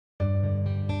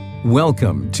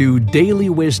Welcome to Daily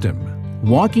Wisdom,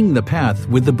 Walking the Path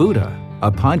with the Buddha,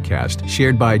 a podcast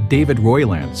shared by David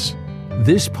Roylance.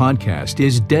 This podcast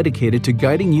is dedicated to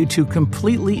guiding you to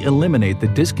completely eliminate the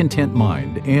discontent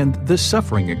mind and the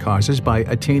suffering it causes by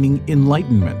attaining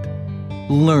enlightenment.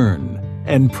 Learn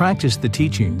and practice the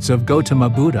teachings of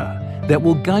Gautama Buddha that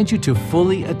will guide you to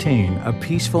fully attain a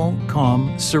peaceful,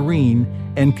 calm, serene,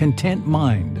 and content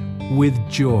mind with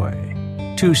joy.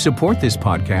 To support this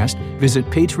podcast, visit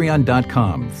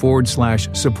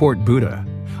patreon.com/support Buddha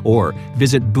or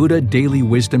visit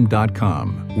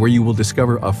buddhadailywisdom.com, where you will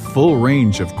discover a full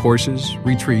range of courses,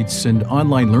 retreats, and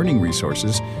online learning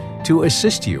resources to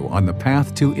assist you on the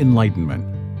path to enlightenment.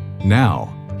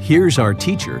 Now, here's our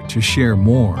teacher to share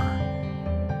more.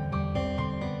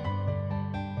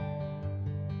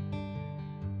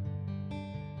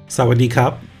 Sawadee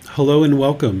Kap. Hello and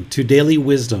welcome to Daily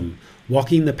Wisdom,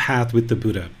 Walking the Path with the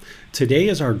Buddha. Today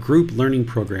is our group learning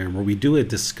program where we do a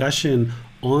discussion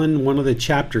on one of the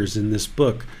chapters in this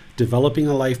book, Developing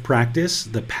a Life Practice,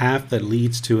 The Path That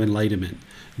Leads to Enlightenment.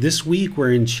 This week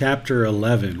we're in chapter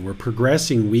 11. We're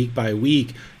progressing week by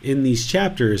week in these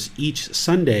chapters each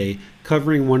Sunday,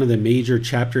 covering one of the major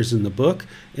chapters in the book.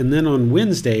 And then on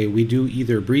Wednesday, we do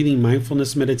either breathing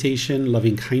mindfulness meditation,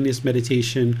 loving kindness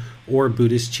meditation, or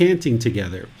Buddhist chanting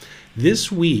together.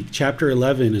 This week, chapter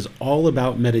 11 is all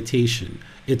about meditation.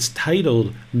 It's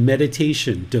titled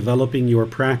Meditation, Developing Your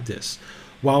Practice.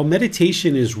 While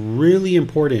meditation is really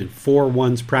important for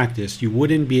one's practice, you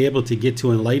wouldn't be able to get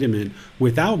to enlightenment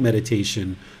without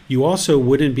meditation. You also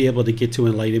wouldn't be able to get to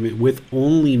enlightenment with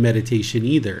only meditation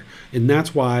either. And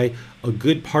that's why a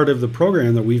good part of the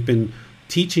program that we've been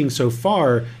teaching so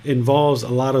far involves a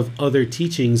lot of other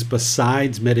teachings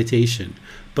besides meditation.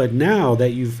 But now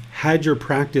that you've had your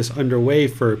practice underway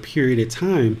for a period of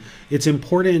time, it's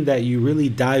important that you really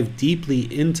dive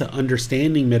deeply into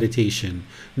understanding meditation,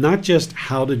 not just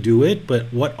how to do it, but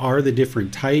what are the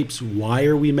different types, why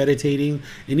are we meditating,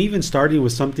 and even starting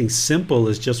with something simple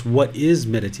as just what is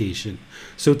meditation.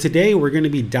 So today we're going to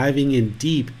be diving in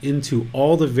deep into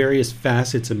all the various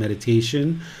facets of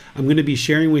meditation. I'm going to be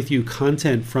sharing with you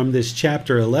content from this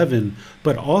chapter 11,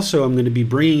 but also I'm going to be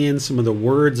bringing in some of the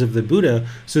words of the Buddha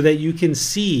so that you can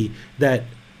see that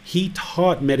he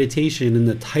taught meditation and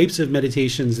the types of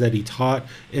meditations that he taught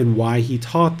and why he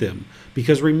taught them.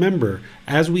 Because remember,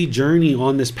 as we journey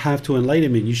on this path to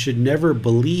enlightenment, you should never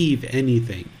believe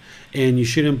anything. And you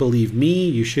shouldn't believe me,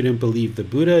 you shouldn't believe the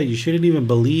Buddha, you shouldn't even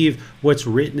believe what's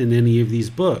written in any of these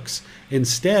books.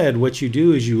 Instead, what you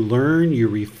do is you learn, you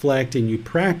reflect, and you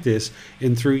practice.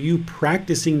 And through you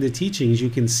practicing the teachings, you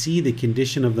can see the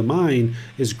condition of the mind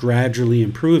is gradually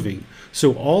improving.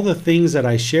 So all the things that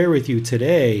I share with you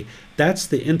today, that's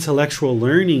the intellectual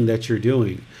learning that you're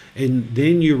doing. And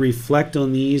then you reflect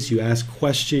on these, you ask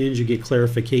questions, you get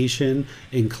clarification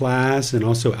in class and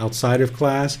also outside of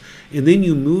class. And then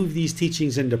you move these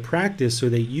teachings into practice so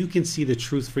that you can see the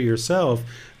truth for yourself,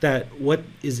 that what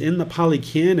is in the Pali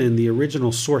Canon, the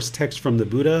original source text from the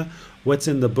Buddha, what's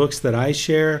in the books that I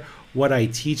share, what I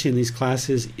teach in these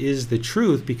classes is the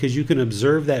truth, because you can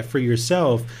observe that for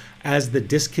yourself as the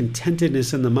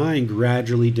discontentedness in the mind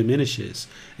gradually diminishes.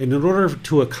 And in order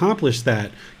to accomplish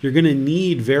that, you're going to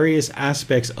need various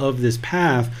aspects of this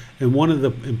path, and one of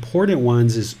the important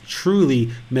ones is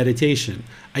truly meditation.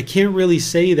 I can't really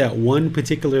say that one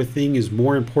particular thing is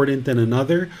more important than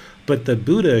another, but the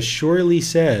Buddha surely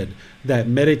said that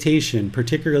meditation,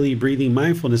 particularly breathing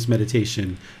mindfulness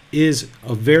meditation, is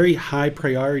a very high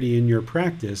priority in your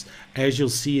practice, as you'll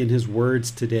see in his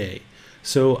words today.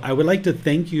 So I would like to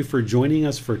thank you for joining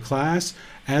us for class.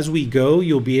 As we go,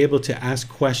 you'll be able to ask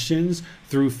questions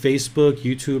through Facebook,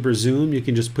 YouTube, or Zoom. You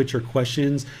can just put your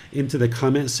questions into the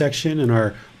comment section, and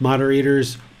our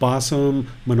moderators, Bassam,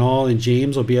 Manal, and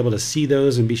James will be able to see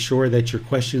those and be sure that your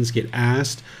questions get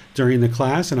asked during the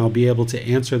class, and I'll be able to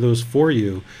answer those for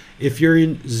you. If you're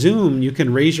in Zoom, you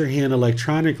can raise your hand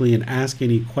electronically and ask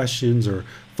any questions or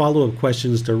follow-up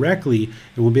questions directly,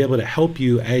 and we'll be able to help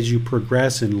you as you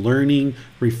progress in learning,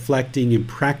 reflecting, and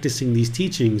practicing these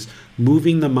teachings,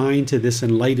 moving the mind to this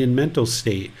enlightened mental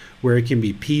state where it can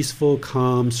be peaceful,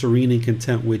 calm, serene, and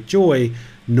content with joy,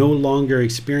 no longer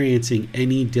experiencing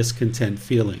any discontent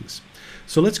feelings.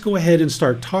 So let's go ahead and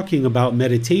start talking about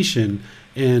meditation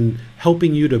and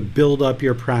helping you to build up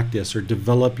your practice or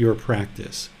develop your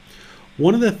practice.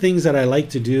 One of the things that I like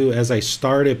to do as I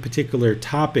start a particular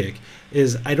topic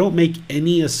is I don't make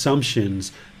any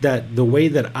assumptions that the way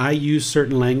that I use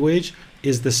certain language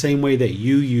is the same way that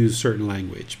you use certain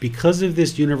language. Because of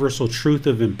this universal truth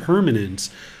of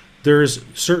impermanence, there's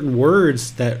certain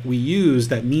words that we use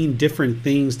that mean different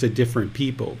things to different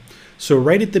people. So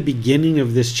right at the beginning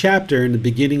of this chapter, in the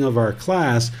beginning of our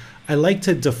class, I like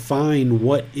to define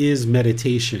what is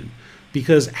meditation,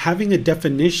 because having a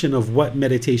definition of what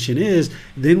meditation is,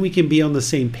 then we can be on the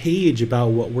same page about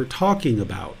what we're talking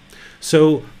about.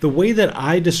 So the way that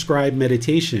I describe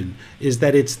meditation is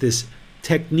that it's this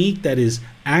technique that is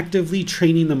actively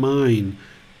training the mind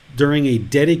during a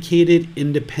dedicated,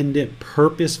 independent,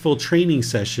 purposeful training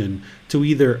session to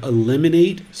either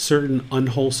eliminate certain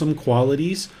unwholesome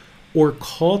qualities or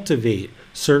cultivate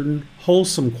certain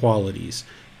wholesome qualities.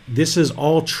 This is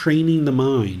all training the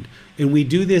mind. And we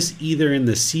do this either in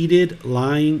the seated,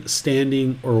 lying,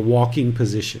 standing, or walking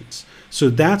positions. So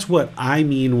that's what I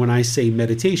mean when I say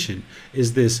meditation,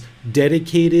 is this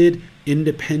dedicated,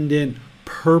 independent,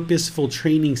 purposeful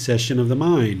training session of the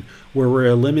mind where we're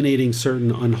eliminating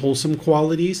certain unwholesome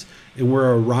qualities and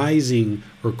we're arising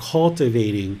or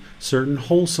cultivating certain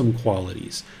wholesome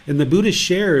qualities. And the Buddha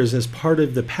shares as part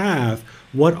of the path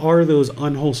what are those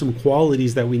unwholesome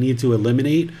qualities that we need to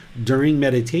eliminate during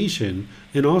meditation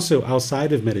and also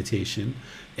outside of meditation.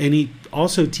 And he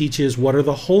also teaches what are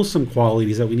the wholesome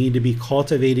qualities that we need to be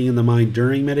cultivating in the mind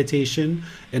during meditation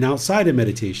and outside of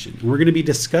meditation. And we're going to be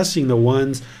discussing the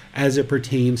ones as it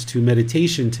pertains to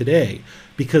meditation today,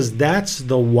 because that's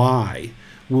the why.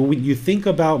 When you think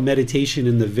about meditation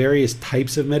and the various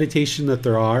types of meditation that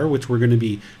there are, which we're going to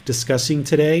be discussing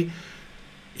today,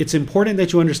 it's important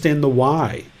that you understand the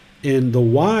why. And the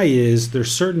why is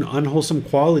there's certain unwholesome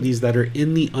qualities that are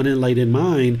in the unenlightened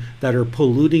mind that are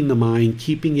polluting the mind,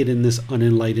 keeping it in this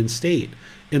unenlightened state.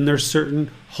 And there's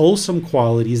certain wholesome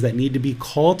qualities that need to be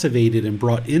cultivated and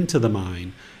brought into the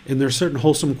mind. And there's certain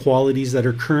wholesome qualities that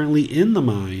are currently in the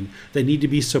mind that need to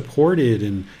be supported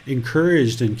and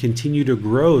encouraged and continue to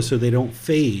grow so they don't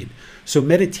fade. So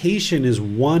meditation is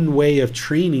one way of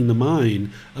training the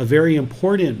mind, a very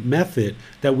important method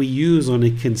that we use on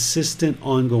a consistent,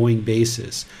 ongoing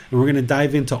basis. And we're going to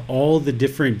dive into all the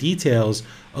different details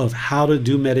of how to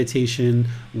do meditation,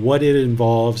 what it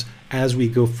involves as we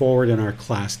go forward in our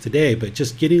class today. But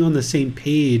just getting on the same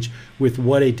page with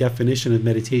what a definition of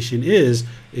meditation is,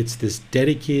 it's this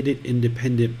dedicated,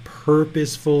 independent,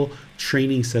 purposeful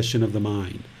training session of the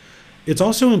mind. It's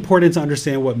also important to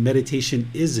understand what meditation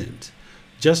isn't.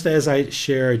 Just as I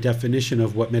share a definition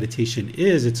of what meditation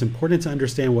is, it's important to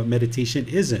understand what meditation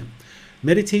isn't.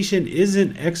 Meditation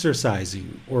isn't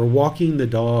exercising or walking the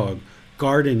dog,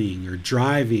 gardening or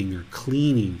driving or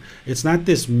cleaning. It's not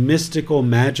this mystical,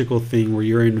 magical thing where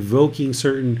you're invoking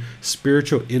certain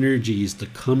spiritual energies to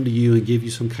come to you and give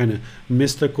you some kind of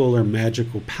mystical or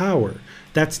magical power.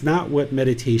 That's not what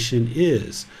meditation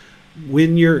is.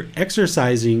 When you're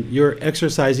exercising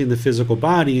the physical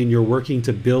body and you're working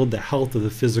to build the health of the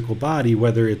physical body,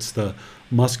 whether it's the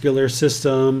muscular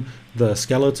system, the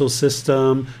skeletal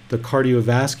system, the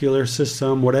cardiovascular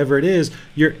system, whatever it is,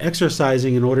 you're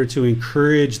exercising in order to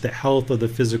encourage the health of the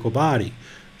physical body.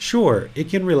 Sure, it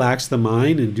can relax the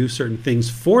mind and do certain things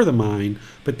for the mind,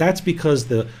 but that's because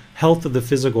the health of the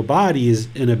physical body is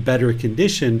in a better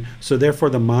condition, so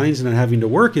therefore the mind's not having to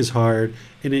work as hard,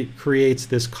 and it creates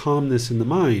this calmness in the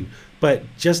mind. But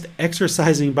just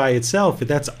exercising by itself, if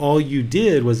that's all you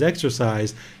did was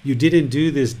exercise, you didn't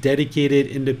do this dedicated,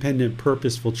 independent,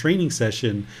 purposeful training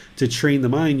session to train the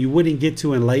mind, you wouldn't get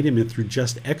to enlightenment through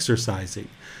just exercising.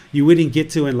 You wouldn't get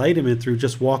to enlightenment through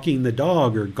just walking the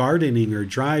dog or gardening or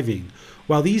driving.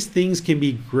 While these things can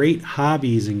be great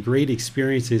hobbies and great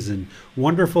experiences and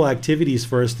wonderful activities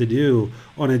for us to do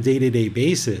on a day-to-day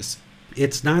basis,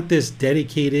 it's not this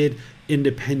dedicated,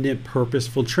 independent,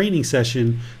 purposeful training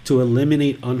session to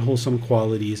eliminate unwholesome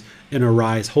qualities and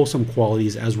arise wholesome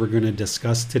qualities, as we're going to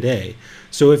discuss today.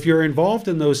 So if you're involved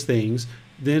in those things,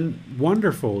 then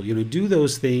wonderful, do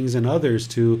those things and others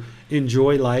to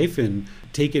enjoy life and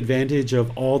take advantage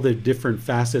of all the different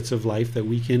facets of life that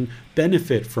we can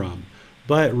benefit from.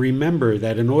 But remember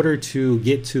that in order to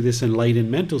get to this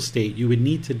enlightened mental state, you would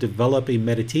need to develop a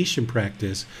meditation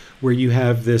practice where you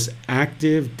have this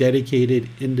active, dedicated,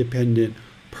 independent,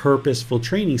 purposeful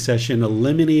training session,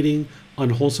 eliminating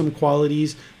unwholesome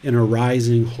qualities and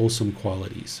arising wholesome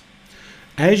qualities.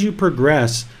 As you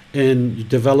progress in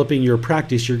developing your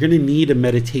practice, you're going to need a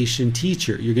meditation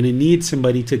teacher. You're going to need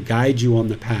somebody to guide you on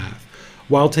the path.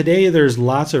 While today there's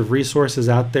lots of resources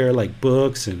out there like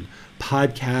books and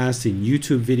podcasts and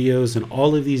YouTube videos and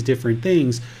all of these different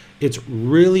things, it's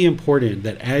really important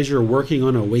that as you're working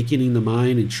on awakening the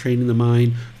mind and training the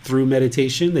mind through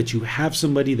meditation, that you have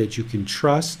somebody that you can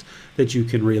trust, that you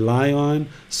can rely on,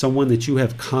 someone that you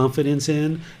have confidence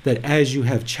in, that as you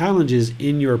have challenges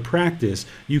in your practice,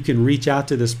 you can reach out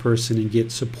to this person and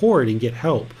get support and get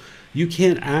help. You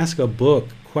can't ask a book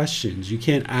questions. You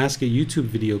can't ask a YouTube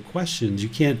video questions. You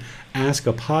can't ask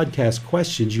a podcast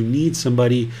questions. You need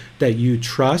somebody that you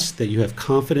trust, that you have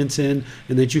confidence in,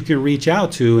 and that you can reach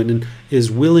out to and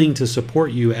is willing to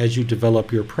support you as you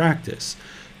develop your practice.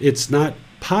 It's not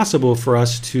possible for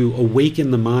us to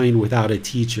awaken the mind without a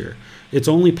teacher. It's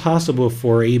only possible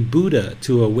for a Buddha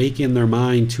to awaken their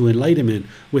mind to enlightenment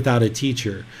without a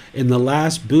teacher. And the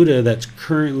last Buddha that's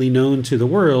currently known to the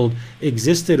world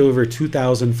existed over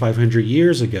 2,500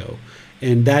 years ago.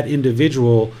 And that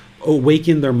individual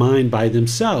awakened their mind by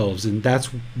themselves. And that's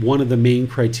one of the main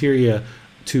criteria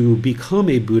to become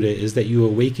a Buddha, is that you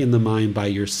awaken the mind by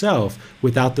yourself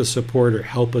without the support or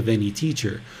help of any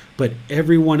teacher. But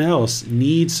everyone else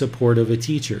needs support of a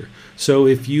teacher. So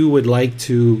if you would like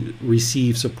to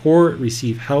receive support,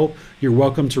 receive help, you're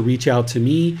welcome to reach out to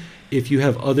me. If you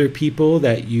have other people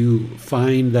that you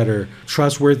find that are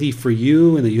trustworthy for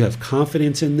you and that you have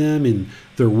confidence in them and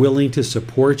they're willing to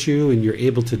support you and you're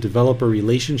able to develop a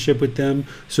relationship with them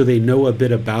so they know a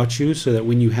bit about you, so that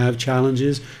when you have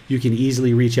challenges, you can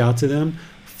easily reach out to them,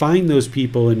 find those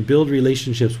people and build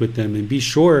relationships with them, and be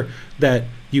sure that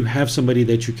you have somebody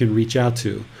that you can reach out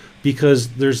to. Because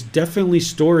there's definitely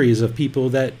stories of people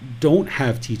that don't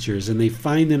have teachers and they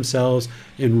find themselves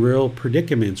in real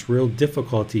predicaments, real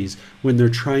difficulties when they're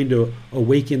trying to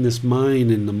awaken this mind,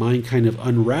 and the mind kind of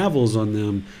unravels on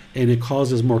them and it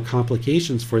causes more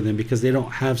complications for them because they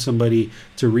don't have somebody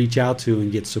to reach out to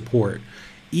and get support.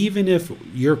 Even if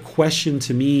your question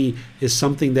to me is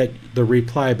something that the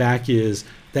reply back is,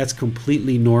 that's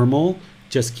completely normal,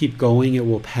 just keep going, it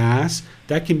will pass,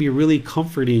 that can be really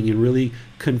comforting and really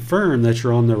confirm that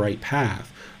you're on the right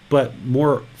path. But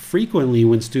more frequently,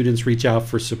 when students reach out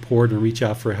for support and reach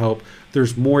out for help,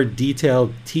 there's more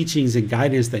detailed teachings and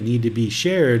guidance that need to be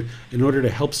shared in order to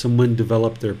help someone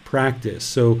develop their practice.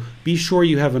 So be sure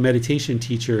you have a meditation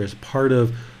teacher as part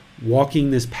of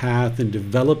walking this path and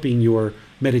developing your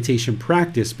meditation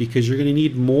practice, because you're going to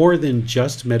need more than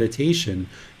just meditation.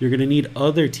 You're going to need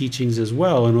other teachings as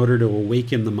well in order to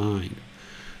awaken the mind.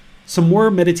 Some more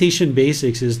meditation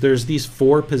basics is there's these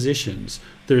 4 positions.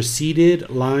 There's seated,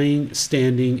 lying,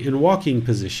 standing, and walking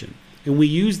position. And we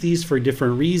use these for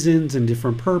different reasons and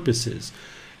different purposes.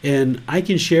 And I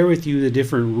can share with you the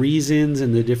different reasons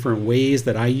and the different ways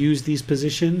that I use these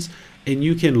positions. And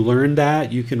you can learn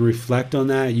that, you can reflect on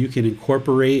that, you can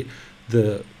incorporate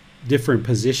the different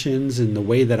positions and the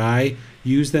way that I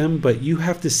use them, but you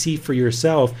have to see for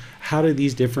yourself, how do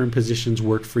these different positions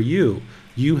work for you?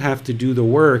 You have to do the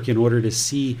work in order to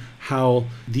see how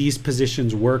these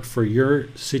positions work for your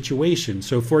situation.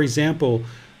 So for example,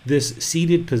 this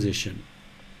seated position,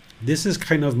 this is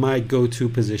kind of my go-to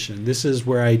position. This is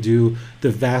where I do the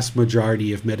vast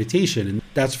majority of meditation, and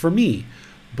that's for me.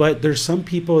 But there's some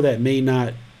people that may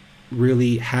not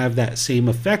really have that same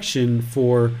affection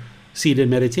for seated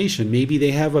meditation. Maybe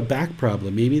they have a back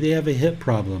problem, maybe they have a hip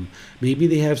problem, maybe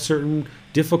they have certain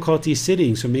difficulty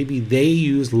sitting, so maybe they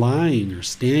use lying or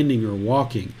standing or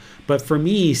walking. But for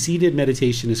me, seated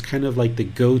meditation is kind of like the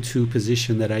go-to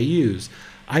position that I use.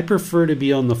 I prefer to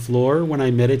be on the floor when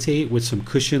I meditate with some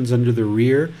cushions under the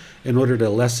rear in order to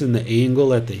lessen the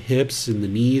angle at the hips and the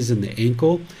knees and the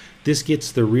ankle. This gets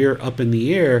the rear up in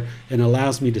the air and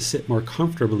allows me to sit more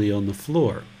comfortably on the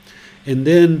floor. And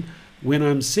then when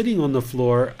I'm sitting on the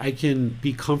floor, I can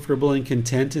be comfortable and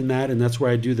content in that, and that's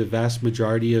where I do the vast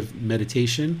majority of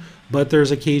meditation. But there's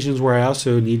occasions where I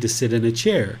also need to sit in a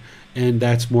chair, and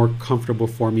that's more comfortable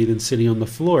for me than sitting on the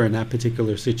floor in that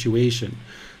particular situation.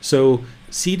 So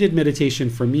seated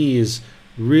meditation for me is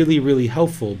really, really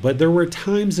helpful. But there were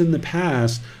times in the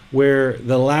past where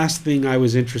the last thing I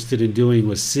was interested in doing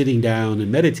was sitting down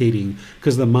and meditating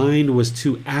because the mind was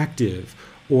too active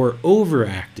or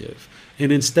overactive.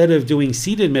 And instead of doing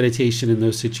seated meditation in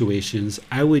those situations,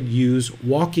 I would use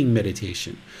walking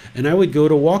meditation. And I would go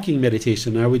to walking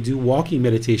meditation. I would do walking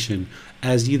meditation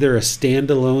as either a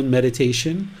standalone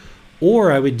meditation,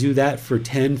 or I would do that for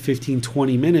 10, 15,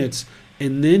 20 minutes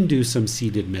and then do some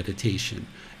seated meditation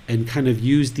and kind of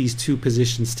use these 2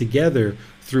 positions together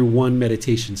through one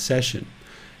meditation session.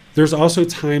 There's also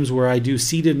times where I do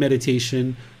seated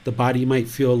meditation. The body might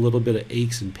feel a little bit of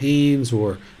aches and pains,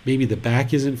 or maybe the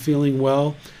back isn't feeling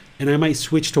well. And I might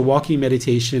switch to walking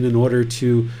meditation in order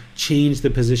to change the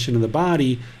position of the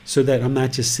body so that I'm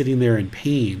not just sitting there in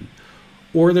pain.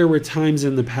 Or there were times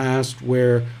in the past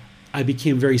where I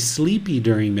became very sleepy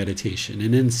during meditation.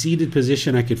 And in seated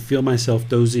position, I could feel myself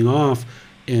dozing off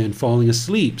and falling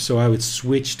asleep. So I would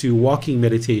switch to walking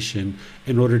meditation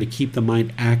in order to keep the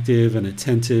mind active and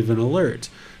attentive and alert.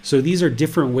 So these are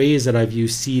different ways that I've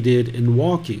used seated and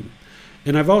walking.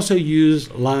 And I've also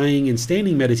used lying and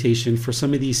standing meditation for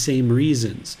some of these same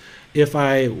reasons. If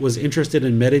I was interested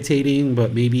in meditating,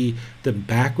 but maybe the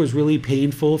back was really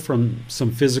painful from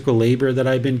some physical labor that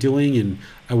I've been doing, and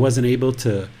I wasn't able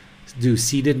to do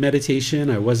seated meditation,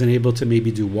 I wasn't able to maybe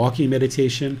do walking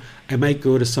meditation, I might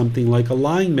go to something like a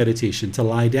lying meditation to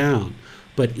lie down.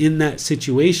 But in that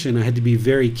situation, I had to be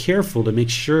very careful to make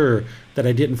sure that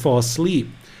I didn't fall asleep,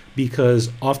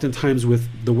 because oftentimes with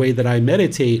the way that I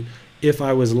meditate, if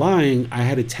I was lying, I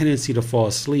had a tendency to fall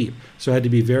asleep. So I had to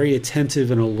be very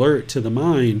attentive and alert to the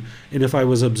mind. And if I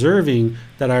was observing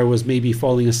that I was maybe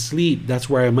falling asleep, that's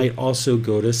where I might also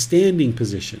go to standing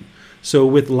position. So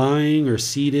with lying or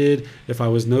seated, if I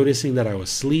was noticing that I was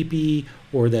sleepy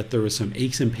or that there was some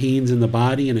aches and pains in the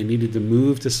body and I needed to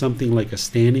move to something like a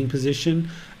standing position,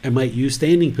 I might use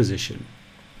standing position.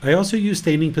 I also use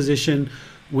standing position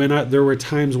when there were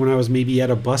times when I was maybe at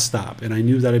a bus stop and I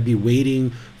knew that I'd be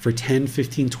waiting for 10,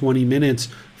 15, 20 minutes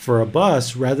for a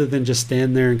bus, rather than just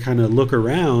stand there and kind of look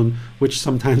around, which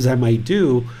sometimes I might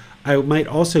do. I might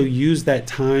also use that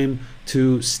time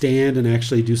to stand and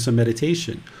actually do some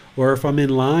meditation. Or if I'm in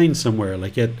line somewhere,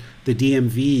 like at the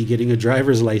DMV getting a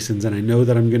driver's license, and I know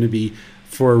that I'm going to be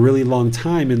for a really long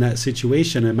time in that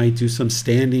situation, I might do some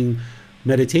standing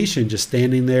meditation, just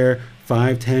standing there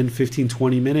 5, 10, 15,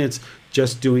 20 minutes,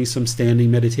 just doing some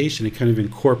standing meditation and kind of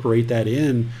incorporate that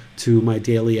in to my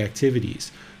daily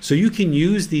activities. So you can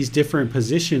use these different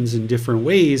positions in different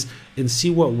ways and see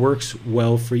what works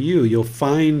well for you. You'll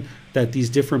find that these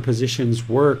different positions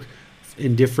work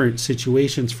in different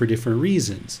situations for different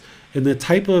reasons. And the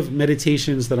type of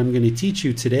meditations that I'm going to teach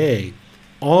you today,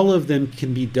 all of them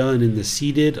can be done in the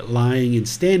seated, lying, and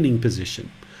standing position.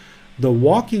 The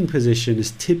walking position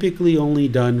is typically only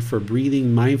done for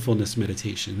breathing mindfulness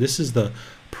meditation. This is the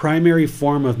primary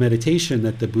form of meditation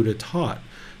that the Buddha taught.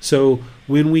 So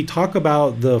when we talk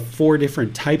about the 4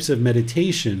 different types of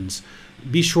meditations,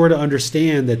 be sure to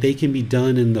understand that they can be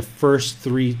done in the first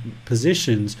 3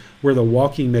 positions, where the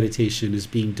walking meditation is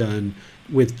being done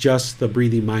with just the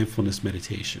breathing mindfulness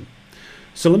meditation.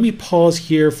 So let me pause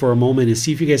here for a moment and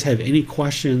see if you guys have any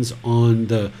questions on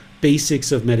the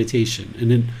basics of meditation.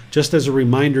 And then just as a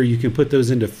reminder, you can put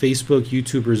those into Facebook,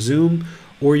 YouTube, or Zoom,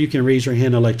 or you can raise your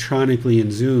hand electronically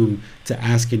in Zoom to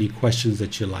ask any questions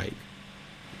that you like.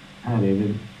 Hi,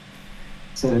 David.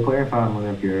 So to clarify on one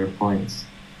of your points,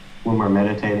 when we're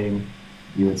meditating,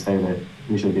 you would say that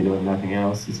we should be doing nothing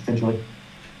else, essentially?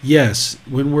 Yes,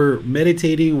 when we're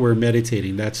meditating, we're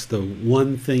meditating. That's the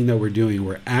one thing that we're doing.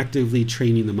 We're actively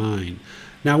training the mind.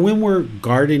 Now, when we're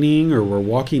gardening or we're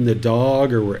walking the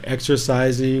dog or we're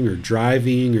exercising or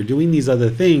driving or doing these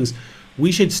other things,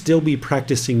 we should still be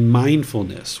practicing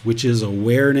mindfulness, which is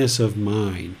awareness of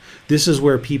mind. This is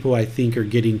where people, I think, are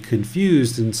getting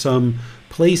confused in some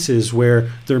places, where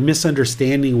they're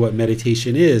misunderstanding what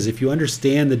meditation is. If you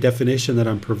understand the definition that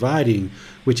I'm providing,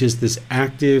 which is this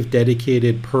active,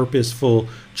 dedicated, purposeful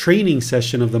training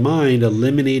session of the mind,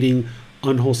 eliminating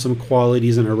unwholesome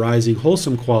qualities and arising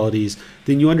wholesome qualities,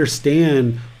 then you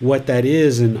understand what that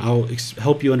is, and I'll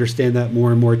help you understand that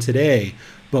more and more today.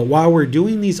 But while we're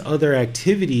doing these other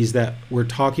activities that we're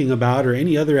talking about, or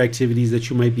any other activities that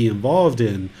you might be involved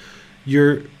in,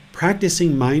 you're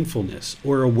practicing mindfulness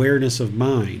or awareness of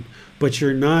mind, but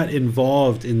you're not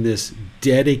involved in this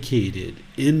dedicated,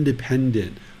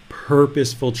 independent,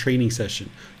 purposeful training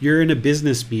session. You're in a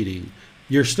business meeting.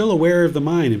 You're still aware of the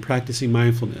mind and practicing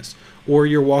mindfulness. Or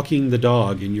you're walking the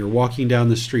dog and you're walking down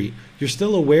the street. You're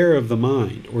still aware of the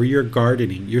mind. Or you're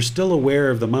gardening. You're still aware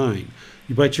of the mind,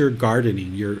 but you're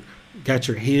gardening. You're got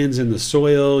your hands in the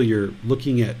soil. You're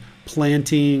looking at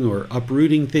planting or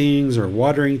uprooting things or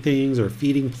watering things or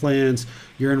feeding plants.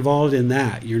 You're involved in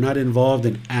that. You're not involved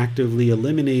in actively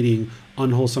eliminating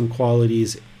unwholesome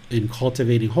qualities and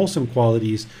cultivating wholesome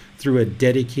qualities through a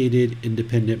dedicated,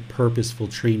 independent, purposeful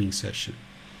training session.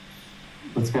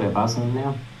 Let's get a Basan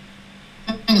now.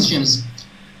 Thanks, James.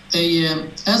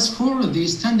 As for the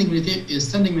standing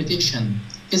meditation,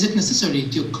 is it necessary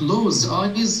to close the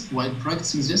eyes while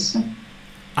practicing this?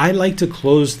 I like to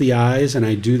close the eyes, and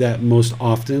I do that most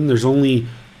often. There's only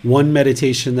one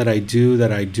meditation that I do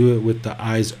it with the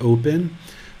eyes open,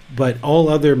 but all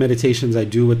other meditations I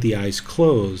do with the eyes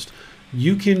closed.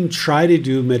 You can try to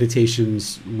do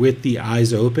meditations with the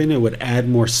eyes open. It would add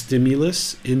more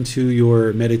stimulus into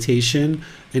your meditation,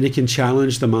 and it can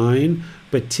challenge the mind.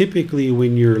 But typically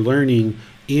when you're learning,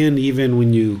 And even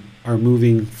when you are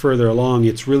moving further along,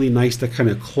 it's really nice to kind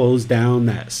of close down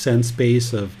that sense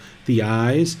base of the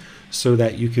eyes so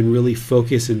that you can really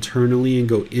focus internally and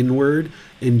go inward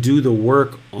and do the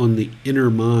work on the inner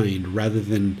mind rather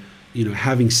than,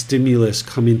 having stimulus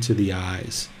come into the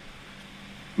eyes.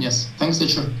 Yes, thanks,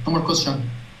 teacher. No more question.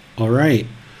 All right.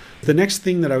 The next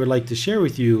thing that I would like to share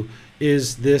with you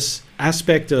is this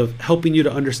aspect of helping you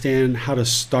to understand how to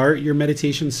start your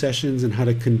meditation sessions and how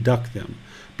to conduct them.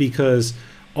 Because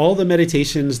all the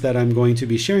meditations that I'm going to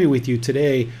be sharing with you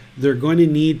today, they're going to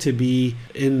need to be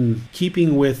in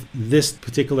keeping with this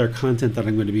particular content that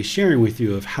I'm going to be sharing with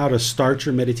you of how to start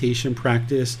your meditation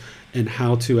practice and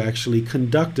how to actually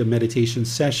conduct a meditation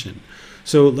session.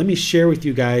 So let me share with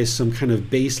you guys some kind of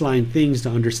baseline things to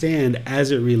understand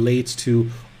as it relates to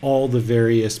all the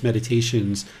various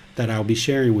meditations that I'll be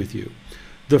sharing with you.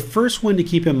 The first one to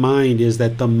keep in mind is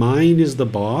that the mind is the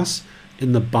boss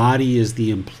and the body is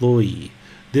the employee.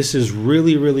 This is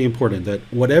really, really important, that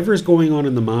whatever is going on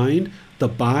in the mind, the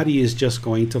body is just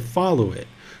going to follow it.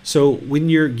 So when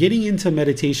you're getting into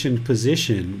meditation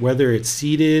position, whether it's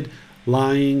seated,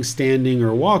 lying, standing,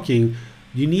 or walking,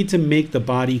 you need to make the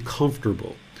body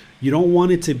comfortable. You don't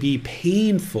want it to be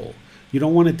painful. You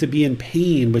don't want it to be in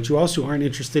pain, but you also aren't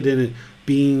interested in it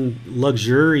being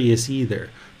luxurious either.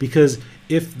 Because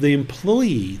if the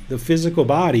employee, the physical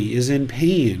body, is in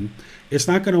pain, it's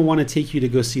not going to want to take you to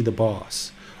go see the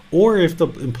boss. Or if the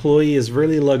employee is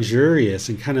really luxurious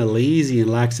and kind of lazy and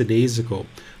lackadaisical,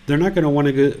 they're not going to want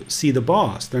to go see the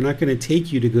boss. They're not going to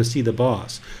take you to go see the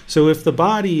boss. So if the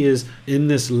body is in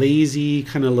this lazy,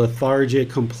 kind of lethargic,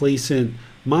 complacent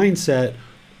mindset,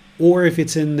 or if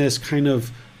it's in this kind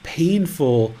of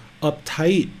painful,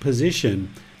 uptight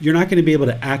position, you're not going to be able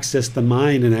to access the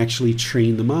mind and actually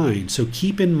train the mind. So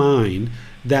keep in mind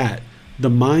that the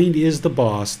mind is the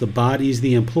boss, the body is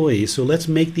the employee. So let's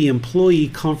make the employee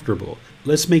comfortable.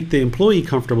 Let's make the employee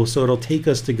comfortable so it'll take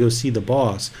us to go see the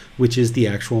boss, which is the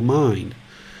actual mind.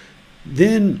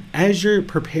 Then, as you're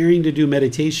preparing to do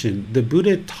meditation, the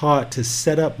Buddha taught to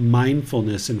set up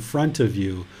mindfulness in front of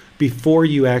you before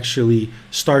you actually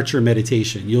start your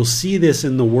meditation. You'll see this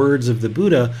in the words of the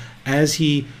Buddha as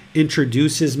he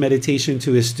introduces meditation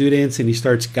to his students and he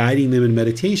starts guiding them in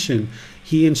meditation.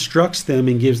 He instructs them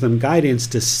and gives them guidance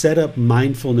to set up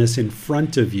mindfulness in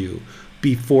front of you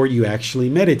before you actually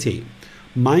meditate.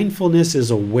 Mindfulness is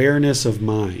awareness of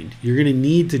mind. You're going to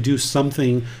need to do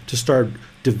something to start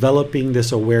developing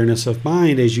this awareness of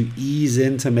mind as you ease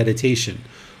into meditation.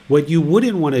 What you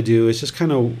wouldn't want to do is just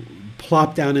kind of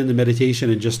plop down into meditation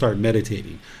and just start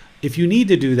meditating. If you need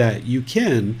to do that, you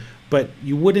can, but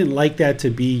you wouldn't like that to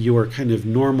be your kind of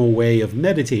normal way of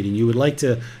meditating. You would like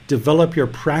to develop your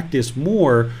practice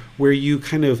more where you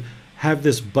kind of have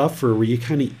this buffer where you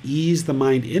kind of ease the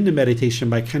mind into meditation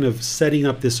by kind of setting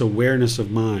up this awareness of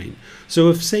mind. So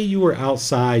if, say, you were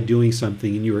outside doing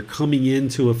something and you were coming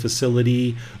into a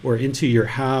facility or into your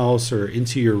house or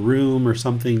into your room or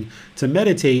something to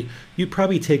meditate, you'd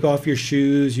probably take off your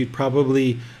shoes. You'd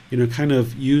probably, kind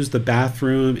of use the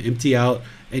bathroom, empty out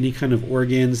any kind of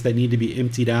organs that need to be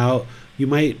emptied out.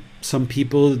 Some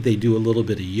people, they do a little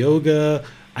bit of yoga.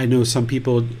 I know some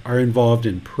people are involved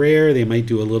in prayer. They might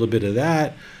do a little bit of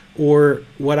that. Or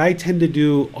what I tend to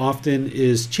do often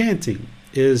is chanting,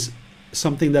 is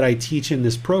something that I teach in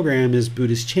this program is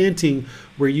Buddhist chanting,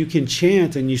 where you can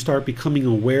chant and you start becoming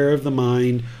aware of the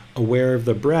mind, aware of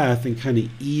the breath, and kind of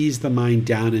ease the mind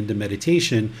down into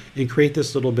meditation and create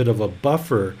this little bit of a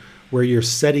buffer where you're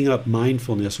setting up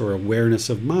mindfulness or awareness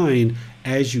of mind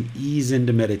as you ease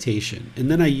into meditation. And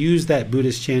then I use that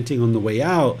Buddhist chanting on the way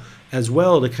out as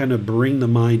well to kind of bring the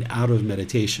mind out of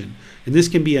meditation. And this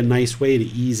can be a nice way to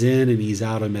ease in and ease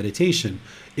out of meditation.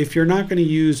 If you're not going to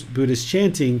use Buddhist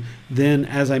chanting, then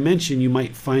as I mentioned, you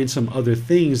might find some other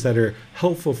things that are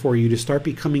helpful for you to start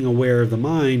becoming aware of the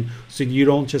mind so you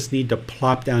don't just need to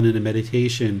plop down into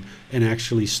meditation and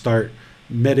actually start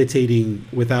meditating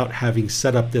without having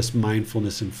set up this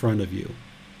mindfulness in front of you.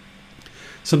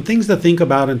 Some things to think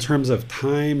about in terms of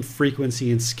time,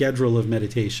 frequency, and schedule of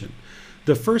meditation.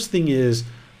 The first thing is,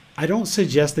 I don't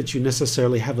suggest that you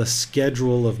necessarily have a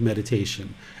schedule of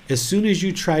meditation. As soon as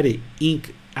you try to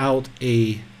ink out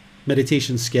a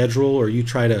meditation schedule or you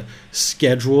try to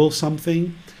schedule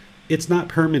something, it's not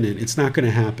permanent. It's not going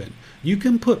to happen. You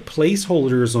can put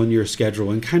placeholders on your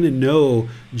schedule and kind of know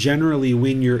generally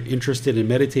when you're interested in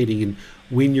meditating and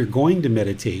when you're going to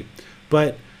meditate.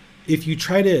 But if you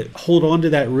try to hold on to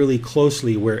that really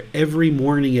closely, where every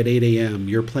morning at 8 a.m.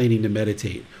 you're planning to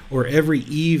meditate, or every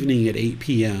evening at 8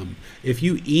 p.m., if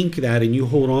you ink that and you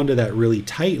hold on to that really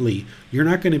tightly, you're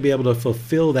not going to be able to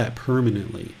fulfill that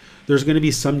permanently. There's going to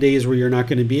be some days where you're not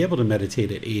going to be able to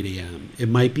meditate at 8 a.m. It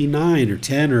might be 9 or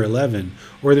 10 or 11,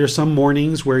 or there's some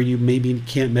mornings where you maybe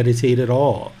can't meditate at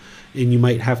all. And you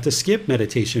might have to skip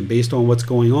meditation based on what's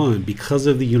going on because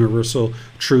of the universal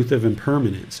truth of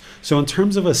impermanence. So in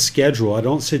terms of a schedule, I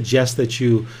don't suggest that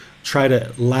you try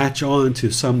to latch on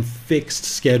to some fixed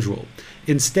schedule.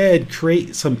 Instead,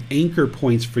 create some anchor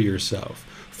points for yourself.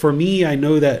 For me, I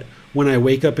know that when I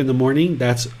wake up in the morning,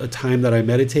 that's a time that I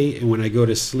meditate. And when I go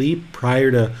to sleep,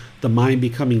 prior to the mind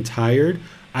becoming tired,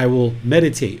 I will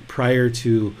meditate prior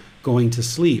to going to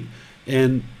sleep.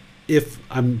 And if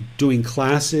I'm doing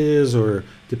classes or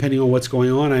depending on what's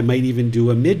going on, I might even do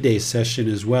a midday session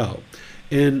as well.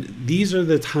 And these are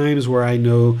the times where I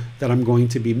know that I'm going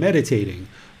to be meditating.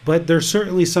 But there's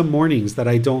certainly some mornings that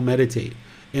I don't meditate.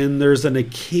 And there's an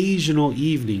occasional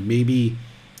evening, maybe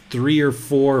 3 or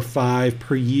 4 or 5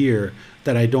 per year,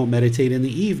 that I don't meditate in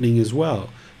the evening as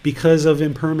well because of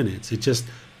impermanence. It just,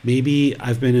 maybe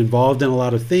I've been involved in a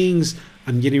lot of things.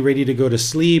 I'm getting ready to go to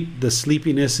sleep. The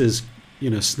sleepiness is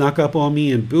snuck up on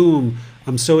me, and boom,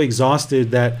 I'm so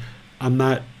exhausted that I'm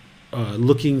not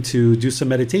looking to do some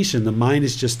meditation. The mind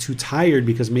is just too tired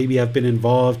because maybe I've been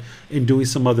involved in doing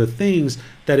some other things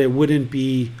that it wouldn't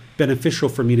be beneficial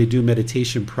for me to do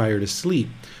meditation prior to sleep.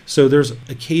 So there's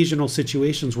occasional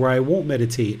situations where I won't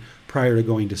meditate prior to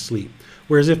going to sleep.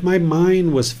 Whereas if my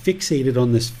mind was fixated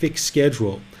on this fixed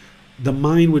schedule, the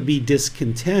mind would be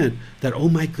discontent that, oh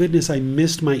my goodness, I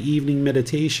missed my evening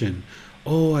meditation.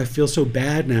 Oh, I feel so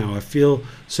bad now. I feel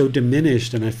so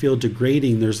diminished and I feel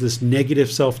degrading. There's this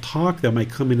negative self-talk that might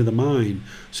come into the mind.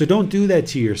 So don't do that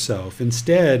to yourself.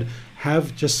 Instead,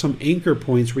 have just some anchor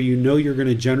points where you're going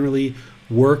to generally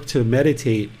work to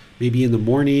meditate, maybe in the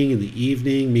morning, in the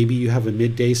evening. Maybe you have a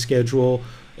midday schedule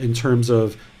in terms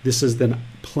of this is the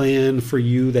plan for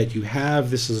you that you have.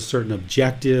 This is a certain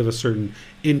objective, a certain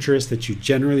interest that you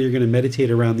generally are going to meditate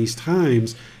around these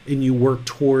times, and you work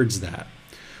towards that.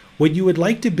 What you would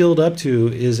like to build up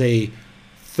to is a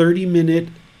 30-minute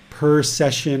per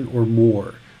session or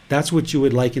more. That's what you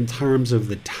would like in terms of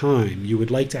the time. You would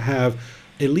like to have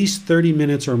at least 30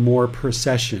 minutes or more per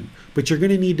session, but you're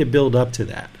going to need to build up to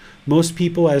that. Most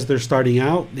people, as they're starting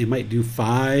out, they might do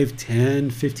 5,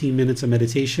 10, 15 minutes of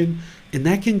meditation, and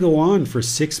that can go on for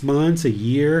 6 months, a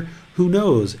year. Who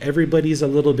knows? Everybody's a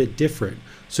little bit different.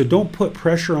 So don't put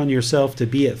pressure on yourself to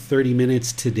be at 30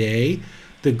 minutes today.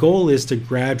 The goal is to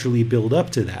gradually build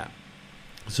up to that.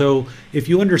 So if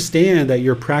you understand that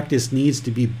your practice needs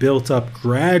to be built up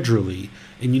gradually,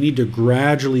 and you need to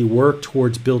gradually work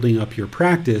towards building up your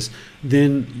practice,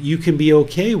 then you can be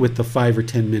okay with the 5 or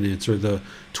 10 minutes or the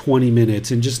 20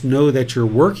 minutes, and just know that you're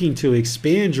working to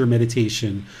expand your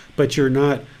meditation, but you're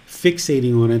not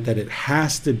fixating on it that it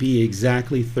has to be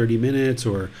exactly 30 minutes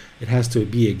or it has to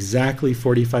be exactly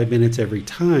 45 minutes every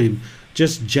time.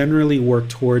 Just generally work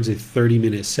towards a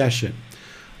 30-minute session.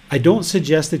 I don't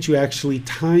suggest that you actually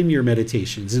time your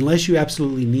meditations unless you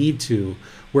absolutely need to,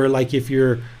 where like if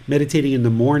you're meditating in the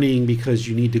morning because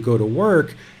you need to go to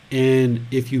work, and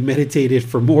if you meditated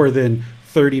for more than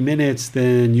 30 minutes,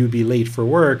 then you'd be late for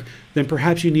work, then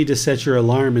perhaps you need to set your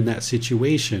alarm in that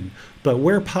situation. But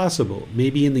where possible,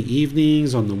 maybe in the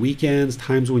evenings, on the weekends,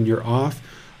 times when you're off,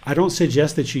 I don't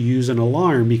suggest that you use an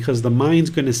alarm because the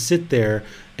mind's going to sit there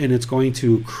and it's going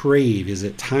to crave. Is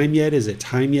it time yet? Is it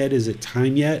time yet? Is it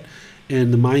time yet?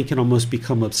 And the mind can almost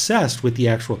become obsessed with the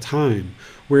actual time.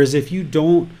 Whereas if you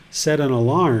don't set an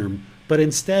alarm, but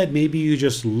instead maybe you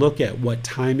just look at what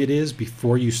time it is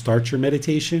before you start your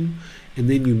meditation, and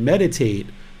then you meditate,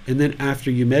 and then after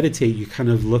you meditate, you kind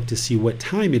of look to see what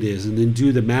time it is and then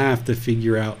do the math to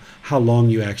figure out how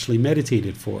long you actually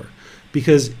meditated for.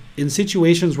 Because in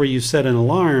situations where you set an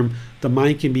alarm, the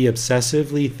mind can be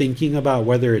obsessively thinking about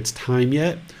whether it's time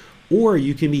yet, or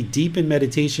you can be deep in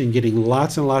meditation getting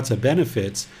lots and lots of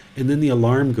benefits, and then the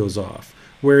alarm goes off.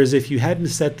 Whereas if you hadn't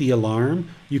set the alarm,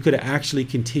 you could have actually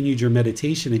continued your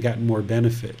meditation and gotten more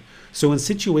benefit. So in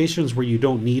situations where you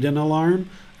don't need an alarm,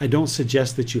 I don't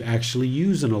suggest that you actually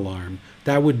use an alarm.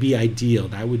 That would be ideal.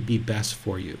 That would be best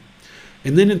for you.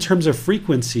 And then in terms of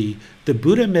frequency, the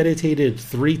Buddha meditated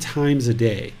 3 times a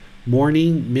day,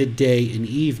 morning, midday, and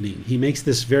evening. He makes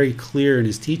this very clear in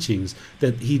his teachings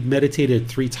that he meditated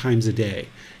 3 times a day.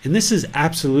 And this is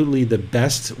absolutely the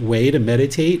best way to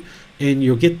meditate, and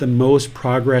you'll get the most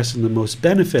progress and the most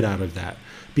benefit out of that,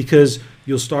 because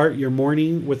you'll start your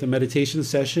morning with a meditation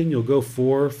session. You'll go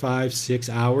 4, 5, 6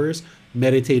 hours,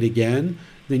 meditate again.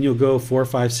 Then you'll go 4,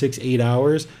 5, 6, 8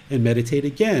 hours and meditate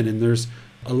again. And there's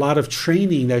a lot of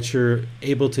training that you're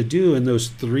able to do in those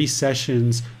 3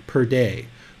 sessions per day.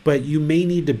 But you may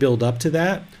need to build up to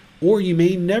that, or you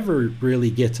may never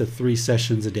really get to 3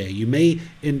 sessions a day. You may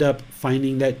end up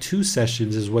finding that 2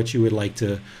 sessions is what you would like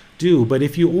to do. But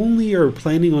if you only are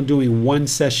planning on doing 1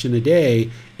 session a day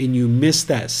and you miss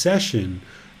that session,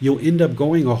 you'll end up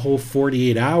going a whole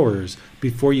 48 hours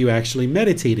before you actually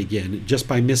meditate again, just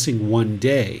by missing 1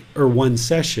 day or 1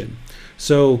 session.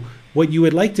 So what you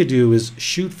would like to do is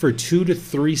shoot for 2 to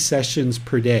 3 sessions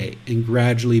per day and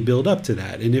gradually build up to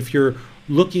that. And if you're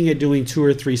looking at doing 2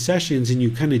 or 3 sessions and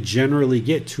you kind of generally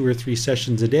get 2 or 3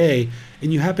 sessions a day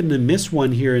and you happen to miss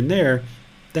one here and there,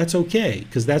 that's okay,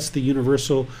 because that's the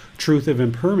universal truth of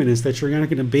impermanence, that you're not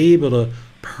going to be able to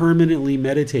permanently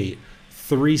meditate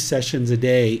 3 sessions a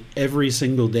day every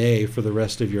single day for the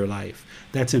rest of your life.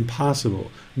 That's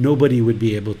impossible. Nobody would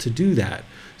be able to do that.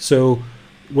 So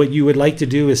what you would like to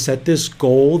do is set this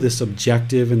goal, this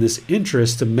objective, and this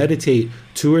interest to meditate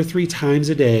 2 or 3 times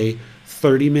a day,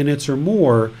 30 minutes or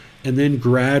more, and then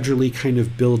gradually kind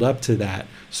of build up to that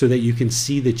so that you can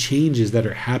see the changes that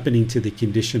are happening to the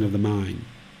condition of the mind.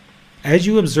 As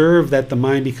you observe that the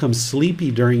mind becomes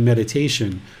sleepy during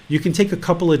meditation, you can take a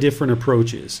couple of different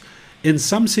approaches. In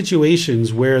some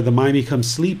situations where the mind becomes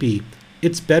sleepy,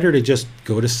 it's better to just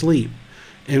go to sleep.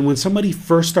 And when somebody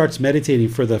first starts meditating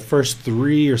for the first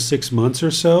 3 or 6 months or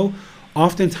so,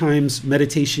 oftentimes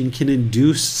meditation can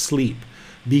induce sleep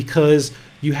because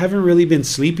you haven't really been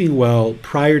sleeping well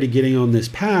prior to getting on this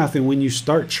path. And when you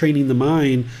start training the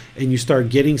mind and you start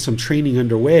getting some training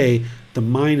underway, the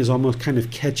mind is almost kind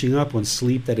of catching up on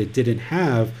sleep that it didn't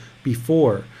have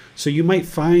before. So you might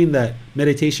find that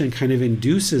meditation kind of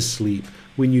induces sleep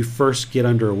when you first get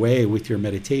underway with your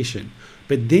meditation.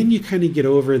 But then you kind of get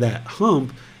over that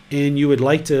hump and you would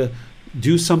like to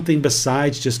do something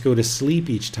besides just go to sleep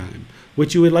each time.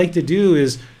 What you would like to do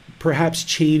is perhaps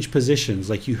change positions.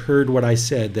 Like you heard what I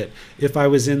said, that if I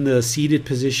was in the seated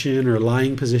position or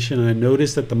lying position and I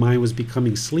noticed that the mind was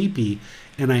becoming sleepy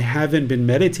and I haven't been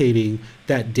meditating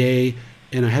that day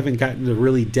and I haven't gotten a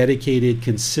really dedicated,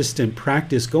 consistent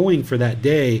practice going for that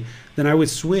day, then I would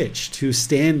switch to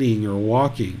standing or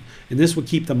walking. And this would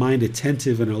keep the mind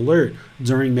attentive and alert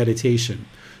during meditation.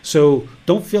 So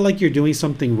don't feel like you're doing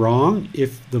something wrong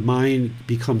if the mind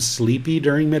becomes sleepy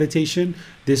during meditation.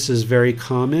 This is very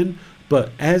common.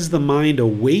 But as the mind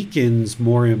awakens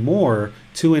more and more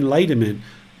to enlightenment,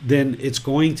 then it's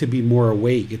going to be more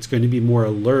awake. It's going to be more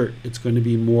alert. It's going to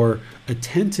be more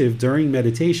attentive during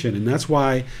meditation. And that's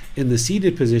why in the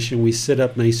seated position, we sit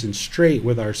up nice and straight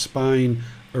with our spine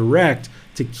erect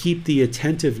to keep the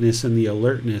attentiveness and the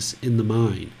alertness in the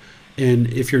mind.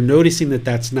 And if you're noticing that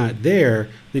that's not there,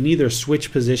 then either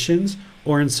switch positions,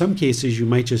 or in some cases, you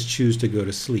might just choose to go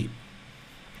to sleep.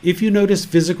 If you notice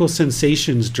physical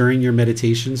sensations during your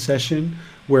meditation session,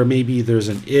 where maybe there's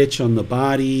an itch on the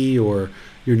body or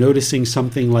you're noticing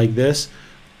something like this,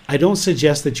 I don't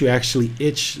suggest that you actually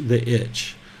itch the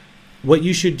itch. What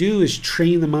you should do is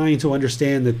train the mind to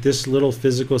understand that this little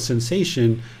physical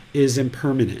sensation is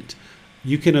impermanent.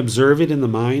 You can observe it in the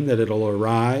mind that it'll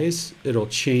arise, it'll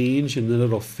change, and then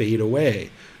it'll fade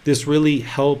away. This really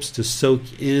helps to soak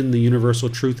in the universal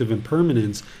truth of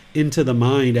impermanence into the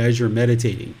mind as you're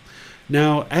meditating.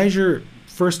 Now, as you're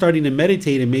first starting to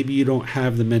meditate and maybe you don't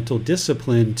have the mental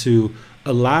discipline to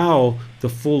allow the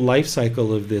full life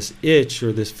cycle of this itch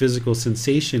or this physical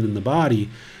sensation in the body,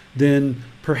 then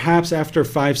perhaps after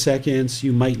 5 seconds,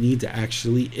 you might need to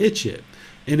actually itch it.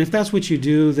 And if that's what you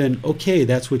do, then okay,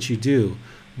 that's what you do.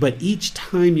 But each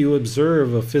time you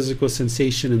observe a physical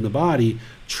sensation in the body,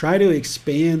 try to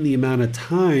expand the amount of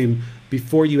time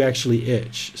before you actually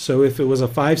itch. So if it was a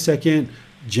 5-second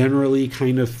generally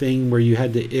kind of thing where you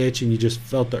had to itch and you just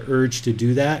felt the urge to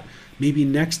do that, maybe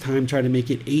next time try to make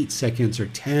it 8 seconds or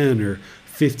 10 or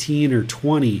 15 or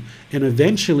 20. And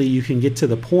eventually you can get to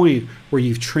the point where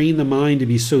you've trained the mind to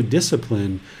be so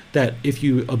disciplined that if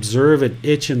you observe an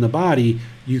itch in the body,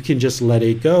 you can just let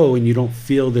it go and you don't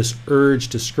feel this urge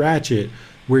to scratch it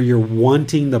where you're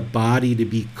wanting the body to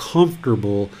be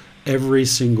comfortable every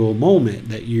single moment,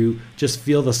 that you just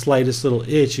feel the slightest little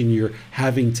itch and you're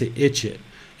having to itch it.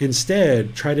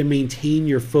 Instead, try to maintain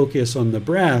your focus on the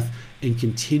breath and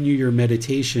continue your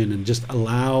meditation and just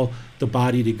allow the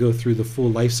body to go through the full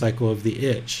life cycle of the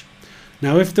itch.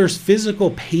 Now, if there's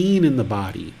physical pain in the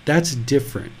body, that's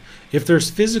different. If there's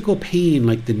physical pain,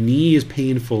 like the knee is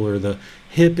painful or the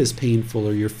hip is painful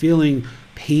or you're feeling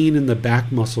pain in the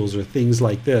back muscles or things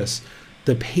like this,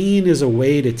 the pain is a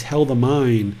way to tell the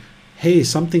mind, hey,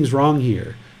 something's wrong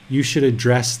here. You should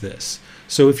address this.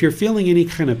 So if you're feeling any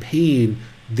kind of pain,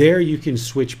 there you can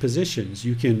switch positions.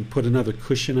 You can put another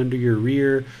cushion under your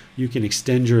rear. You can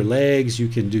extend your legs. You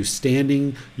can do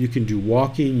standing. You can do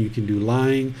walking. You can do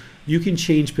lying. you can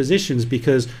change positions,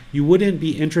 because you wouldn't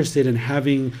be interested in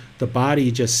having the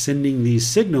body just sending these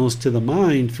signals to the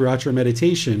mind throughout your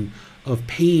meditation of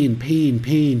pain, pain,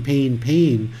 pain, pain,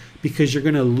 pain, because you're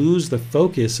going to lose the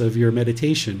focus of your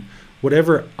meditation.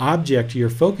 Whatever object you're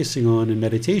focusing on in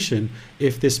meditation,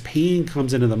 if this pain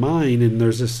comes into the mind and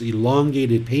there's this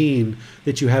elongated pain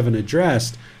that you haven't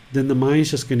addressed, then the mind's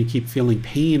just going to keep feeling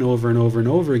pain over and over and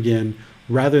over again,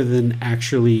 rather than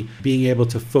actually being able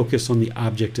to focus on the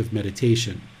object of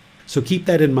meditation. So keep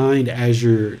that in mind as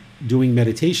you're doing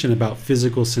meditation about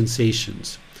physical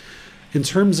sensations. In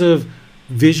terms of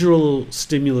visual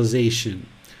stimulation,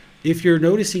 if you're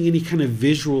noticing any kind of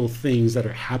visual things that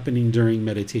are happening during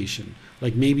meditation,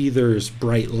 like maybe there's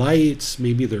bright lights,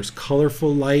 maybe there's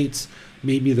colorful lights,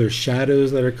 maybe there's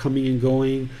shadows that are coming and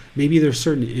going, maybe there's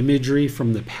certain imagery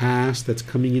from the past that's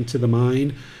coming into the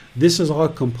mind, this is all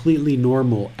completely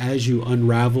normal. As you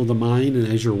unravel the mind and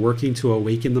as you're working to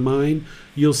awaken the mind,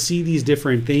 you'll see these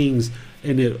different things,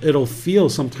 and it'll feel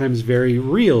sometimes very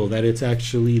real that it's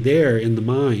actually there in the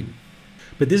mind.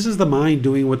 But this is the mind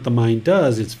doing what the mind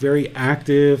does. It's very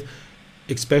active,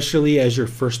 especially as you're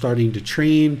first starting to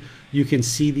train. You can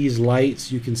see these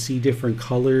lights, you can see different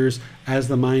colors. As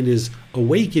the mind is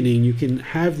awakening, you can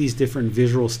have these different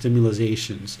visual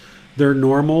stimulations. They're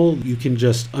normal. You can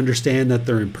just understand that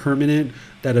they're impermanent,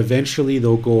 that eventually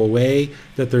they'll go away,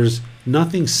 that there's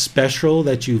nothing special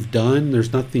that you've done.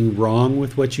 There's nothing wrong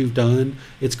with what you've done.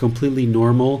 It's completely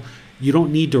normal. You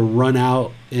don't need to run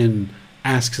out and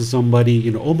ask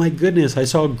somebody, oh my goodness, I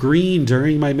saw green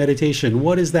during my meditation.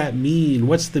 What does that mean?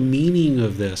 What's the meaning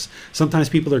of this? Sometimes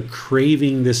people are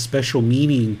craving this special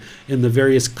meaning in the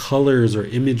various colors or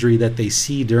imagery that they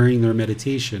see during their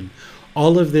meditation.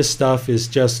 All of this stuff is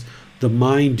just the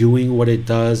mind doing what it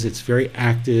does. It's very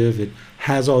active. It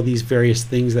has all these various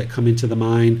things that come into the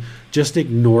mind. Just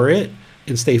ignore it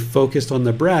and stay focused on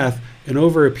the breath. And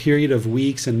over a period of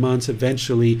weeks and months,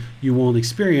 eventually you won't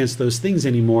experience those things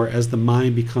anymore as the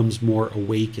mind becomes more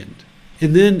awakened.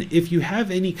 And then if you have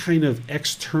any kind of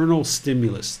external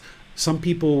stimulus, some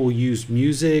people will use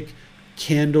music,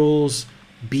 candles,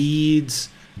 beads,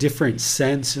 different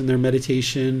scents in their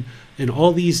meditation, and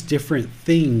all these different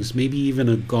things, maybe even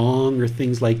a gong or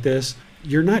things like this.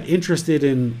 You're not interested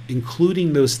in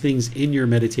including those things in your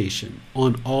meditation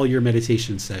on all your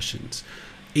meditation sessions.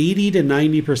 80 to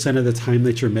 90% of the time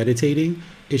that you're meditating,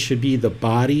 it should be the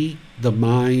body, the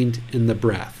mind, and the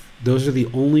breath. Those are the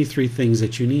only three things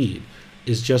that you need,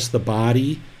 is just the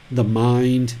body, the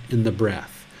mind, and the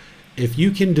breath. If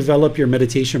you can develop your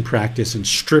meditation practice and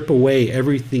strip away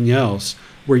everything else,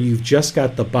 where you've just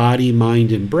got the body,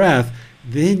 mind, and breath,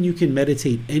 then you can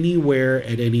meditate anywhere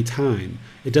at any time.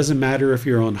 It doesn't matter if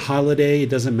you're on holiday.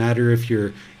 It doesn't matter if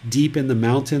you're deep in the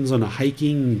mountains on a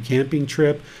hiking and camping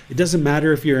trip. It doesn't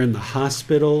matter if you're in the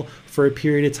hospital for a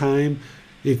period of time.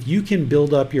 If you can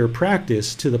build up your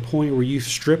practice to the point where you've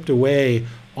stripped away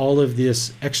all of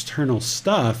this external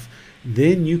stuff,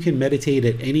 then you can meditate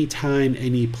at any time,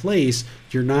 any place.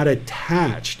 You're not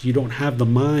attached. You don't have the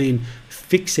mind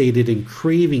fixated and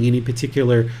craving any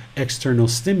particular external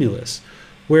stimulus.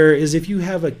 Whereas if you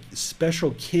have a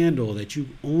special candle that you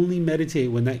only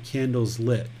meditate when that candle's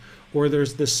lit, or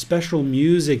there's this special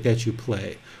music that you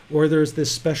play, or there's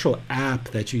this special app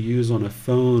that you use on a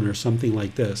phone or something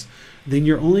like this, then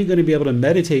you're only going to be able to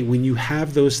meditate when you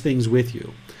have those things with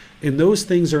you. And those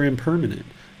things are impermanent.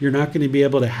 You're not going to be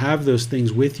able to have those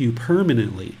things with you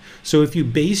permanently. So if you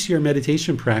base your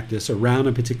meditation practice around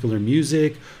a particular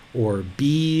music or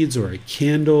beads or a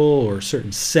candle or a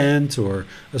certain scent or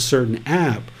a certain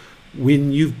app,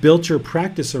 when you've built your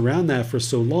practice around that for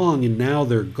so long and now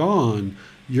they're gone,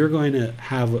 you're going to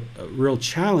have a real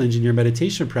challenge in your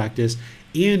meditation practice,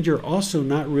 and you're also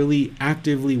not really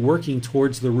actively working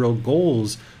towards the real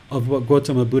goals of what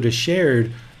Gautama Buddha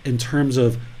shared in terms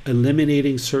of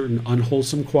eliminating certain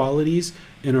unwholesome qualities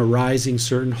and arising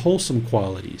certain wholesome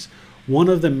qualities. One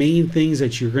of the main things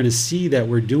that you're going to see that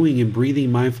we're doing in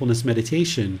breathing mindfulness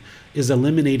meditation is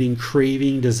eliminating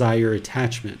craving, desire,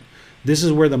 attachment. This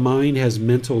is where the mind has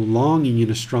mental longing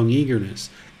and a strong eagerness.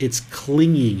 It's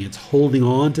clinging, it's holding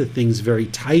on to things very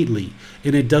tightly,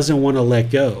 and it doesn't want to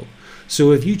let go.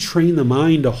 So if you train the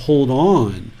mind to hold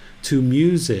on to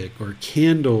music or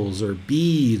candles or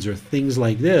beads or things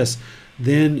like this,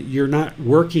 then you're not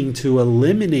working to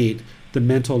eliminate the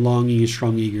mental longing and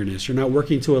strong eagerness. You're not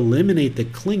working to eliminate the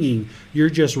clinging. You're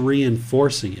just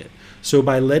reinforcing it. So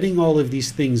by letting all of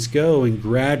these things go and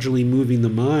gradually moving the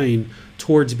mind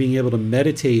towards being able to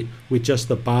meditate with just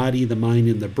the body, the mind,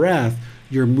 and the breath,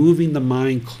 you're moving the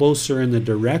mind closer in the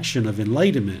direction of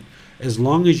enlightenment. As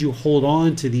long as you hold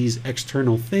on to these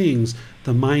external things,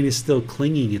 the mind is still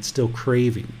clinging, it's still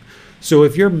craving. So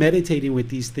if you're meditating with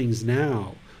these things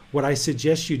now, what I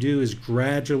suggest you do is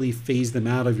gradually phase them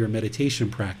out of your meditation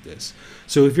practice.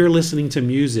 So if you're listening to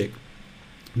music,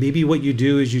 maybe what you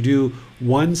do is you do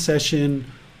one session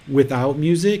without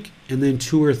music and then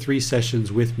 2 or 3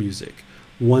 sessions with music.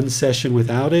 One session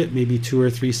without it, maybe 2 or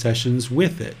 3 sessions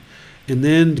with it. And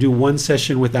then do one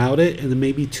session without it and then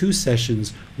maybe 2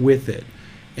 sessions with it.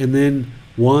 And then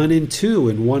 1 and 2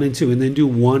 and 1 and 2, and then do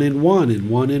 1 and 1 and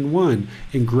 1 and 1,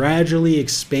 and gradually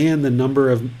expand the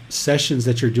number of sessions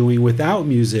that you're doing without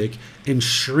music and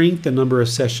shrink the number of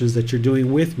sessions that you're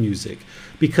doing with music.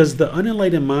 Because the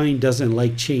unenlightened mind doesn't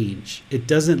like change. It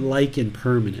doesn't like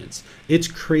impermanence. It's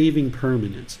craving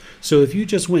permanence. So if you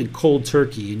just went cold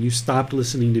turkey and you stopped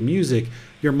listening to music,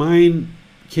 your mind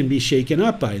can be shaken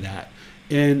up by that.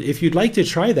 And if you'd like to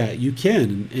try that, you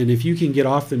can. And if you can get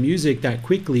off the music that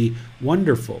quickly,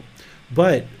 wonderful.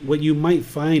 But what you might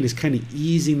find is kind of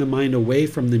easing the mind away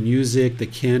from the music, the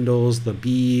candles, the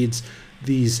beads,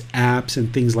 these apps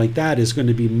and things like that is going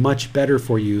to be much better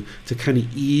for you to kind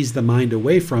of ease the mind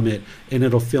away from it, and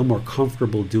it'll feel more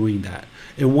comfortable doing that.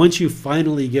 And once you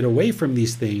finally get away from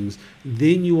these things,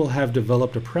 then you will have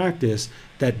developed a practice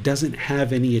that doesn't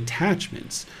have any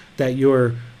attachments, that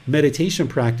your meditation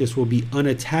practice will be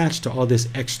unattached to all this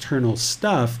external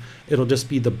stuff. It'll just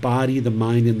be the body, the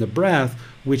mind, and the breath,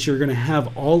 which you're going to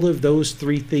have all of those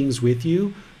 3 things with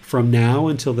you from now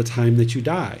until the time that you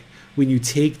die. When you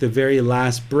take the very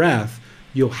last breath,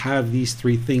 you'll have these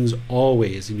 3 things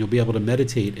always, and you'll be able to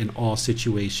meditate in all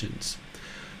situations.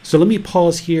 So let me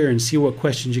pause here and see what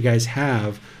questions you guys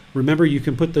have. Remember, you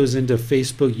can put those into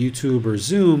Facebook, YouTube, or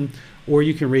Zoom, or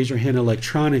you can raise your hand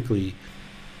electronically.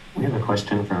 We have a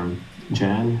question from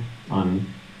Jan on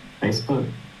Facebook.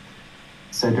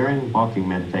 So during walking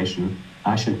meditation,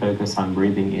 I should focus on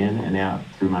breathing in and out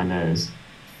through my nose.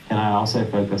 Can I also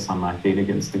focus on my feet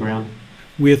against the ground?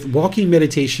 With walking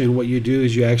meditation, what you do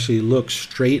is you actually look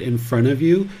straight in front of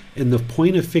you, and the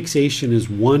point of fixation is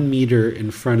 1 meter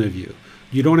in front of you.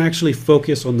 You don't actually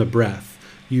focus on the breath.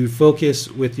 You focus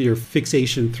with your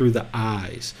fixation through the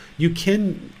eyes. You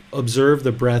can observe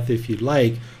the breath if you'd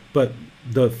like, but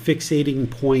the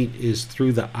fixating point is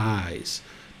through the eyes.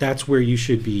 That's where you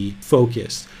should be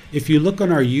focused. If you look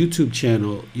on our YouTube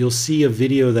channel, you'll see a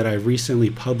video that I've recently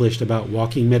published about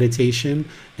walking meditation,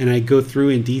 and I go through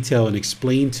in detail and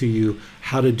explain to you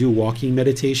how to do walking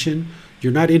meditation.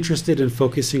 You're not interested in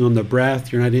focusing on the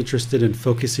breath. You're not interested in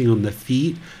focusing on the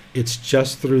feet. It's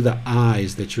just through the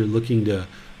eyes that you're looking to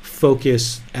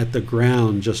focus at the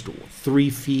ground, just 3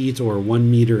 feet or 1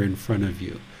 meter in front of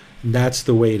you. That's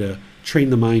the way to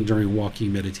train the mind during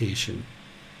walking meditation.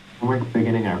 When we're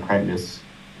beginning our practice,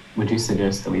 would you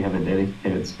suggest that we have a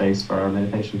dedicated space for our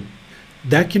meditation?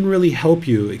 That can really help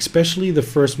you, especially the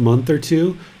first month or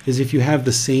 2, is if you have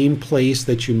the same place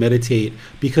that you meditate,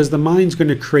 because the mind's going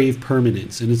to crave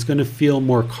permanence and it's going to feel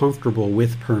more comfortable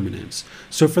with permanence.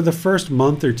 So for the first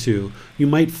month or 2, you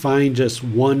might find just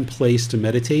one place to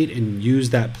meditate and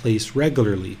use that place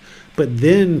regularly. But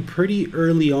then pretty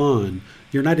early on,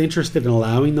 you're not interested in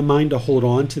allowing the mind to hold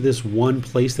on to this one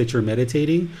place that you're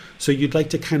meditating. So you'd like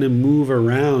to kind of move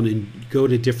around and go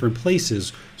to different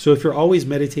places. So if you're always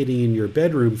meditating in your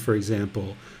bedroom, for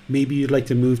example, maybe you'd like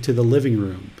to move to the living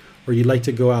room, or you'd like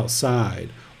to go outside,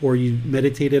 or you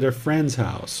meditate at a friend's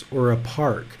house or a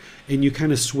park, and you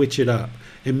kind of switch it up.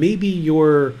 And maybe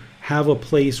you have a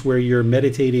place where you're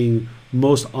meditating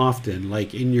most often,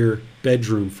 like in your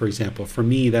bedroom, for example. For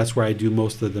me, that's where I do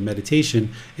most of the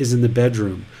meditation, is in the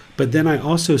bedroom. But then I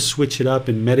also switch it up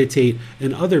and meditate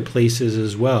in other places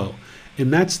as well.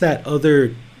 And that's that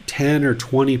other 10 or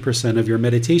 20% of your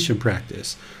meditation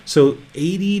practice. So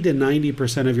 80 to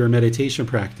 90% of your meditation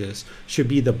practice should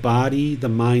be the body, the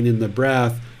mind, and the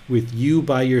breath, with you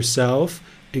by yourself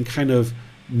and kind of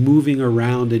moving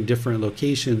around in different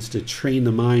locations to train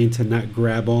the mind to not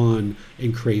grab on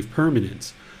and crave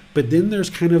permanence. But then there's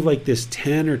kind of like this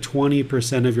 10 or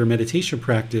 20% of your meditation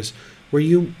practice where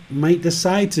you might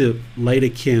decide to light a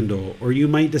candle, or you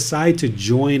might decide to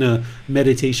join a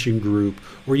meditation group,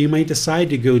 or you might decide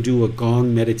to go do a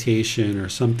gong meditation or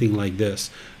something like this.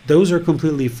 Those are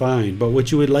completely fine. But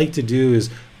what you would like to do is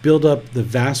build up the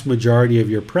vast majority of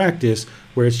your practice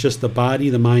where it's just the body,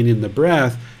 the mind, and the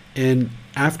breath. And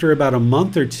after about a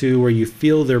month or 2 where you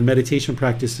feel their meditation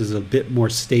practice is a bit more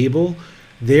stable,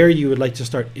 there you would like to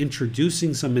start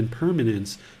introducing some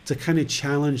impermanence to kind of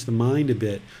challenge the mind a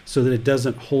bit so that it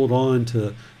doesn't hold on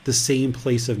to the same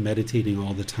place of meditating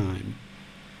all the time.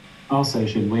 Also,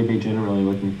 should we be generally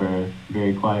looking for a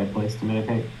very quiet place to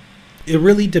meditate? It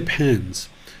really depends.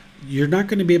 You're not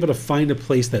going to be able to find a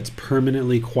place that's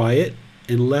permanently quiet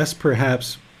unless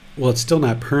perhaps, well, it's still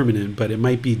not permanent, but it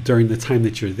might be during the time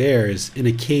that you're there, is in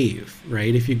a cave,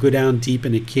 right? If you go down deep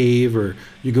in a cave or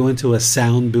you go into a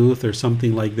sound booth or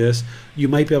something like this, you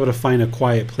might be able to find a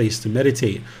quiet place to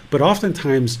meditate. But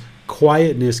oftentimes,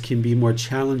 quietness can be more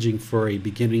challenging for a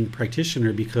beginning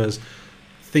practitioner because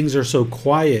things are so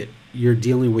quiet, you're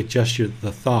dealing with just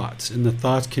the thoughts, and the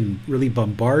thoughts can really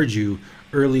bombard you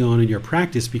early on in your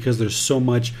practice because there's so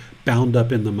much bound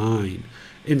up in the mind.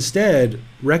 Instead,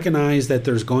 recognize that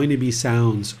there's going to be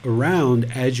sounds around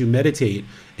as you meditate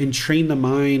and train the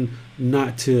mind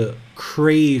not to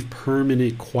crave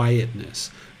permanent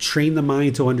quietness. Train the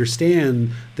mind to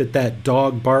understand that that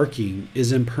dog barking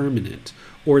is impermanent,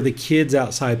 or the kids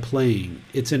outside playing,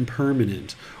 it's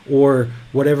impermanent, or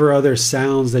whatever other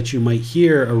sounds that you might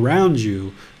hear around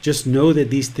you. Just know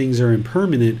that these things are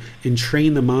impermanent and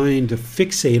train the mind to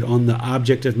fixate on the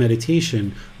object of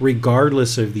meditation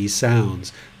regardless of these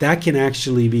sounds. That can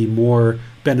actually be more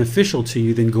beneficial to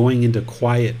you than going into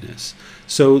quietness.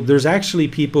 So there's actually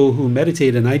people who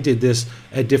meditate, and I did this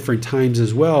at different times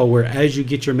as well, where as you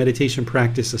get your meditation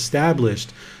practice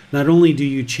established, not only do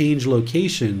you change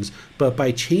locations, but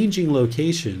by changing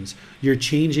locations, you're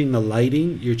changing the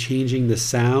lighting, you're changing the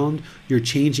sound, you're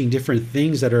changing different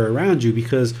things that are around you,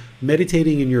 because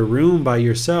meditating in your room by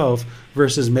yourself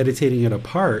versus meditating at a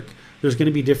park, there's going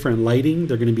to be different lighting,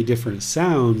 there are going to be different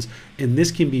sounds, and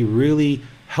this can be really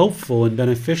helpful and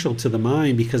beneficial to the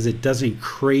mind because it doesn't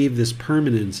crave this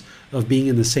permanence of being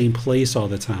in the same place all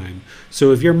the time.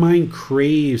 So if your mind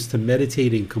craves to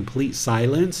meditate in complete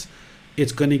silence,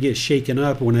 it's going to get shaken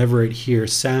up whenever it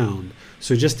hears sound.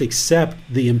 So just accept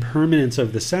the impermanence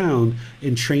of the sound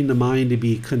and train the mind to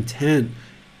be content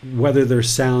whether there's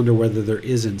sound or whether there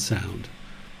isn't sound.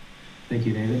 Thank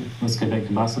you, David. Let's go back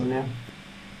to Bassam now.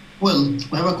 Well,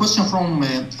 we have a question from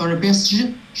therapist.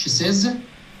 She says,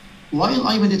 while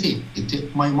I meditate,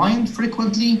 my mind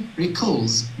frequently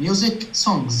recalls music,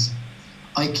 songs.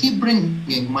 I keep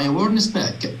bringing my awareness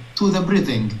back to the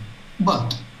breathing,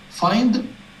 but find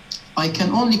I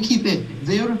can only keep it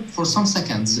there for some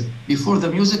seconds before the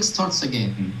music starts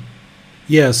again.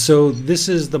 Yeah, so this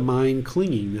is the mind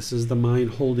clinging. This is the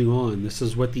mind holding on. This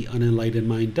is what the unenlightened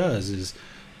mind does, is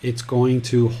it's going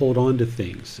to hold on to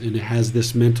things, and it has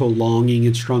this mental longing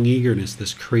and strong eagerness,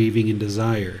 this craving and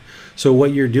desire. So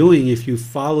what you're doing, if you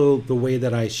follow the way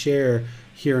that I share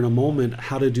here in a moment,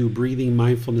 how to do breathing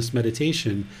mindfulness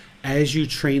meditation, as you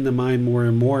train the mind more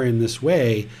and more in this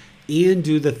way, and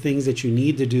do the things that you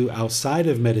need to do outside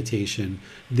of meditation,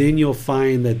 then you'll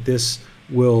find that this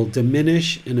will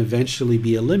diminish and eventually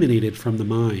be eliminated from the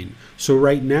mind. So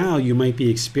right now you might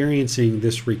be experiencing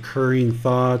this recurring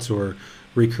thoughts or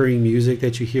recurring music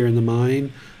that you hear in the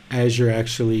mind as you're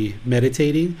actually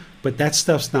meditating, but that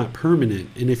stuff's not permanent.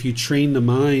 And if you train the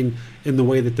mind in the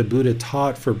way that the Buddha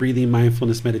taught for breathing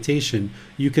mindfulness meditation,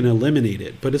 you can eliminate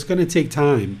it. But it's going to take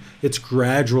time. It's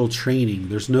gradual training.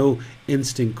 There's no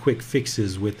instant quick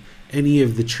fixes with any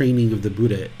of the training of the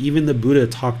Buddha. Even the Buddha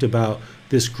talked about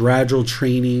this gradual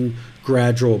training,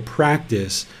 gradual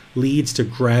practice leads to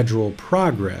gradual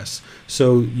progress.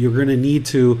 So you're going to need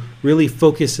to really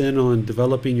focus in on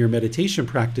developing your meditation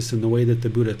practice in the way that the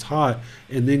Buddha taught,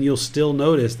 and then you'll still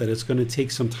notice that it's going to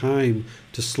take some time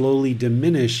to slowly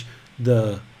diminish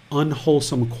the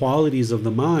unwholesome qualities of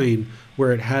the mind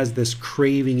where it has this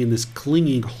craving and this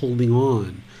clinging, holding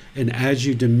on. And as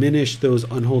you diminish those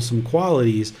unwholesome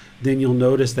qualities, then you'll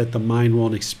notice that the mind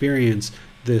won't experience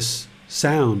this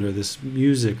sound or this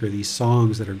music or these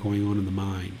songs that are going on in the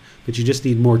mind. But you just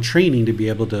need more training to be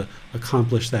able to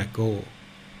accomplish that goal.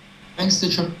 Thanks,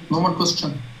 teacher. No more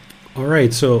question. All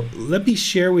right, so let me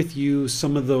share with you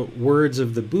some of the words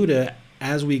of the Buddha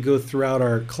as we go throughout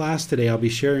our class today. I'll be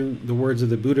sharing the words of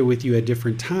the Buddha with you at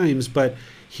different times, but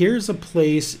here's a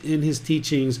place in his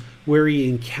teachings where he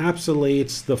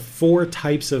encapsulates the 4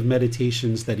 types of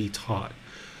meditations that he taught.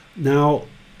 Now,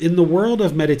 in the world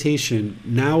of meditation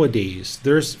nowadays,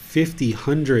 there's 50,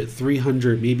 100,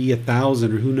 300, maybe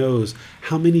 1,000, or who knows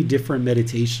how many different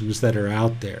meditations that are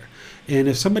out there. And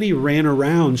if somebody ran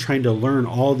around trying to learn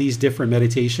all these different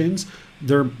meditations,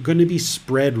 they're going to be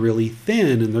spread really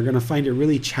thin, and they're going to find it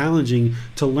really challenging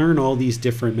to learn all these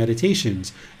different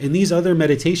meditations. And these other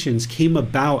meditations came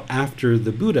about after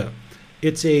the Buddha.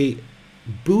 It's a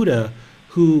Buddha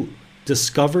who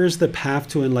discovers the path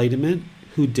to enlightenment,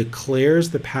 who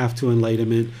declares the path to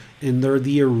enlightenment, and they're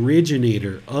the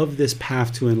originator of this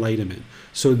path to enlightenment.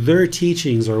 So their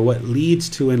teachings are what leads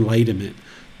to enlightenment.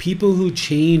 People who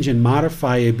change and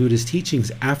modify a Buddha's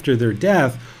teachings after their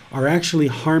death are actually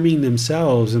harming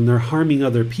themselves and they're harming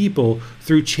other people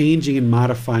through changing and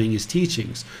modifying his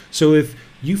teachings. So if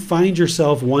you find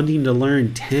yourself wanting to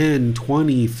learn 10,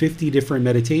 20, 50 different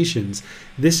meditations,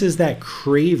 this is that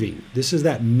craving. This is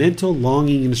that mental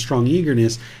longing and strong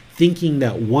eagerness, thinking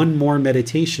that one more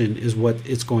meditation is what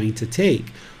it's going to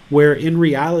take. Where in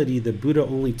reality, the Buddha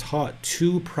only taught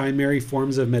 2 primary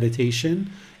forms of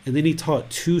meditation, and then he taught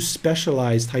 2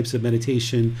 specialized types of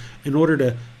meditation in order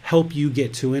to help you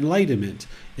get to enlightenment.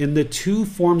 And the 2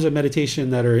 forms of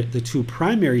meditation that are the 2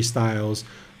 primary styles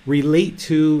relate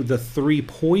to the 3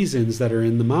 poisons that are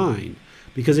in the mind.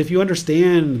 Because if you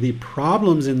understand the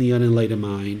problems in the unenlightened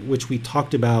mind, which we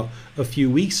talked about a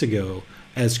few weeks ago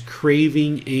as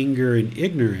craving, anger, and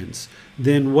ignorance,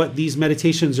 then what these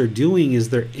meditations are doing is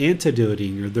they're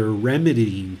antidoting or they're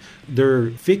remedying, they're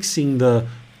fixing the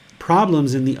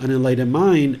problems in the unenlightened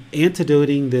mind,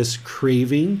 antidoting this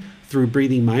craving through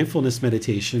breathing mindfulness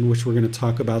meditation, which we're going to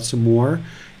talk about some more.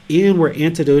 And we're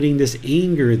antidoting this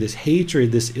anger, this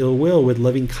hatred, this ill will with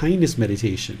loving kindness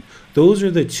meditation. Those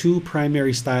are the 2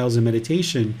 primary styles of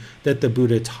meditation that the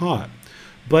Buddha taught.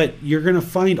 But you're going to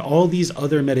find all these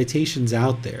other meditations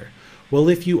out there. Well,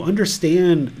 if you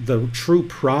understand the true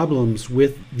problems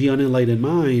with the unenlightened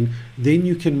mind, then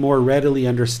you can more readily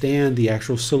understand the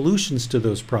actual solutions to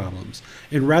those problems.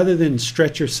 And rather than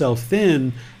stretch yourself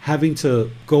thin, having to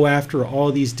go after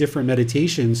all these different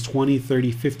meditations, 20,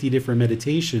 30, 50 different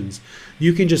meditations,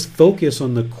 you can just focus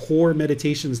on the core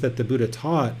meditations that the Buddha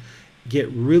taught, get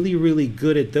really, really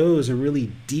good at those and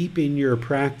really deepen your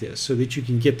practice so that you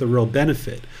can get the real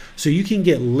benefit. So you can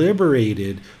get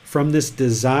liberated from this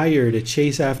desire to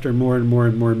chase after more and more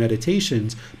and more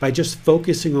meditations by just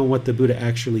focusing on what the Buddha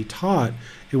actually taught.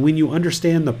 And when you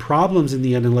understand the problems in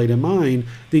the unenlightened mind,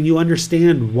 then you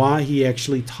understand why he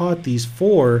actually taught these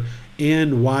 4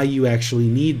 and why you actually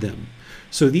need them.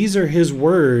 So these are his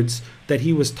words that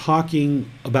he was talking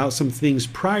about some things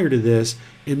prior to this,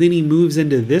 and then he moves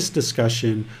into this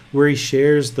discussion where he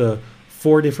shares the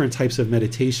 4 different types of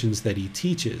meditations that he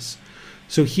teaches.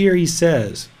 So here he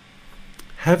says,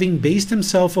 having based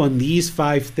himself on these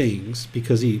 5 things,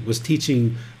 because he was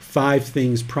teaching 5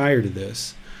 things prior to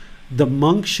this, the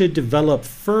monk should develop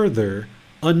further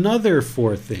another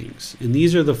 4 things. And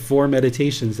these are the 4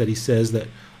 meditations that he says that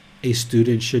a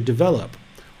student should develop.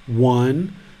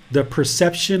 1, the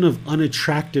perception of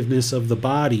unattractiveness of the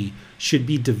body should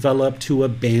be developed to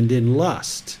abandon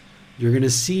lust. You're going to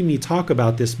see me talk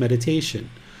about this meditation.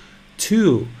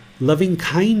 2, loving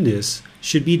kindness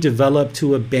should be developed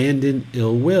to abandon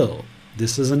ill will.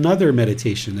 This is another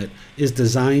meditation that is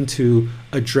designed to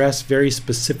address very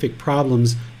specific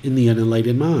problems in the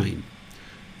unenlightened mind.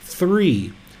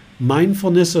 3,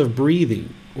 mindfulness of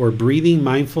breathing or breathing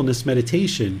mindfulness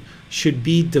meditation should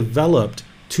be developed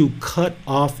to cut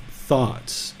off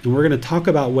thoughts. And we're going to talk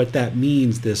about what that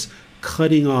means, this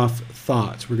cutting off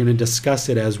thoughts. We're going to discuss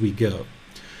it as we go.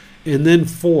 And then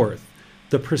 4th,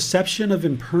 the perception of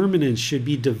impermanence should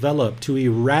be developed to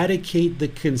eradicate the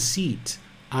conceit,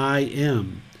 I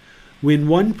am. When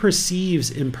one perceives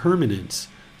impermanence,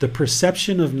 the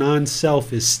perception of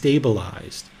non-self is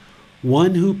stabilized.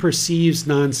 One who perceives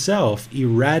non-self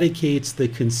eradicates the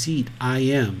conceit, I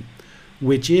am,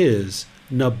 which is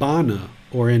nibbana,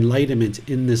 or enlightenment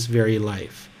in this very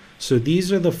life. So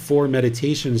these are the 4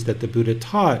 meditations that the Buddha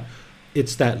taught.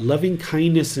 It's that loving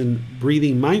kindness and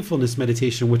breathing mindfulness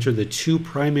meditation, which are the 2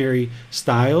 primary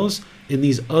styles. And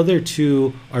these other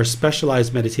 2 are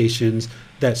specialized meditations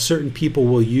that certain people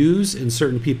will use and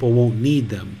certain people won't need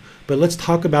them. But let's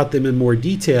talk about them in more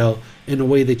detail in a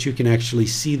way that you can actually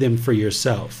see them for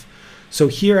yourself. So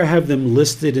here I have them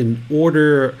listed in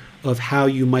order of how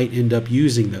you might end up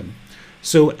using them.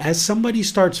 So as somebody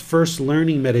starts first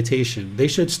learning meditation, they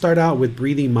should start out with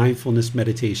breathing mindfulness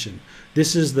meditation.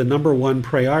 This is the number 1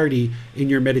 priority in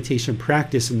your meditation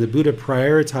practice, and the Buddha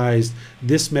prioritized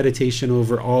this meditation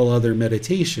over all other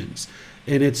meditations.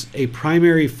 And it's a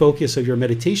primary focus of your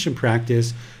meditation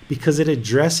practice because it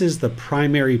addresses the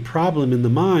primary problem in the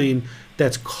mind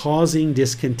that's causing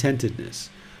discontentedness.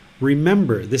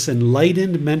 Remember, this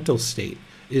enlightened mental state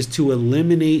is to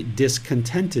eliminate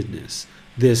discontentedness,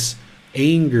 this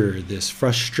anger, this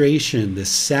frustration, this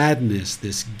sadness,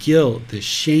 this guilt, this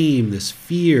shame, this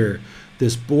fear,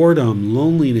 this boredom,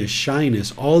 loneliness,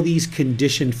 shyness. All these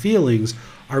conditioned feelings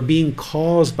are being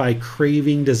caused by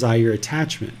craving, desire,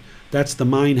 attachment. That's the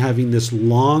mind having this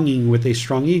longing with a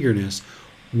strong eagerness,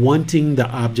 wanting the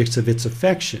objects of its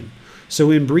affection. So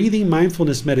in breathing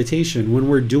mindfulness meditation, when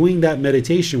we're doing that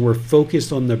meditation, we're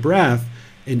focused on the breath,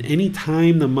 and any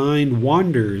time the mind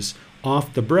wanders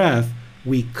off the breath,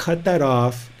 we cut that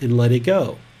off and let it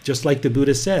go. Just like the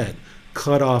Buddha said,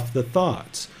 cut off the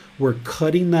thoughts. We're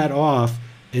cutting that off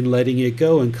and letting it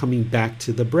go and coming back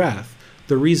to the breath.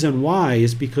 The reason why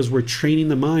is because we're training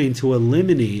the mind to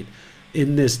eliminate,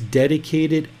 in this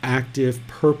dedicated, active,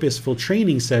 purposeful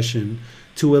training session,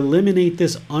 to eliminate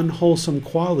this unwholesome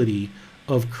quality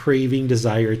of craving,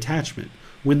 desire, attachment.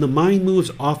 When the mind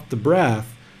moves off the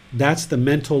breath, that's the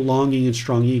mental longing and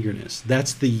strong eagerness.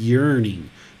 That's the yearning.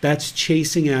 That's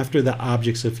chasing after the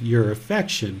objects of your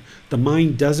affection. The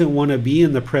mind doesn't want to be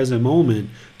in the present moment,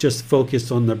 just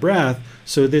focused on the breath.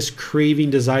 So this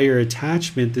craving, desire,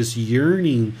 attachment, this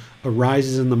yearning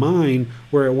arises in the mind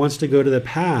where it wants to go to the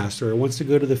past, or it wants to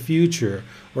go to the future,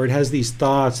 or it has these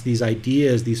thoughts, these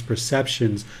ideas, these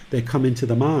perceptions that come into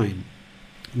the mind.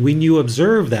 When you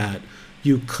observe that,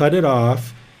 you cut it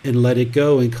off and let it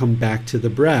go and come back to the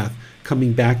breath,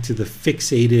 coming back to the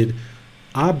fixated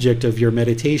object of your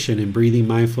meditation and breathing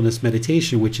mindfulness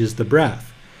meditation, which is the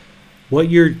breath. What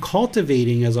you're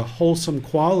cultivating as a wholesome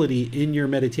quality in your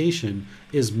meditation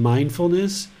is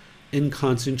mindfulness and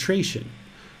concentration.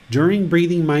 During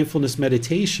breathing mindfulness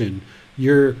meditation,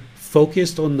 you're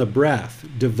focused on the breath,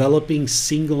 developing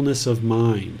singleness of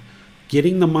mind,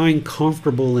 getting the mind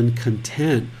comfortable and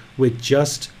content with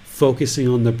just focusing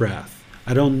on the breath.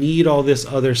 I don't need all this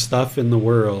other stuff in the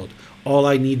world. All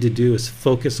I need to do is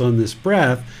focus on this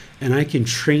breath, and I can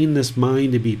train this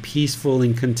mind to be peaceful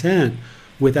and content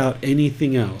without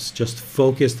anything else, just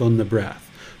focused on the breath.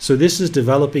 So this is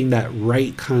developing that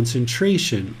right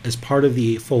concentration as part of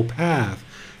the Eightfold Path,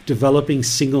 developing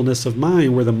singleness of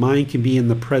mind, where the mind can be in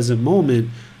the present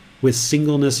moment with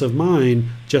singleness of mind,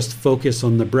 just focus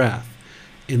on the breath.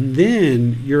 And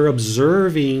then you're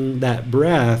observing that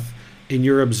breath and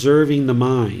you're observing the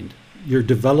mind. You're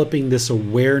developing this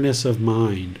awareness of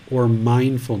mind, or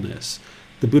mindfulness.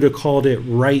 The Buddha called it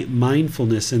right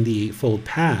mindfulness in the Eightfold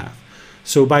Path.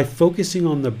 So by focusing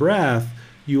on the breath,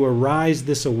 you arise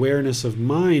this awareness of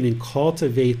mind and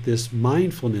cultivate this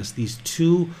mindfulness. These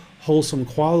two wholesome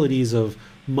qualities of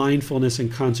mindfulness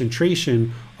and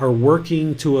concentration are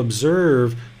working to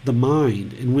observe the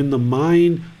mind. And when the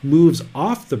mind moves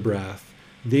off the breath,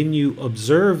 then you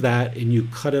observe that and you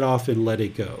cut it off and let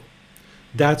it go.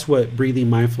 That's what breathing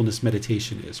mindfulness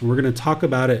meditation is. We're going to talk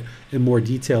about it in more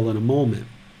detail in a moment.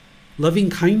 Loving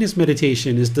kindness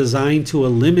meditation is designed to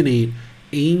eliminate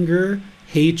anger,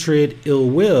 hatred, ill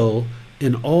will,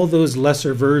 and all those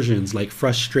lesser versions like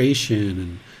frustration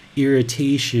and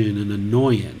irritation and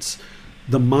annoyance.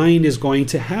 The mind is going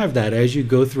to have that as you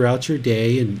go throughout your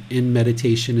day and in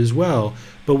meditation as well.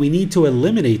 But we need to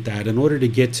eliminate that in order to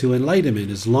get to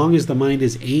enlightenment. As long as the mind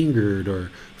is angered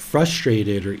or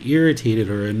frustrated or irritated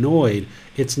or annoyed,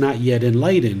 it's not yet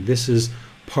enlightened. This is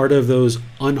part of those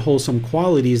unwholesome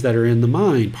qualities that are in the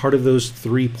mind, part of those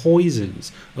three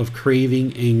poisons of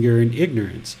craving, anger, and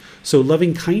ignorance. So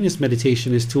loving kindness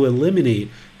meditation is to eliminate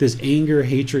this anger,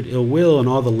 hatred, ill will, and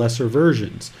all the lesser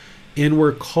versions. And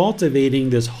we're cultivating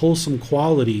this wholesome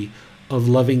quality of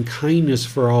loving kindness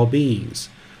for all beings,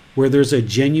 where there's a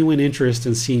genuine interest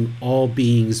in seeing all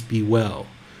beings be well.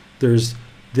 There's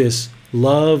this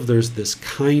love, there's this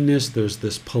kindness, there's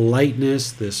this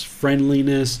politeness, this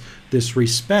friendliness, this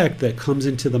respect that comes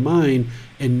into the mind.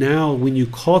 And now when you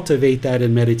cultivate that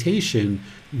in meditation,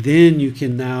 then you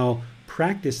can now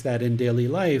practice that in daily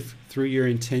life through your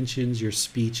intentions, your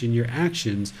speech, and your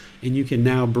actions. And you can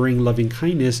now bring loving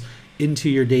kindness into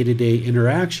your day-to-day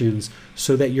interactions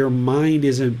so that your mind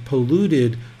isn't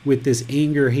polluted with this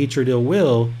anger, hatred, ill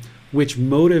will, which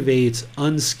motivates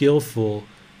unskillful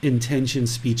intention,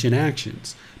 speech, and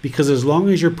actions. Because as long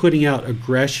as you're putting out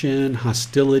aggression,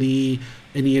 hostility,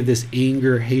 any of this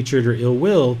anger, hatred, or ill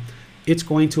will, it's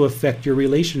going to affect your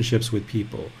relationships with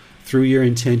people through your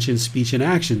intention, speech, and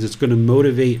actions. It's going to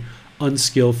motivate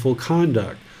unskillful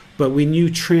conduct. But when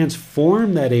you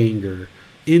transform that anger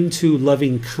into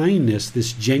loving kindness,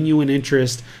 this genuine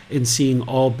interest in seeing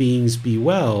all beings be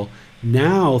well,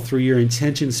 now through your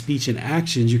intention, speech, and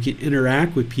actions, you can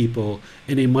interact with people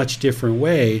in a much different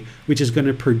way, which is going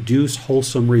to produce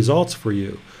wholesome results for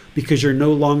you, because you're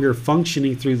no longer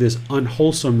functioning through this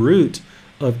unwholesome root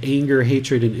of anger,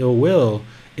 hatred, and ill will.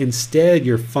 Instead,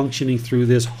 you're functioning through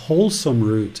this wholesome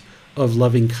root of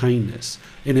loving kindness.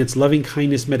 And it's loving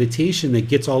kindness meditation that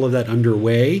gets all of that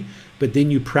underway, but then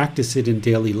you practice it in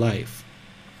daily life.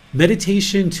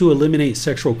 Meditation to eliminate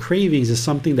sexual cravings is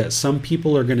something that some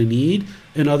people are going to need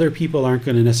and other people aren't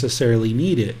going to necessarily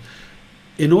need it.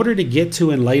 In order to get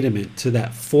to enlightenment, to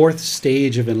that fourth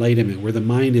stage of enlightenment where the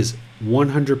mind is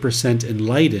 100%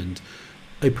 enlightened,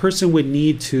 a person would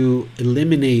need to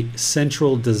eliminate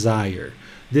sensual desire.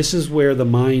 This is where the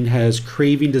mind has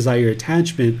craving, desire,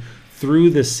 attachment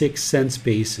through the 6 sense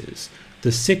bases.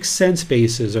 The 6 sense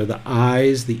bases are the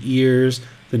eyes, the ears,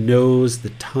 the nose,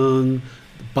 the tongue,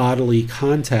 the bodily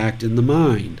contact, and the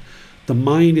mind. The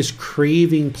mind is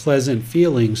craving pleasant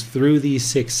feelings through these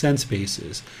 6 sense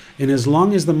bases. And as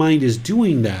long as the mind is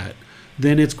doing that,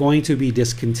 then it's going to be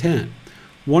discontent.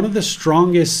 One of the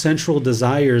strongest central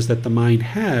desires that the mind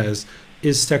has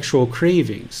is sexual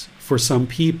cravings. For some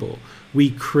people,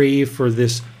 we crave for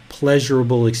this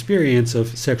pleasurable experience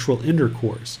of sexual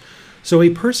intercourse. So a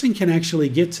person can actually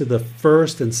get to the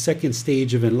first and second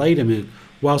stage of enlightenment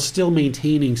while still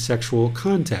maintaining sexual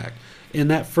contact. In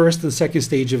that first and second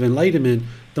stage of enlightenment,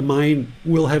 the mind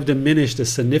will have diminished a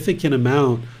significant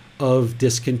amount of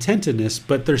discontentedness,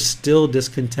 but there's still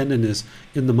discontentedness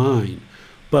in the mind.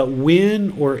 But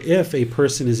when or if a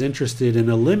person is interested in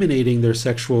eliminating their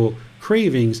sexual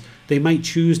cravings, they might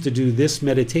choose to do this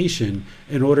meditation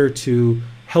in order to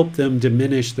help them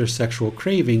diminish their sexual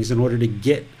cravings, in order to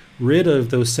get rid of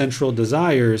those central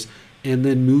desires and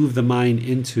then move the mind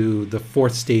into the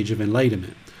 4th stage of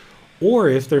enlightenment. Or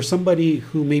if there's somebody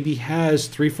who maybe has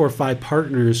 3, 4, 5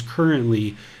 partners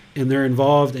currently, and they're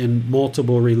involved in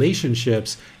multiple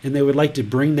relationships, and they would like to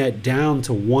bring that down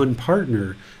to one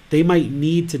partner, they might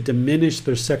need to diminish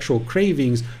their sexual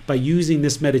cravings by using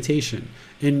this meditation.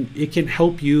 And it can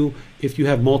help you if you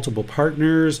have multiple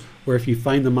partners, or if you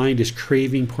find the mind is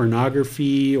craving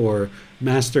pornography or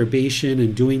masturbation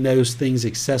and doing those things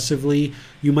excessively.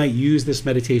 You might use this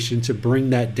meditation to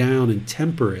bring that down and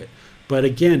temper it. But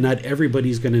again, not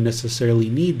everybody's going to necessarily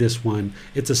need this one.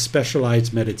 It's a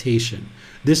specialized meditation.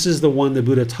 This is the one the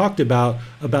Buddha talked about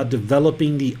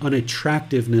developing the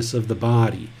unattractiveness of the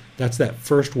body. That's that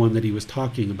first one that he was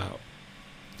talking about.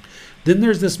 Then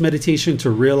there's this meditation to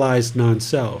realize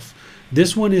non-self.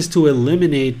 This one is to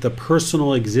eliminate the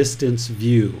personal existence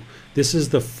view. This is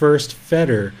the first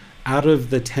fetter out of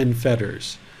the 10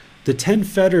 fetters. The 10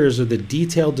 fetters are the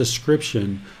detailed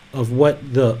description of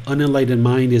what the unenlightened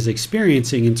mind is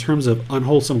experiencing in terms of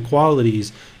unwholesome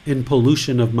qualities and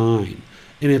pollution of mind.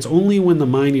 And it's only when the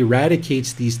mind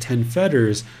eradicates these 10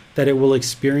 fetters that it will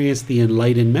experience the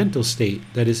enlightened mental state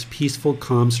that is peaceful,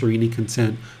 calm, serene, and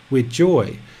content with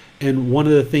joy. And one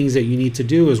of the things that you need to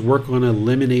do is work on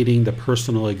eliminating the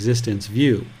personal existence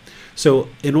view. So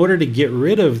in order to get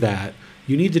rid of that,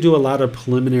 you need to do a lot of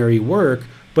preliminary work,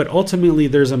 but ultimately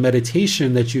there's a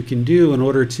meditation that you can do in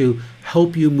order to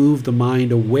help you move the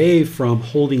mind away from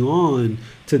holding on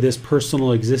to this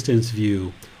personal existence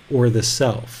view or the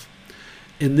self.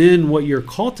 And then what you're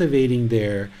cultivating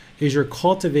there is you're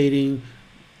cultivating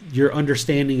your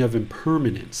understanding of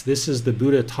impermanence. This is the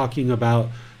Buddha talking about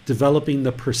developing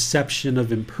the perception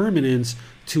of impermanence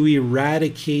to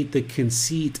eradicate the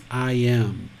conceit I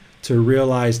am, to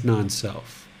realize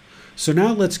non-self. So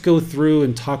now let's go through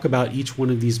and talk about each one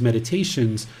of these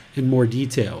meditations in more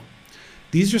detail.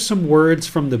 These are some words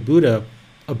from the Buddha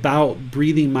about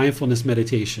breathing mindfulness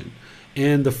meditation.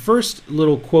 And the first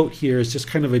little quote here is just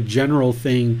kind of a general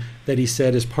thing that he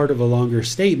said as part of a longer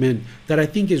statement that I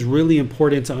think is really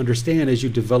important to understand as you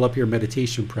develop your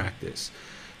meditation practice.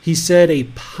 He said, "A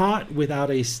pot without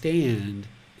a stand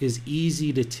is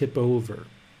easy to tip over."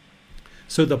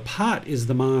 So the pot is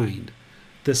the mind.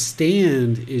 The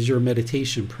stand is your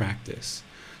meditation practice.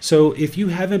 So if you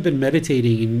haven't been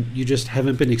meditating and you just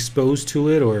haven't been exposed to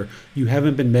it, or you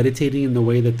haven't been meditating in the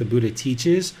way that the Buddha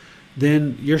teaches,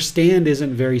 then your stand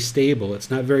isn't very stable.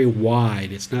 It's not very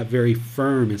wide. It's not very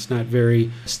firm. It's not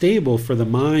very stable for the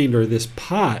mind or this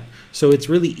pot. So it's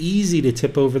really easy to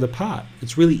tip over the pot.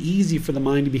 It's really easy for the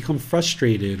mind to become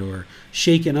frustrated or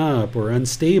shaken up or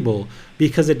unstable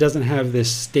because it doesn't have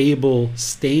this stable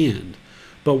stand.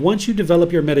 But once you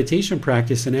develop your meditation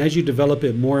practice, and as you develop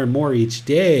it more and more each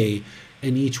day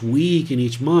and each week and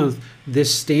each month,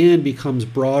 this stand becomes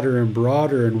broader and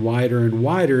broader and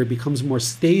wider. It becomes more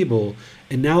stable.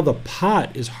 And now the pot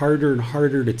is harder and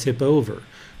harder to tip over.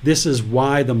 This is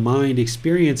why the mind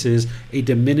experiences a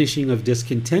diminishing of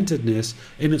discontentedness,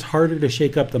 and it's harder to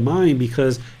shake up the mind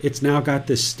because it's now got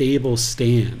this stable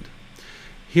stand.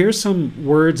 Here's some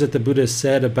words that the Buddha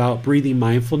said about breathing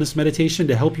mindfulness meditation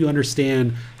to help you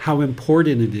understand how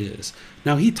important it is.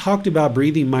 Now, he talked about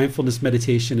breathing mindfulness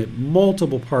meditation at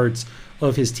multiple parts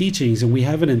of his teachings, and we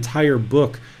have an entire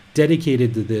book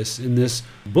dedicated to this in this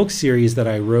book series that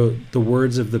I wrote, The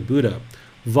Words of the Buddha.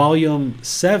 Volume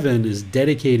 7 is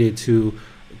dedicated to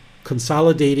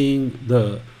consolidating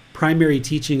the primary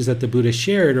teachings that the Buddha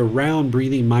shared around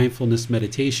breathing mindfulness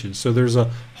meditation. So there's a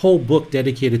whole book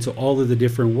dedicated to all of the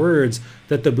different words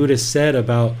that the Buddha said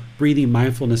about breathing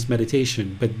mindfulness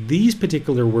meditation. But these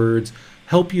particular words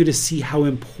help you to see how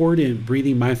important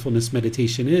breathing mindfulness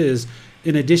meditation is,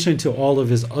 in addition to all of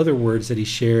his other words that he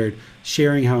shared,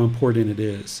 sharing how important it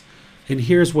is. And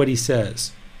here's what he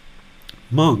says.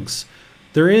 Monks,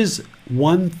 there is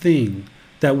one thing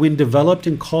that when developed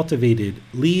and cultivated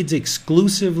leads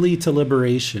exclusively to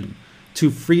liberation,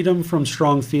 to freedom from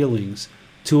strong feelings,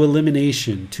 to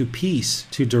elimination, to peace,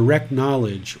 to direct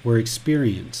knowledge or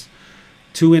experience,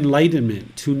 to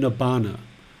enlightenment, to nibbana.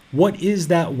 What is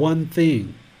that one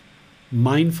thing?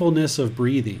 Mindfulness of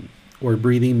breathing, or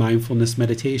breathing mindfulness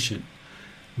meditation.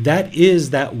 That is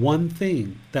that one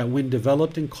thing that when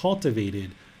developed and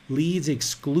cultivated leads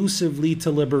exclusively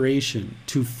to liberation,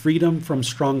 to freedom from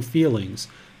strong feelings,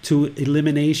 to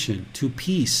elimination, to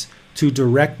peace, to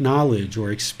direct knowledge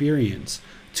or experience,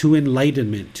 to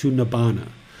enlightenment, to nibbana.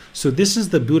 So this is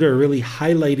the Buddha really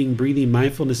highlighting breathing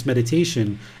mindfulness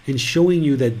meditation and showing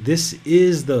you that this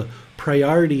is the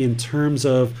priority in terms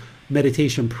of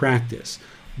meditation practice.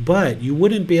 But you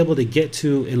wouldn't be able to get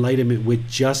to enlightenment with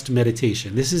just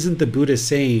meditation. This isn't the Buddha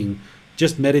saying,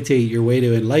 just meditate your way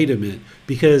to enlightenment,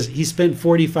 because he spent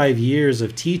 45 years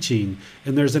of teaching,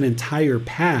 and there's an entire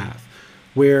path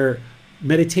where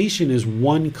meditation is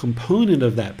one component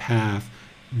of that path.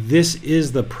 This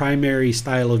is the primary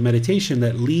style of meditation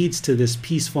that leads to this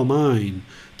peaceful mind,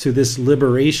 to this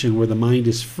liberation where the mind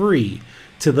is free,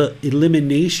 to the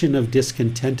elimination of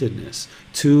discontentedness,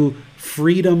 to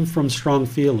freedom from strong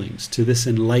feelings, to this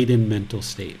enlightened mental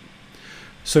state.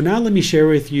 So now let me share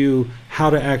with you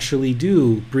how to actually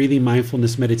do breathing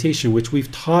mindfulness meditation, which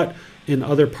we've taught in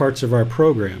other parts of our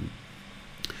program.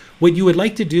 What you would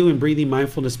like to do in breathing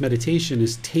mindfulness meditation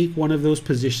is take one of those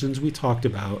positions we talked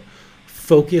about,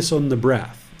 focus on the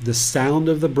breath, the sound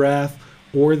of the breath,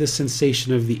 or the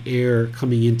sensation of the air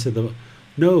coming into the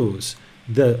nose.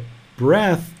 The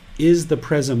breath is the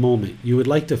present moment. You would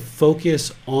like to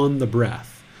focus on the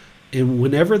breath. And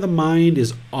whenever the mind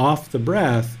is off the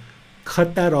breath,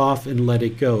 cut that off and let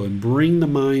it go and bring the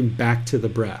mind back to the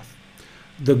breath.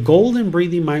 The goal in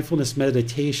breathing mindfulness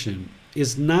meditation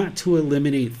is not to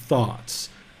eliminate thoughts.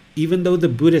 Even though the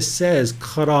Buddha says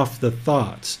cut off the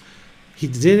thoughts, he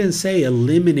didn't say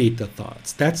eliminate the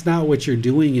thoughts. That's not what you're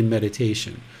doing in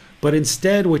meditation. But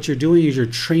instead, what you're doing is you're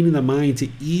training the mind to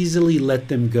easily let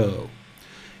them go.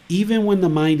 Even when the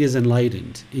mind is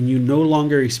enlightened and you no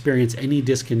longer experience any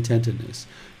discontentedness,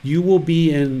 you will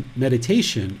be in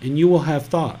meditation and you will have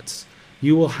thoughts.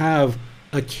 You will have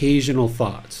occasional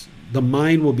thoughts. The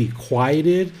mind will be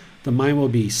quieted. The mind will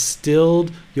be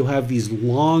stilled. You'll have these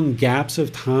long gaps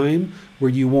of time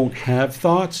where you won't have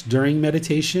thoughts during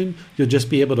meditation. You'll just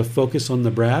be able to focus on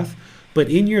the breath. But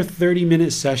in your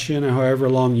 30-minute session or however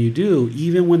long you do,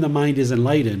 even when the mind is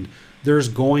enlightened, there's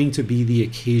going to be the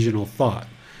occasional thought.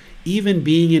 Even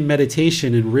being in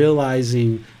meditation and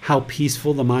realizing how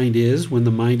peaceful the mind is when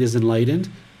the mind is enlightened,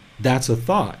 that's a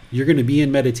thought. You're going to be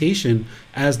in meditation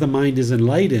as the mind is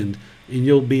enlightened, and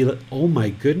you'll be like, oh my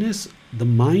goodness, the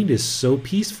mind is so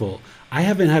peaceful. I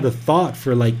haven't had a thought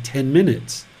for like 10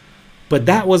 minutes. But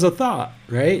that was a thought,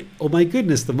 right? Oh my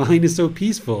goodness, the mind is so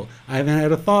peaceful. I haven't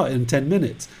had a thought in 10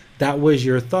 minutes. That was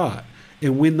your thought.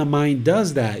 And when the mind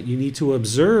does that, you need to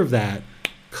observe that,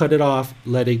 cut it off,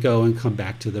 let it go, and come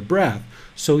back to the breath.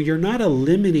 So you're not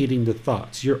eliminating the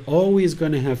thoughts. You're always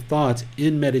going to have thoughts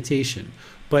in meditation,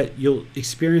 but you'll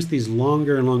experience these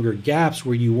longer and longer gaps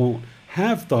where you won't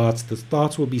have thoughts. The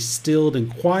thoughts will be stilled and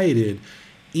quieted.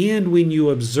 And when you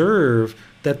observe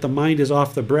that the mind is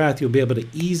off the breath, you'll be able to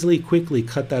easily, quickly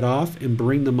cut that off and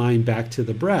bring the mind back to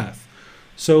the breath.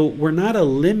 So we're not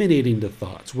eliminating the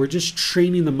thoughts. We're just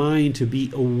training the mind to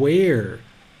be aware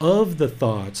of the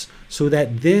thoughts so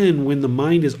that then when the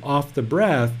mind is off the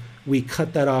breath, we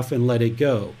cut that off and let it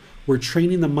go. We're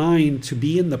training the mind to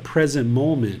be in the present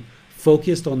moment,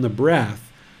 focused on the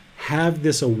breath, have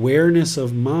this awareness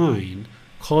of mind,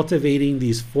 cultivating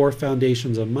these 4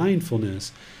 foundations of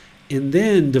mindfulness, and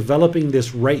then developing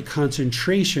this right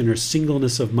concentration or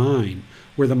singleness of mind,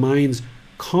 where the mind's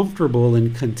comfortable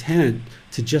and content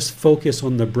to just focus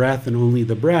on the breath and only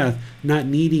the breath, not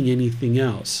needing anything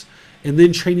else. And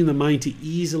then training the mind to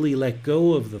easily let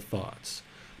go of the thoughts.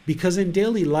 Because in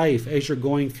daily life, as you're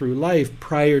going through life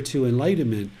prior to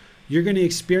enlightenment, you're going to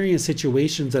experience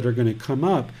situations that are going to come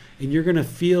up, and you're going to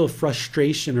feel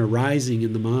frustration arising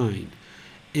in the mind.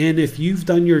 And if you've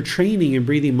done your training in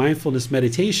breathing mindfulness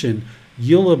meditation,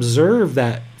 you'll observe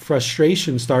that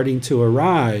frustration starting to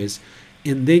arise,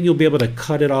 and then you'll be able to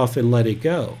cut it off and let it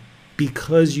go,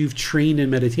 because you've trained in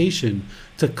meditation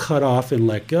to cut off and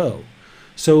let go.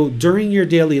 So during your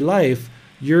daily life,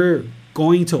 you're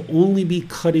going to only be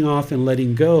cutting off and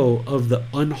letting go of the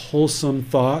unwholesome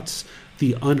thoughts,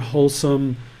 the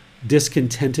unwholesome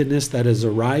discontentedness that is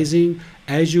arising,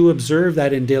 as you observe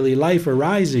that in daily life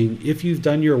arising, if you've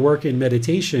done your work in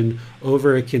meditation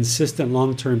over a consistent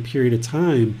long-term period of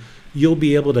time, you'll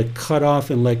be able to cut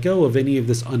off and let go of any of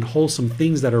this unwholesome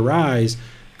things that arise,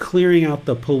 clearing out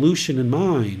the pollution in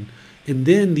mind. And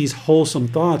then these wholesome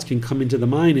thoughts can come into the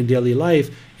mind in daily life,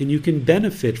 and you can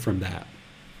benefit from that.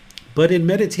 But in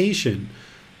meditation,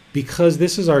 because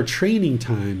this is our training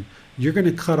time, you're going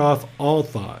to cut off all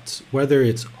thoughts, whether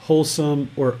it's wholesome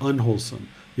or unwholesome.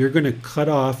 You're going to cut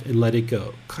off and let it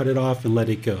go. Cut it off and let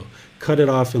it go. Cut it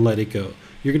off and let it go.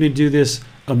 You're going to do this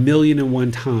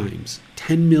 1,000,001 times,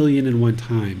 10,000,001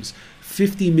 times,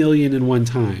 50,000,001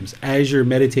 times as you're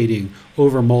meditating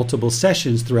over multiple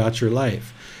sessions throughout your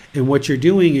life. And what you're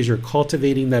doing is you're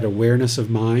cultivating that awareness of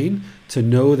mind to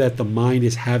know that the mind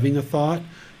is having a thought.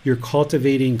 You're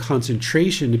cultivating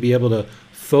concentration to be able to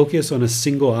focus on a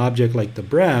single object like the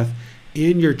breath,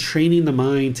 and you're training the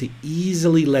mind to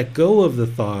easily let go of the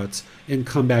thoughts and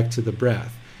come back to the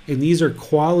breath. And these are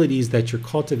qualities that you're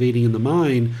cultivating in the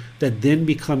mind that then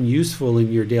become useful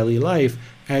in your daily life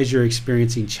as you're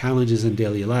experiencing challenges in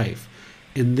daily life.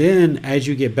 And then as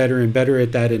you get better and better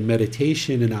at that in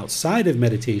meditation and outside of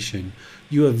meditation,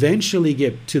 you eventually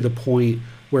get to the point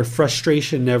where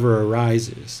frustration never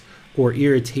arises, or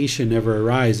irritation never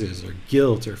arises, or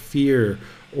guilt or fear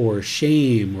or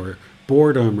shame or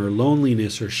boredom or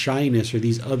loneliness or shyness or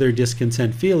these other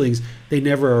discontent feelings. They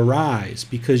never arise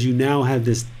because you now have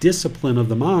this discipline of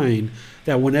the mind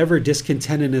that whenever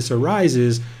discontentedness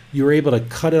arises, you're able to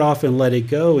cut it off and let it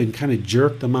go and kind of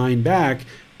jerk the mind back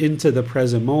into the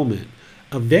present moment.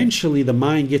 Eventually, the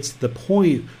mind gets to the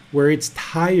point where it's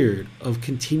tired of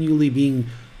continually being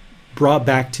brought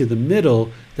back to the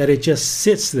middle, that it just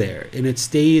sits there and it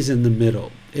stays in the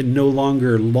middle. It no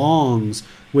longer longs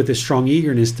with a strong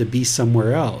eagerness to be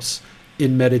somewhere else.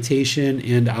 In meditation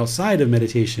and outside of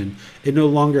meditation, it no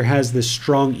longer has this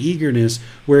strong eagerness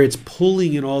where it's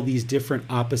pulling in all these different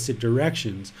opposite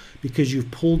directions, because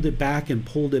you've pulled it back and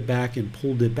pulled it back and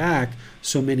pulled it back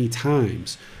so many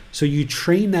times. So you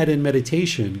train that in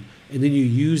meditation, and then you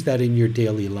use that in your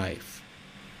daily life.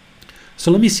 So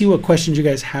let me see what questions you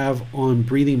guys have on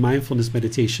breathing mindfulness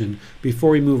meditation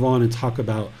before we move on and talk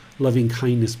about loving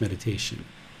kindness meditation.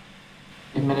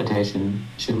 In meditation,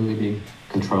 should we be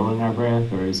controlling our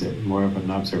breath, or is it more of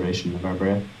an observation of our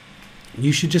breath?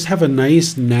 You should just have a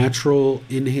nice natural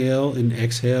inhale and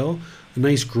exhale, a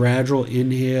nice gradual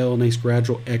inhale, a nice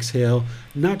gradual exhale,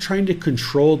 not trying to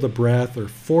control the breath or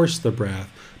force the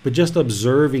breath, but just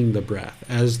observing the breath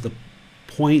as the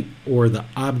point or the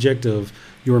object of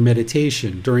your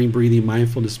meditation during breathing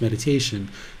mindfulness meditation.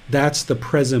 That's the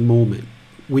present moment.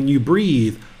 When you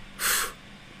breathe,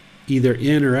 either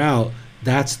in or out,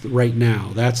 that's right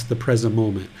now. That's the present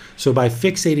moment. So by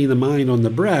fixating the mind on the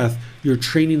breath, you're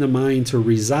training the mind to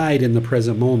reside in the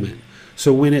present moment.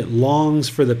 So when it longs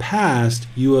for the past,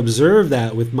 you observe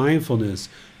that with mindfulness,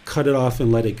 cut it off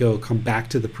and let it go, come back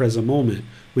to the present moment,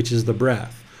 which is the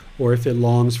breath. Or if it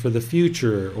longs for the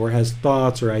future or has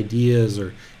thoughts or ideas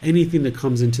or anything that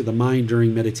comes into the mind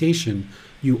during meditation,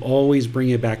 you always bring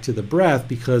it back to the breath,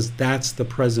 because that's the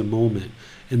present moment.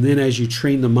 And then as you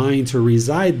train the mind to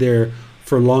reside there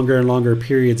for longer and longer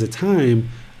periods of time,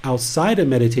 outside of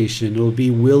meditation, it will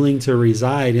be willing to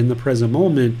reside in the present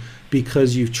moment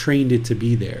because you've trained it to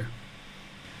be there.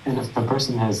 And if a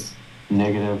person has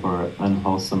negative or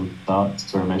unwholesome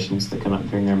thoughts or emotions that come up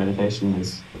during their meditation,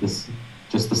 is this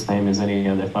just the same as any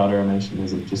other thought or emotion?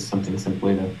 Is it just something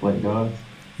simply to let go of?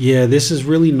 Yeah, this is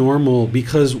really normal,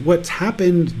 because what's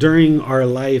happened during our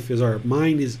life is our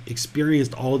mind has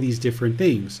experienced all these different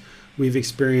things. We've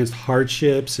experienced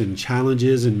hardships and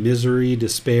challenges and misery,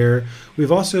 despair.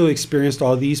 We've also experienced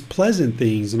all these pleasant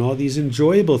things and all these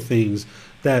enjoyable things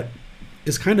that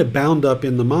is kind of bound up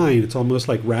in the mind. It's almost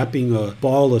like wrapping a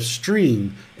ball of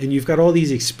string, and you've got all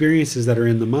these experiences that are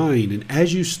in the mind. And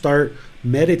as you start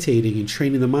meditating and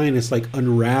training the mind, it's like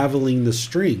unraveling the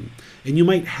string. And you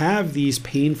might have these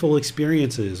painful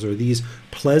experiences or these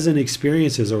pleasant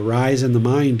experiences arise in the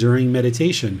mind during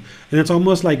meditation. And it's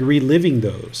almost like reliving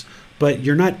those. But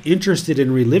you're not interested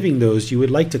in reliving those. You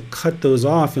would like to cut those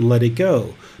off and let it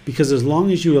go. Because as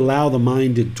long as you allow the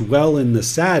mind to dwell in the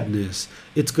sadness,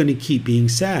 it's going to keep being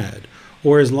sad.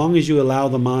 Or as long as you allow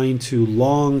the mind to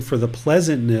long for the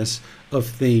pleasantness of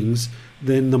things,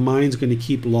 then the mind's going to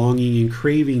keep longing and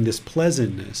craving this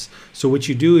pleasantness. So what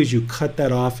you do is you cut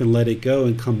that off and let it go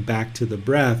and come back to the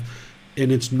breath.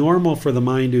 And it's normal for the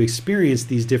mind to experience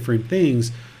these different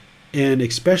things. And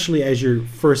especially as you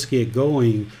first get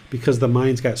going, because the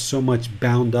mind's got so much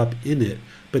bound up in it.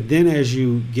 But then as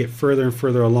you get further and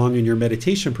further along in your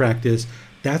meditation practice,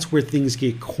 that's where things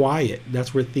get quiet.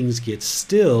 That's where things get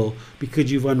still,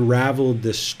 because you've unraveled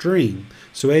the string.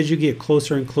 So as you get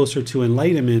closer and closer to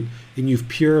enlightenment, and you've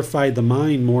purified the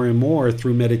mind more and more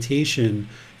through meditation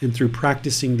and through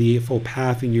practicing the Eightfold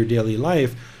Path in your daily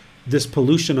life, this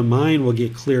pollution of mind will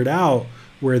get cleared out,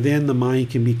 where then the mind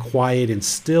can be quiet and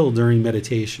still during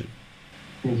meditation.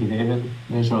 Thank you, David.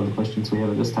 Those are all the questions we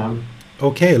have at this time.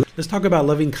 Okay, let's talk about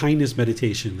loving kindness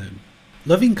meditation then.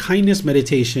 Loving kindness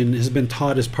meditation has been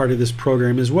taught as part of this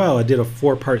program as well. I did a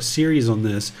 4-part series on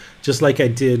this, just like I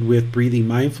did with breathing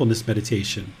mindfulness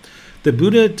meditation. The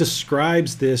Buddha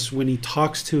describes this when he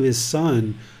talks to his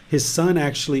son. His son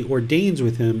actually ordains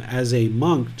with him as a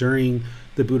monk during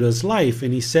the Buddha's life,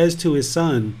 and he says to his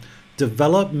son,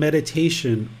 develop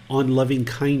meditation on loving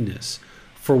kindness.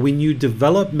 For when you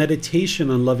develop meditation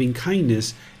on loving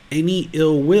kindness, any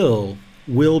ill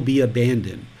will be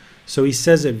abandoned. So he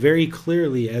says it very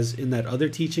clearly, as in that other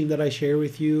teaching that I share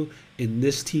with you, in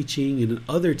this teaching, and in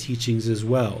other teachings as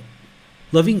well.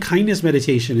 Loving kindness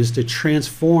meditation is to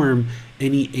transform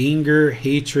any anger,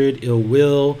 hatred, ill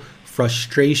will,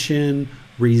 frustration,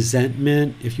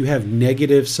 resentment. If you have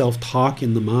negative self-talk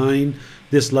in the mind,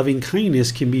 this loving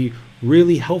kindness can be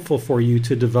really helpful for you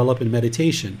to develop in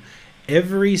meditation.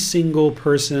 Every single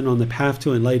person on the path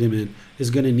to enlightenment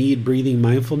is going to need breathing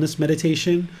mindfulness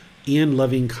meditation and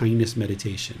loving kindness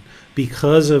meditation,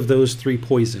 because of those 3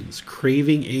 poisons.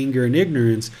 Craving, anger, and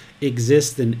ignorance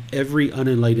exist in every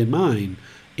unenlightened mind,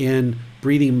 and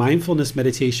breathing mindfulness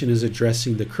meditation is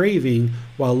addressing the craving,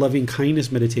 while loving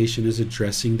kindness meditation is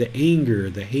addressing the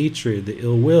anger, the hatred, the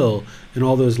ill will, and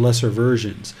all those lesser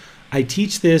versions. I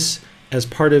teach this as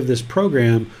part of this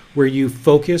program, where you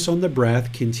focus on the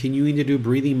breath, continuing to do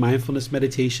breathing mindfulness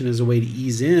meditation as a way to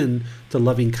ease in to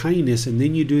loving kindness, and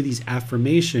then you do these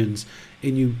affirmations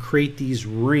and you create these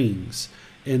rings.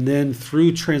 And then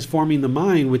through transforming the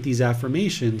mind with these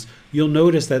affirmations, you'll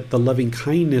notice that the loving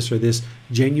kindness, or this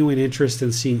genuine interest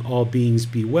in seeing all beings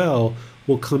be well,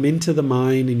 will come into the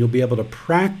mind, and you'll be able to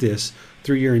practice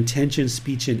through your intention,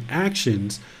 speech, and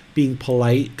actions, being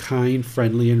polite, kind,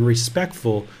 friendly, and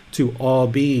respectful to all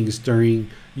beings during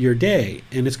your day.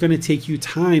 And it's going to take you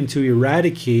time to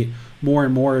eradicate more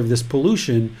and more of this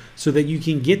pollution, so that you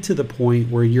can get to the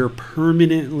point where you're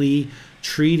permanently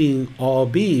treating all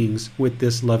beings with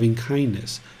this loving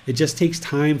kindness. It just takes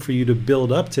time for you to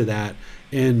build up to that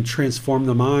and transform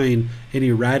the mind and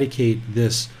eradicate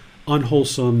this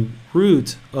unwholesome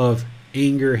root of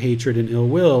anger, hatred, and ill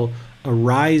will,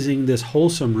 arising this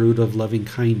wholesome root of loving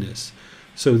kindness.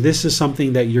 So this is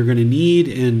something that you're going to need,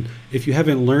 and if you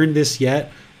haven't learned this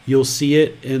yet, you'll see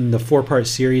it in the 4-part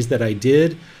series that I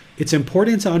did. It's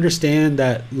important to understand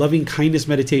that loving kindness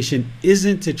meditation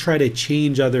isn't to try to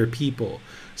change other people.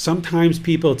 Sometimes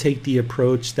people take the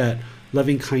approach that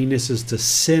loving kindness is to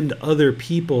send other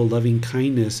people loving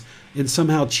kindness and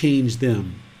somehow change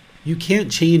them. You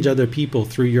can't change other people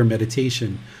through your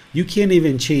meditation. You can't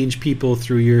even change people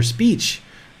through your speech,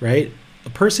 right? A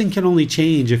person can only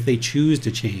change if they choose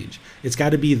to change. It's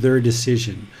got to be their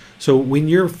decision. So when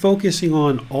you're focusing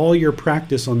on all your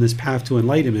practice on this path to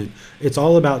enlightenment, it's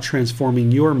all about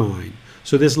transforming your mind.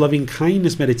 So this loving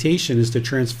kindness meditation is to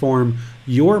transform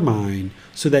your mind,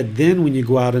 so that then when you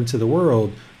go out into the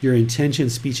world, your intention,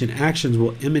 speech, and actions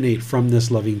will emanate from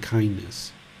this loving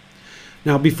kindness.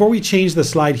 Now, before we change the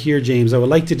slide here, James, I would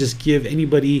like to just give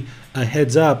anybody a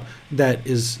heads up that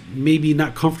is maybe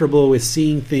not comfortable with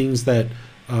seeing things that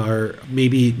are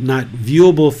maybe not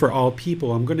viewable for all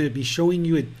people. I'm going to be showing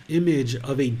you an image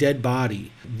of a dead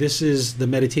body. This is the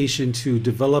meditation to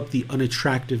develop the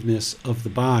unattractiveness of the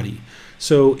body.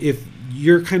 So if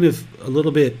you're kind of a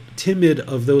little bit timid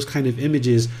of those kind of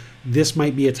images, this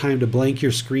might be a time to blank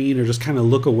your screen, or just kind of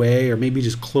look away, or maybe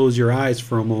just close your eyes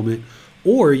for a moment.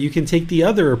 Or you can take the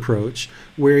other approach,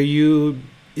 where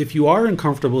if you are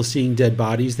uncomfortable seeing dead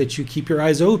bodies, that you keep your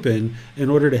eyes open in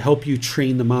order to help you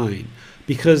train the mind.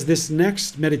 Because this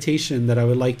next meditation that I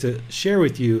would like to share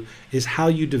with you is how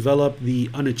you develop the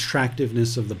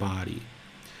unattractiveness of the body.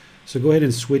 So go ahead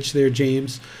and switch there,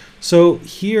 James. So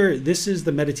here, this is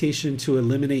the meditation to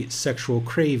eliminate sexual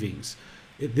cravings.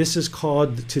 This is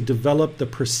called to develop the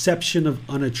perception of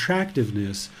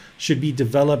unattractiveness, should be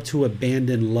developed to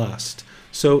abandon lust.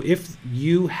 So if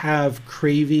you have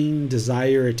craving,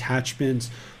 desire,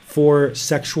 attachments for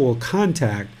sexual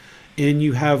contact, and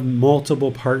you have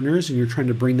multiple partners and you're trying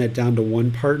to bring that down to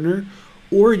one partner,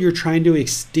 or you're trying to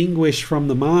extinguish from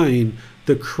the mind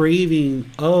the craving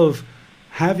of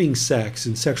having sex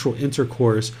and sexual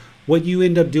intercourse, what you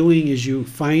end up doing is you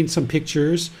find some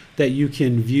pictures that you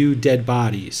can view dead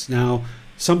bodies. Now,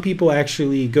 some people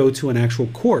actually go to an actual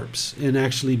corpse and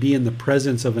actually be in the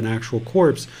presence of an actual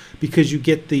corpse because you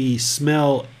get the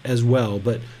smell as well,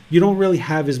 but you don't really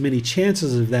have as many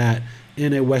chances of that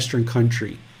in a Western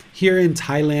country. Here in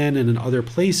Thailand and in other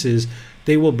places,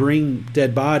 they will bring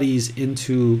dead bodies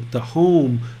into the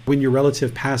home when your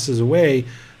relative passes away.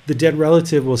 The dead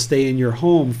relative will stay in your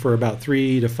home for about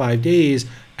 3 to 5 days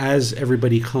as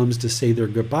everybody comes to say their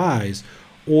goodbyes.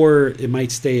 Or it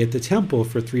might stay at the temple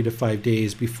for 3 to 5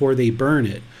 days before they burn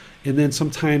it. And then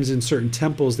sometimes in certain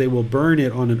temples, they will burn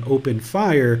it on an open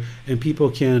fire and people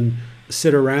can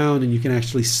sit around and you can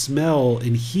actually smell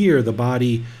and hear the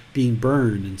body being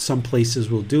burned. And some places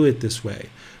will do it this way.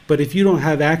 But if you don't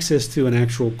have access to an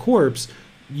actual corpse,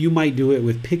 you might do it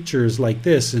with pictures like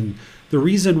this. And the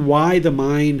reason why the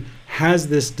mind has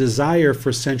this desire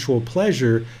for sensual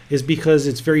pleasure is because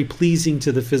it's very pleasing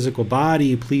to the physical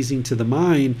body, pleasing to the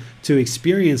mind to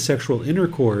experience sexual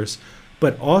intercourse.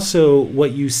 But also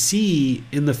what you see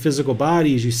in the physical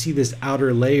body is you see this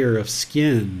outer layer of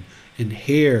skin and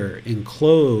hair and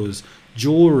clothes,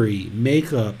 jewelry,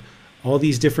 makeup, all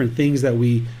these different things that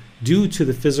we do to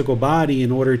the physical body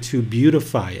in order to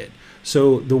beautify it.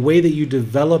 So the way that you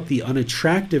develop the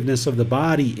unattractiveness of the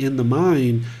body in the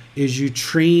mind is you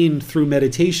train through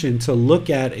meditation to look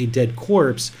at a dead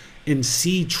corpse and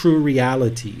see true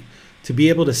reality, to be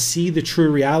able to see the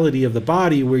true reality of the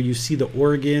body where you see the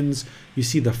organs, you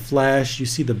see the flesh, you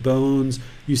see the bones,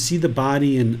 you see the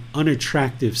body in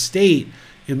unattractive state.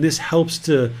 And this helps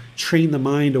to train the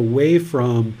mind away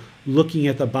from looking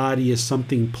at the body as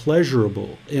something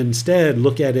pleasurable. Instead,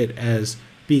 look at it as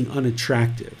being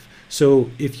unattractive. So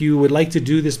if you would like to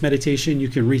do this meditation, you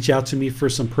can reach out to me for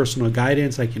some personal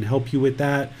guidance. I can help you with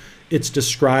that. It's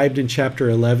described in chapter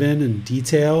 11 in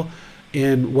detail.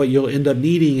 And what you'll end up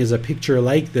needing is a picture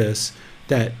like this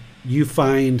that you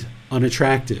find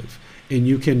unattractive. And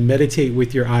you can meditate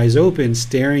with your eyes open,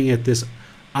 staring at this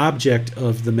object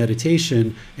of the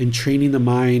meditation and training the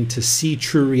mind to see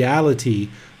true reality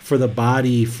for the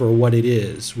body for what it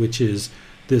is, which is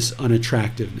this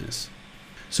unattractiveness.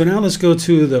 So now let's go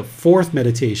to the fourth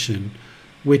meditation,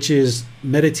 which is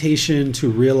meditation to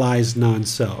realize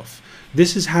non-self.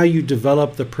 This is how you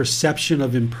develop the perception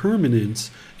of impermanence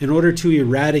in order to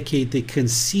eradicate the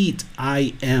conceit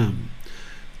I am.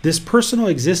 This personal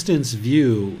existence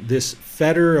view, this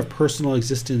fetter of personal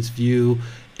existence view,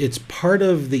 it's part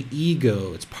of the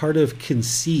ego, it's part of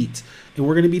conceit. And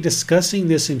we're going to be discussing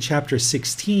this in chapter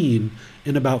 16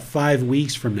 in about 5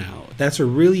 weeks from now. That's a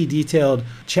really detailed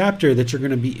chapter that you're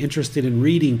going to be interested in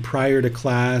reading prior to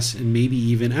class and maybe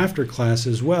even after class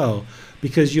as well,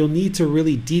 because you'll need to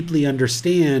really deeply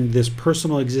understand this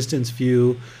personal existence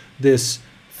view, this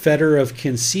fetter of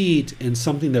conceit, and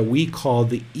something that we call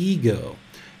the ego.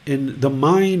 And the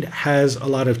mind has a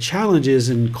lot of challenges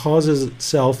and causes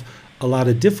itself a lot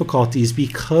of difficulties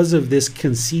because of this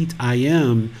conceit I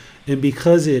am, and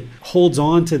because it holds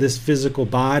on to this physical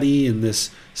body and this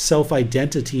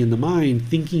self-identity in the mind,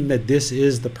 thinking that this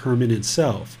is the permanent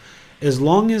self. As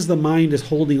long as the mind is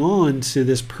holding on to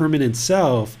this permanent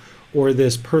self or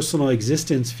this personal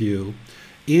existence view,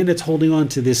 and it's holding on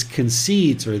to this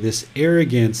conceit or this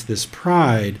arrogance, this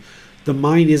pride, the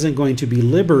mind isn't going to be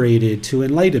liberated to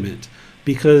enlightenment,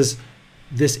 because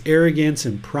this arrogance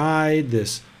and pride,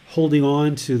 this holding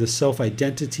on to the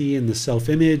self-identity and the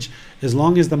self-image, as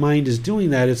long as the mind is doing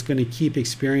that, it's going to keep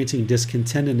experiencing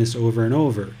discontentedness over and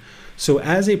over. So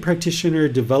as a practitioner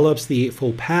develops the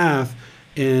Eightfold Path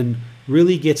and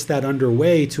really gets that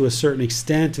underway to a certain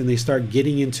extent, and they start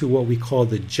getting into what we call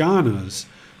the jhanas,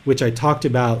 which I talked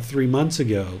about 3 months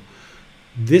ago,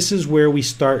 this is where we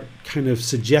start kind of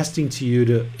suggesting to you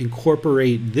to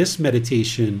incorporate this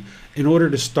meditation in order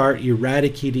to start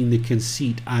eradicating the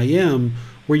conceit I am,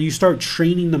 where you start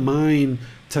training the mind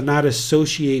to not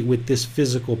associate with this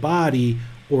physical body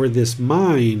or this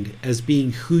mind as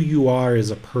being who you are as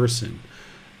a person.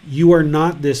 You are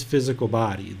not this physical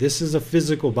body. This is a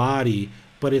physical body,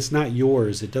 but it's not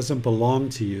yours. It doesn't belong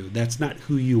to you. That's not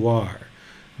who you are.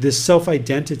 This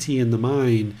self-identity in the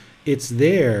mind, it's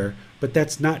there, but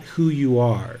that's not who you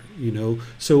are, you know?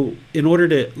 So in order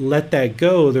to let that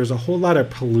go, there's a whole lot of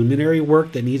preliminary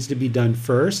work that needs to be done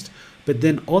first, but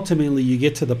then ultimately you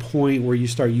get to the point where you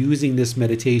start using this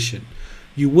meditation.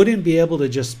 You wouldn't be able to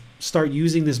just start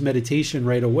using this meditation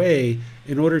right away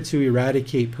in order to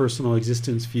eradicate personal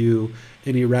existence view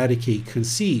and eradicate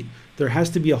conceit. There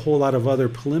has to be a whole lot of other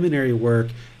preliminary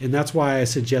work, and that's why I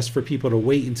suggest for people to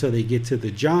wait until they get to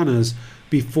the jhanas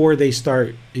before they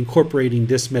start incorporating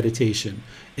this meditation.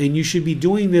 And you should be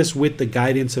doing this with the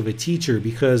guidance of a teacher,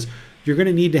 because you're going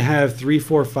to need to have 3,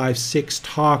 4, 5, 6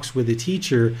 talks with a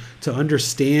teacher to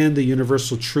understand the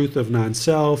universal truth of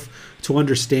non-self, to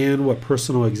understand what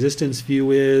personal existence view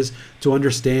is, to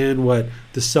understand what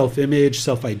the self-image,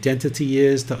 self-identity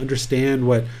is, to understand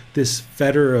what this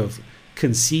fetter of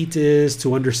conceit is,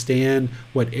 to understand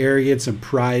what arrogance and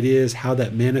pride is, how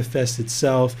that manifests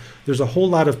itself. There's a whole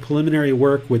lot of preliminary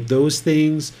work with those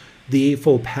things, the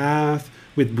Eightfold Path,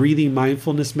 with breathing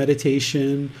mindfulness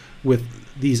meditation, with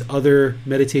these other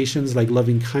meditations like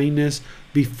loving kindness,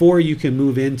 before you can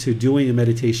move into doing a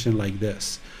meditation like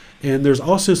this. And there's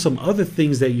also some other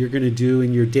things that you're going to do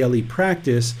in your daily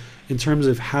practice in terms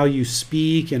of how you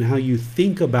speak and how you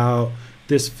think about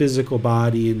this physical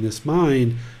body and this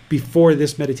mind before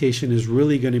this meditation is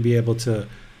really going to be able to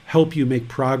help you make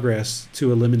progress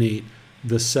to eliminate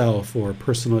the self or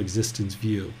personal existence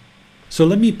view. So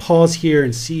let me pause here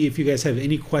and see if you guys have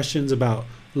any questions about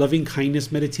loving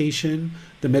kindness meditation,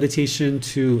 the meditation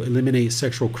to eliminate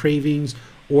sexual cravings,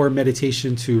 or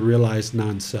meditation to realize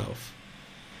non-self.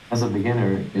 As a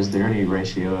beginner, is there any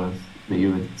ratio that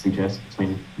you would suggest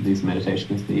between these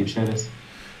meditations that you've showed us?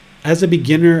 As a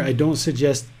beginner, I don't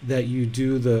suggest that you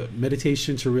do the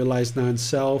meditation to realize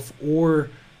non-self or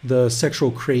the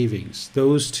sexual cravings.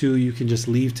 Those two you can just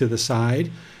leave to the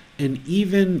side. And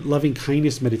even loving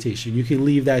kindness meditation, you can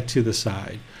leave that to the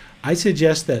side. I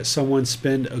suggest that someone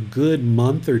spend a good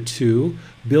month or two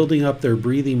building up their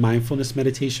breathing mindfulness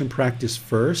meditation practice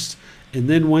first. And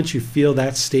then once you feel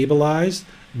that stabilized,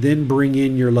 then bring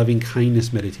in your loving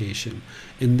kindness meditation.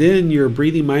 And then your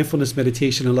breathing mindfulness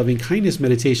meditation and loving kindness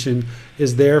meditation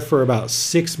is there for about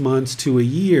 6 months to a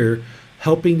year,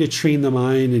 helping to train the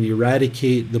mind and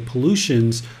eradicate the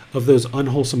pollutions of those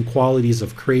unwholesome qualities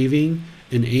of craving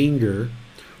and anger,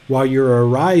 while you're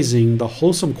arising the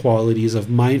wholesome qualities of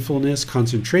mindfulness,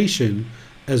 concentration,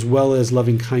 as well as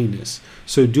loving kindness.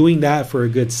 So doing that for a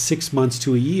good 6 months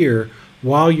to a year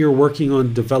while you're working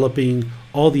on developing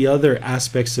all the other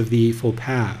aspects of the Eightfold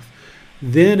Path.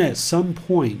 Then at some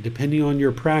point, depending on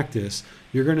your practice,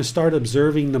 you're going to start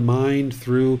observing the mind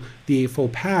through the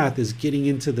Eightfold Path as getting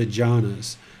into the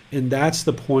jhanas. And that's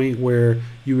the point where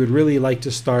you would really like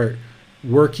to start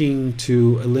working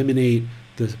to eliminate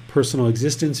the personal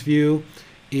existence view,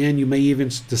 and you may even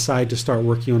decide to start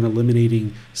working on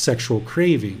eliminating sexual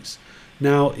cravings.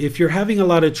 Now, if you're having a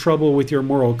lot of trouble with your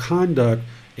moral conduct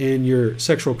and your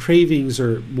sexual cravings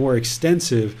are more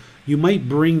extensive, you might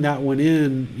bring that one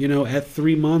in, at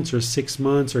 3 months or 6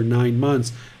 months or 9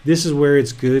 months. This is where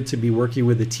it's good to be working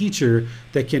with a teacher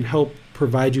that can help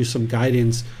provide you some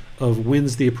guidance of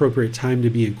when's the appropriate time to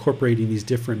be incorporating these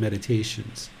different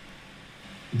meditations.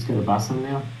 Let's go to Bassam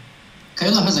now.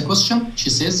 Kayla has a question. She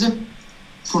says,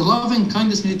 for loving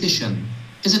kindness meditation,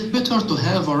 is it better to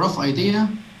have a rough idea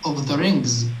of the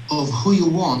rings of who you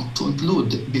want to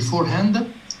include beforehand?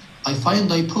 I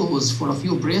find I pause for a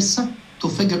few breaths to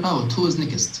figure out who is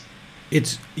next.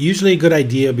 It's usually a good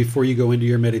idea before you go into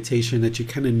your meditation that you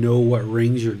kind of know what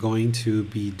rings you're going to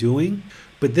be doing,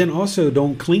 but then also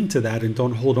don't cling to that and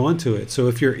don't hold on to it. So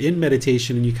if you're in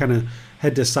meditation and you kind of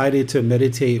had decided to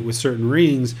meditate with certain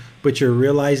rings, but you're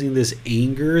realizing this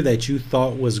anger that you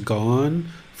thought was gone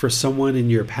for someone in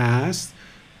your past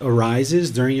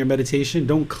arises during your meditation,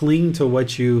 don't cling to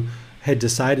what you had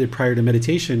decided prior to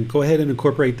meditation. Go ahead and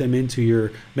incorporate them into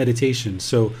your meditation.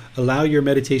 So allow your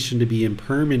meditation to be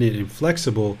impermanent and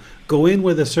flexible. Go in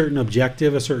with a certain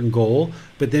objective, a certain goal,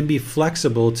 but then be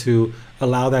flexible to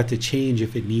allow that to change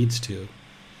if it needs to.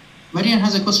 Marian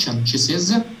has a question. She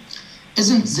says,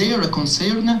 isn't there a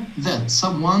concern that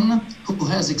someone who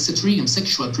has extreme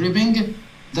sexual craving,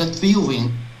 that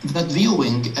viewing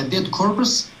a dead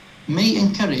corpse may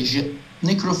encourage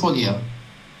necrophilia?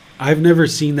 I've never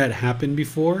seen that happen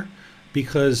before,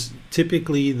 because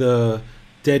typically the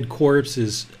dead corpse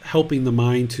is helping the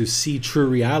mind to see true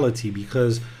reality,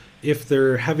 because if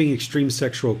they're having extreme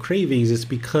sexual cravings, it's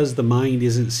because the mind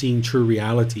isn't seeing true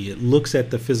reality. It looks at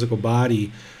the physical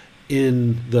body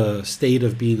in the state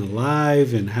of being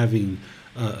alive and having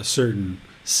a certain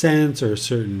sense or a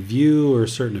certain view or a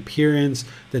certain appearance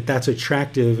that's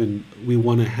attractive, and we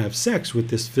want to have sex with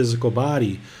this physical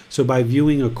body. So by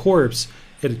viewing a corpse,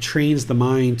 it trains the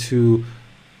mind to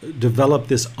develop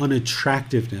this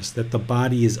unattractiveness, that the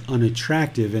body is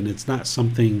unattractive and it's not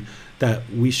something that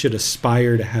we should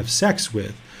aspire to have sex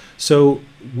with. So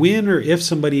when or if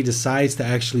somebody decides to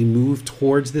actually move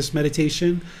towards this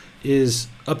meditation is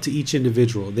up to each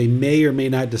individual. They may or may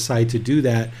not decide to do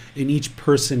that, and each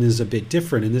person is a bit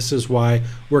different. And this is why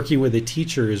working with a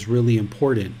teacher is really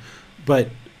important. But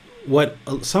what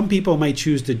some people might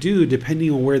choose to do, depending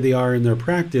on where they are in their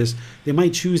practice, they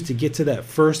might choose to get to that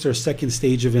first or second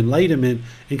stage of enlightenment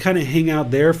and kind of hang out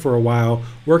there for a while,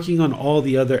 working on all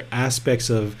the other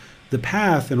aspects of the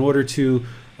path in order to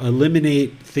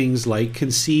eliminate things like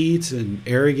conceit and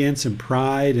arrogance and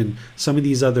pride and some of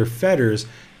these other fetters.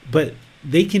 But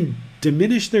they can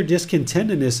diminish their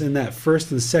discontentedness in that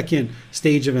first and second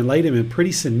stage of enlightenment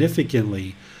pretty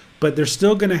significantly. But they're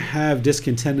still going to have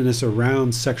discontentedness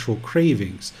around sexual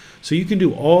cravings. So you can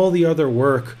do all the other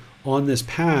work on this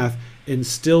path and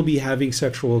still be having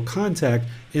sexual contact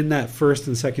in that first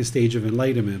and second stage of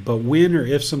enlightenment. But when or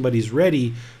if somebody's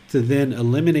ready to then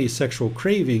eliminate sexual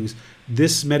cravings,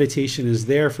 this meditation is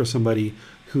there for somebody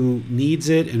who needs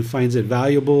it and finds it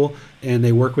valuable, and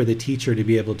they work with a teacher to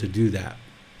be able to do that.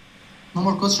 No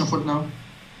more question for now.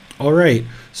 All right,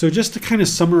 so just to kind of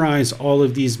summarize all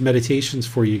of these meditations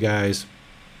for you guys,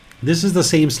 this is the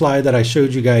same slide that I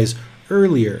showed you guys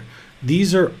earlier.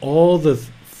 These are all the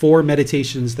 4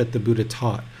 meditations that the Buddha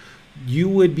taught. You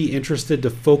would be interested to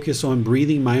focus on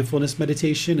breathing mindfulness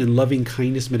meditation and loving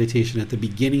kindness meditation at the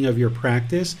beginning of your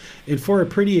practice, and for a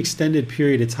pretty extended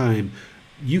period of time.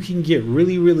 You can get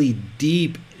really, really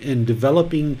deep in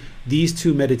developing these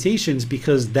 2 meditations,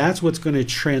 because that's what's going to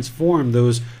transform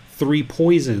those 3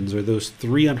 poisons or those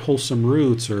 3 unwholesome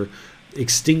roots, or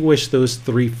extinguish those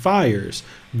 3 fires.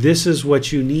 This is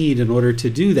what you need in order to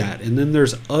do that. And then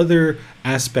there's other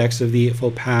aspects of the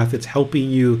Eightfold Path that's helping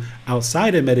you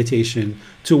outside of meditation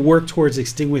to work towards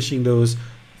extinguishing those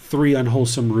 3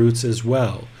 unwholesome roots as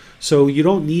well. So you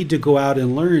don't need to go out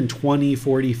and learn 20,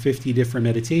 40, 50 different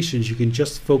meditations. You can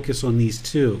just focus on these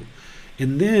 2.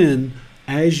 And then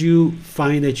as you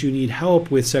find that you need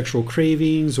help with sexual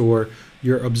cravings, or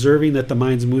you're observing that the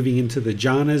mind's moving into the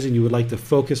jhanas and you would like to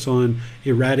focus on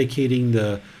eradicating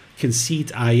the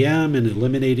conceit I am and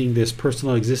eliminating this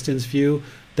personal existence view,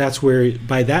 that's where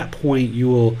by that point you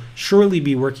will surely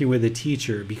be working with a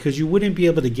teacher, because you wouldn't be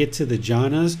able to get to the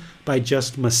jhanas by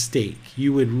just mistake.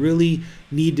 You would really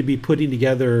need to be putting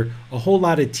together a whole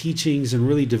lot of teachings and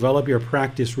really develop your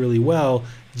practice really well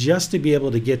just to be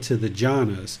able to get to the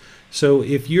jhanas. So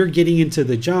if you're getting into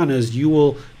the jhanas, you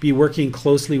will be working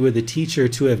closely with a teacher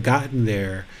to have gotten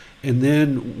there. And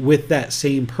then with that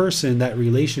same person, that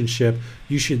relationship,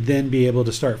 you should then be able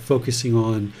to start focusing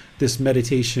on this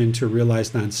meditation to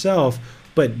realize non-self,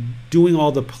 but doing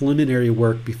all the preliminary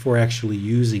work before actually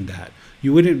using that.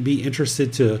 You wouldn't be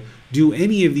interested to do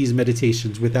any of these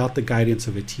meditations without the guidance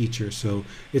of a teacher. So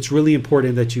it's really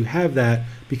important that you have that,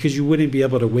 because you wouldn't be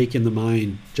able to awaken the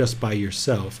mind just by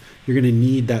yourself. You're going to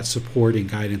need that support and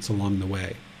guidance along the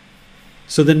way.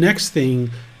 So the next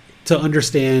thing to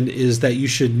understand is that you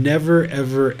should never,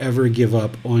 ever, ever give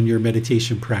up on your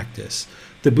meditation practice.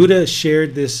 The Buddha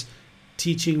shared this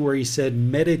teaching where he said,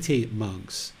 meditate,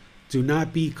 monks. Do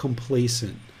not be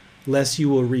complacent, lest you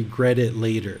will regret it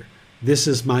later. This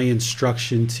is my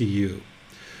instruction to you.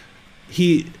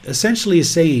 He essentially is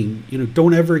saying,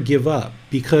 don't ever give up,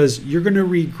 because you're going to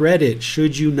regret it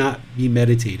should you not be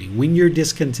meditating. When you're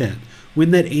discontent,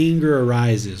 when that anger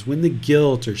arises, when the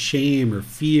guilt or shame or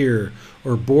fear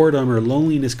or boredom or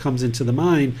loneliness comes into the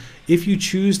mind, if you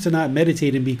choose to not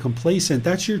meditate and be complacent,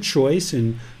 that's your choice,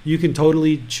 and you can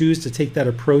totally choose to take that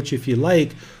approach if you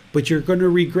like, but you're going to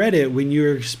regret it when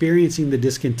you're experiencing the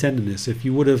discontentedness. If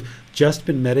you would have just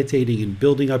been meditating and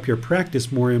building up your practice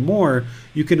more and more,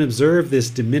 you can observe this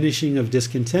diminishing of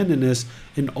discontentedness,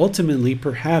 and ultimately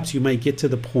perhaps you might get to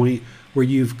the point where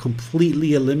you've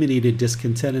completely eliminated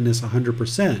discontentedness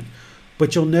 100%.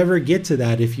 But you'll never get to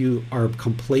that if you are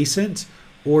complacent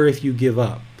or if you give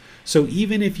up. So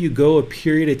even if you go a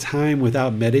period of time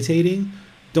without meditating,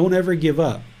 don't ever give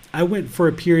up. I went for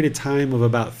a period of time of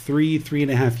about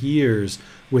 3.5 years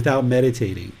without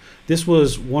meditating. This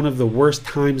was one of the worst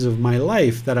times of my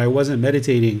life that I wasn't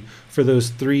meditating for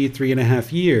those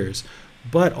 3.5 years.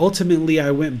 But ultimately,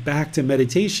 I went back to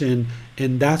meditation,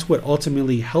 and that's what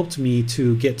ultimately helped me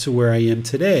to get to where I am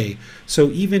today. So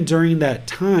even during that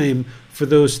time, for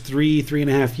those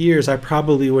 3.5 years, I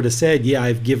probably would have said, yeah,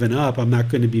 I've given up. I'm not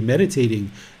going to be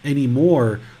meditating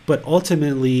anymore. But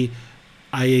ultimately,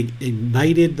 I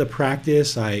ignited the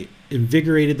practice. I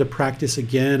invigorated the practice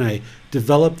again. I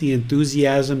developed the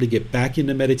enthusiasm to get back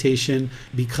into meditation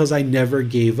because I never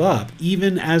gave up.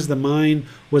 Even as the mind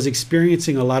was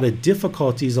experiencing a lot of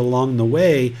difficulties along the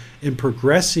way and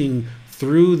progressing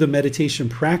through the meditation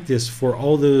practice for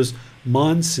all those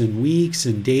months and weeks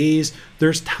and days.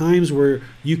 There's times where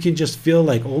you can just feel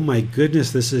like, oh my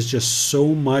goodness, this is just so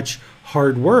much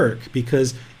hard work,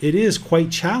 because it is quite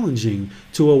challenging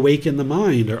to awaken the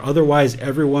mind, or otherwise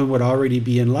everyone would already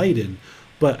be enlightened.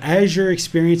 But as you're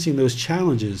experiencing those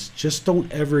challenges, just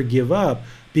don't ever give up,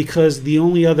 because the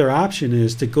only other option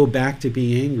is to go back to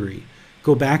being angry,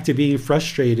 go back to being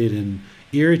frustrated and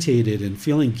irritated and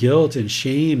feeling guilt and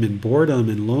shame and boredom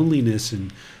and loneliness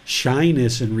and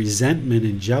shyness and resentment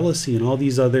and jealousy and all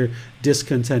these other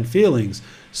discontent feelings.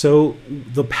 So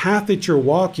the path that you're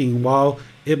walking, while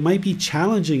it might be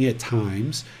challenging at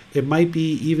times, it might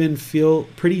be even feel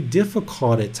pretty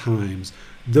difficult at times,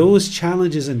 those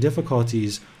challenges and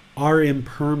difficulties are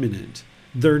impermanent.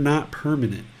 They're not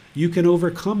permanent. You can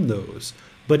overcome those.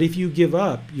 But if you give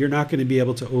up, you're not going to be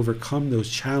able to overcome those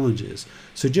challenges.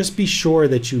 So just be sure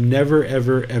that you never,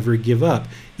 ever, ever give up.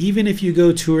 Even if you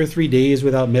go 2 or 3 days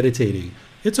without meditating,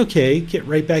 it's okay. Get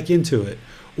right back into it.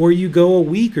 Or you go a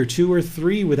week or 2 or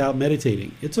 3 without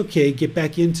meditating. It's okay. Get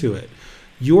back into it.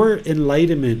 Your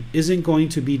enlightenment isn't going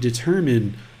to be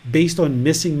determined based on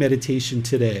missing meditation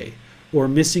today or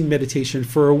missing meditation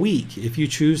for a week. If you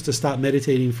choose to stop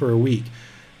meditating for a week,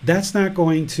 that's not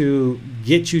going to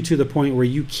get you to the point where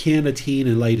you can attain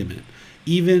enlightenment.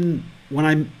 Even when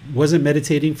I wasn't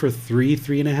meditating for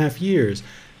 3.5 years,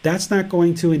 that's not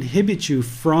going to inhibit you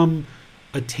from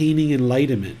attaining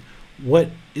enlightenment. What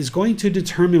is going to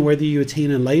determine whether you attain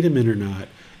enlightenment or not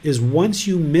is, once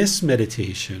you miss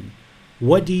meditation,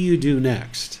 what do you do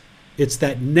next? It's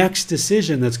that next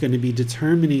decision that's going to be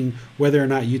determining whether or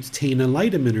not you attain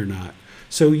enlightenment or not.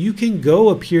 So you can go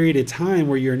a period of time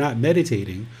where you're not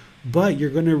meditating, but you're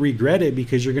going to regret it,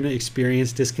 because you're going to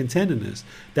experience discontentedness.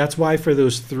 That's why for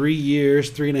those 3 years,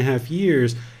 3.5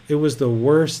 years, it was the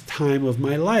worst time of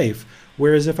my life.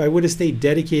 Whereas if I would have stayed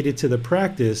dedicated to the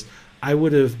practice, I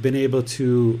would have been able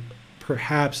to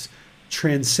perhaps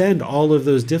transcend all of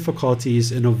those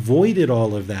difficulties and avoided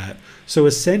all of that. So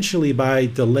essentially, by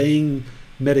delaying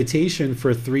meditation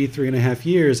for 3.5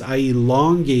 years, I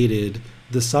elongated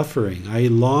the suffering. I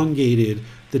elongated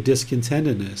the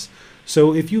discontentedness.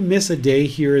 So if you miss a day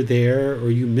here or there,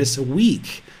 or you miss a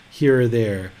week here or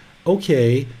there,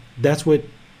 okay, that's what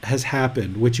has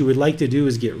happened. What you would like to do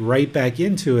is get right back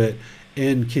into it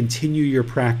and continue your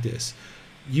practice.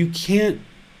 You can't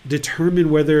determine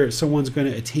whether someone's going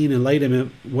to attain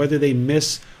enlightenment whether they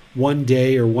miss 1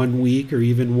 day or 1 week or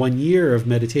even 1 year of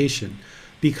meditation,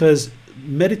 because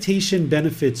meditation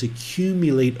benefits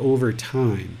accumulate over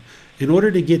time. In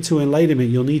order to get to enlightenment,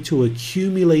 you'll need to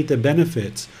accumulate the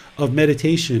benefits of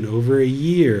meditation over a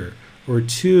year or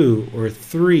 2 or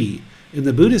 3. In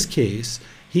the Buddha's case,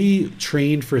 he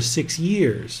trained for 6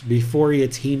 years before he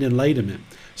attained enlightenment.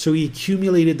 So he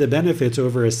accumulated the benefits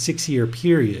over a 6-year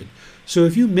period. So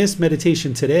if you miss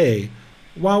meditation today,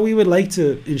 while we would like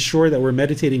to ensure that we're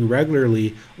meditating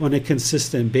regularly on a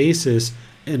consistent basis,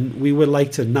 and we would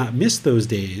like to not miss those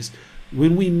days,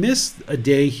 when we miss a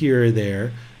day here or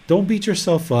there, don't beat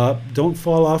yourself up. Don't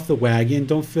fall off the wagon.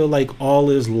 Don't feel like all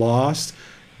is lost,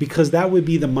 because that would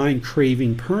be the mind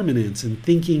craving permanence and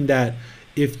thinking that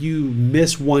if you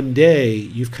miss 1 day,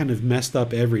 you've kind of messed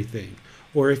up everything.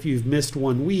 Or if you've missed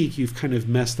 1 week, you've kind of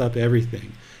messed up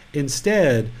everything.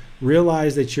 Instead,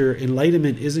 realize that your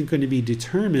enlightenment isn't going to be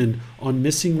determined on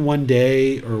missing 1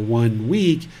 day or 1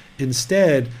 week.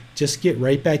 Instead, just get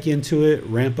right back into it,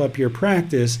 ramp up your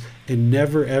practice, and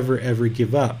never, ever, ever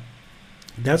give up.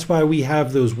 That's why we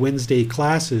have those Wednesday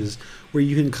classes where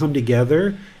you can come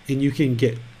together and you can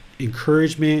get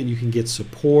encouragement, you can get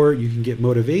support, you can get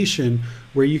motivation,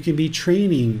 where you can be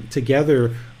training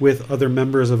together with other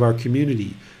members of our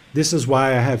community. This is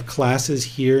why I have classes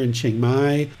here in Chiang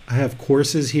Mai. I have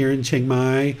courses here in Chiang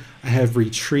Mai. I have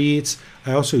retreats.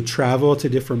 I also travel to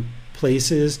different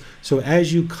places. So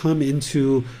as you come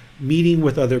into meeting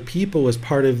with other people as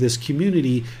part of this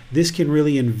community, this can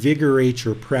really invigorate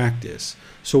your practice.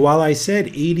 So while I said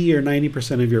 80 or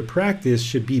 90% of your practice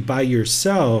should be by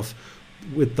yourself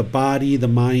with the body, the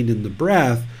mind, and the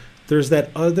breath, there's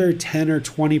that other 10 or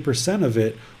 20% of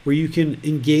it where you can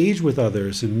engage with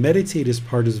others and meditate as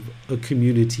part of a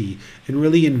community and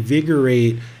really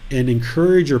invigorate and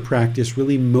encourage your practice,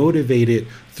 really motivate it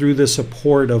through the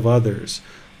support of others.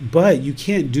 But you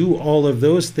can't do all of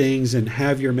those things and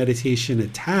have your meditation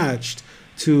attached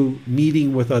to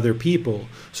meeting with other people.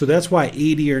 So that's why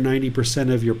 80 or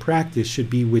 90% of your practice should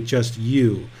be with just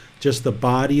you, just the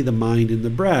body, the mind, and the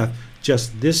breath.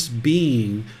 Just this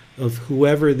being of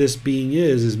whoever this being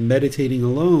is meditating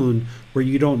alone, where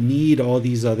you don't need all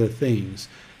these other things.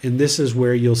 And this is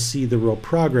where you'll see the real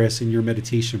progress in your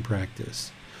meditation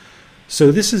practice. So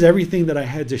this is everything that I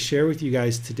had to share with you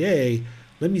guys today.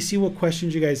 Let me see what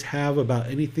questions you guys have about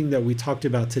anything that we talked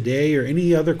about today, or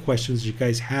any other questions you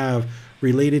guys have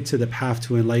related to the path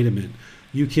to enlightenment.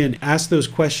 You can ask those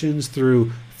questions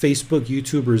through Facebook,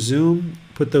 YouTube, or Zoom.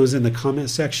 Put those in the comment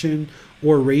section,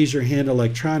 or raise your hand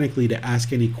electronically to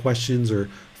ask any questions or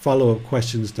follow-up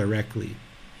questions directly.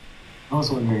 I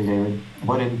was wondering, David,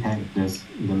 what impact does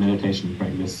the meditation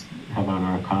practice have on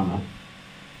our karma?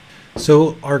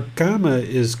 So our karma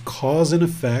is cause and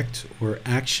effect, or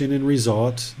action and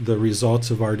result, the results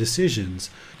of our decisions.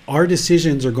 Our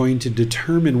decisions are going to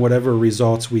determine whatever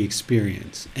results we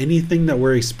experience. Anything that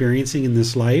we're experiencing in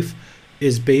this life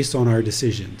is based on our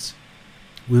decisions.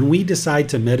 When we decide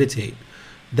to meditate,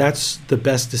 that's the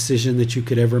best decision that you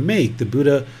could ever make. The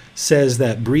Buddha says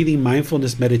that breathing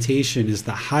mindfulness meditation is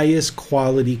the highest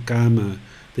quality karma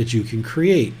that you can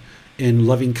create. And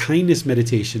loving kindness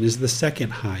meditation is the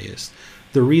second highest.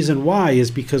 The reason why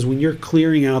is because when you're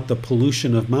clearing out the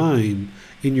pollution of mind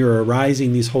and you're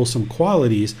arising these wholesome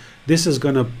qualities, this is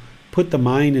going to put the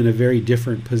mind in a very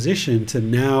different position to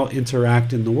now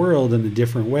interact in the world in a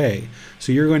different way.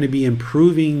 So you're going to be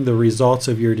improving the results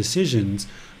of your decisions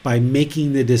by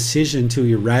making the decision to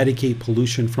eradicate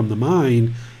pollution from the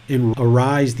mind and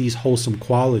arise these wholesome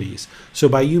qualities. So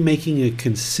by you making a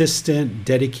consistent,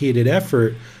 dedicated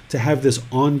effort to have this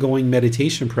ongoing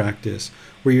meditation practice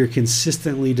where you're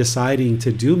consistently deciding to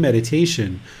do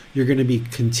meditation, you're going to be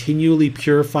continually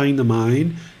purifying the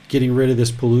mind, getting rid of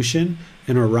this pollution,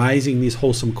 and arising these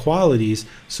wholesome qualities,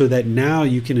 so that now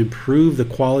you can improve the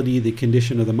quality, the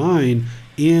condition of the mind,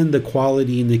 and the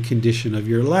quality and the condition of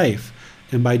your life.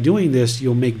 And by doing this,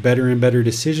 you'll make better and better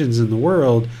decisions in the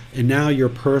world, and now your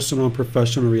personal and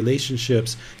professional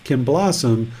relationships can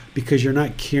blossom because you're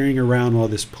not carrying around all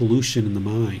this pollution in the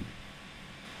mind.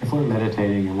 If we're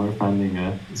meditating and we're finding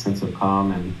a sense of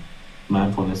calm and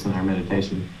mindfulness in our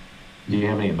meditation, do you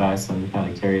have any advice on how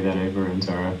to carry that over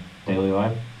into our daily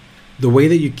life? The way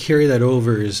that you carry that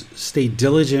over is stay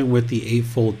diligent with the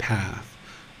Eightfold Path.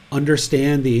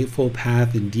 Understand the Eightfold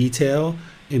Path in detail,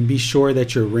 and be sure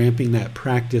that you're ramping that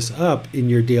practice up in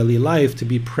your daily life to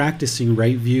be practicing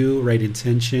right view, right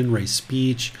intention, right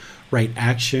speech, right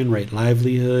action, right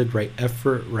livelihood, right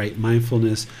effort, right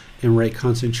mindfulness, and right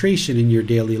concentration in your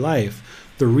daily life.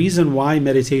 The reason why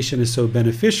meditation is so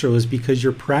beneficial is because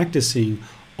you're practicing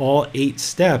all 8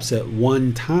 steps at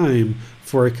one time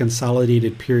for a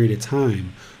consolidated period of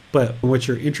time. But what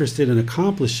you're interested in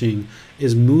accomplishing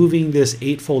is moving this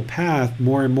Eightfold Path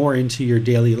more and more into your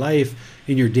daily life,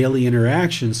 in your daily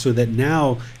interactions, so that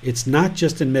now it's not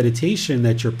just in meditation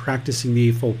that you're practicing the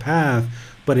Eightfold Path,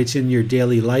 but it's in your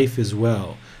daily life as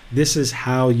well. This is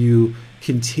how you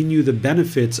continue the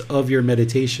benefits of your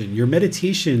meditation. Your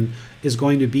meditation is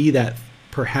going to be that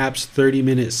perhaps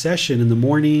 30-minute session in the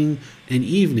morning and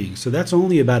evening. So that's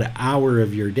only about an hour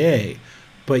of your day.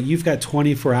 But you've got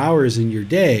 24 hours in your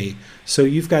day. So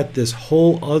you've got this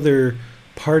whole other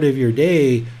part of your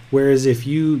day. Whereas if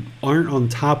you aren't on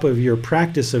top of your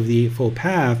practice of the Eightfold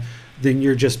Path, then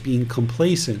you're just being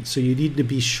complacent. So you need to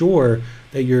be sure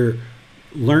that you're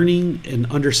learning and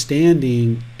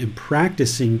understanding and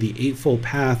practicing the Eightfold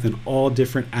Path in all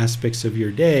different aspects of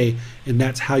your day. And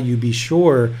that's how you be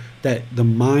sure that the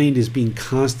mind is being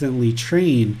constantly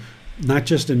trained, not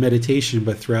just in meditation,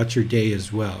 but throughout your day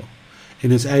as well.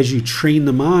 And it's as you train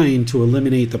the mind to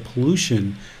eliminate the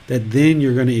pollution that then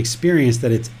you're going to experience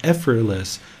that it's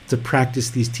effortless to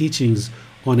practice these teachings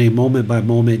on a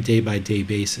moment-by-moment, day-by-day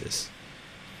basis.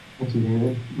 Thank you,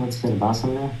 David. Let's get a boss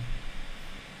on there.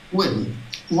 Well,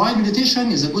 while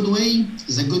meditation is a good way,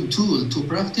 is a good tool to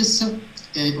practice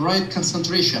right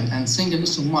concentration and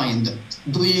singleness of mind,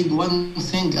 doing one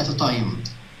thing at a time.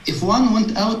 If one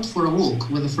went out for a walk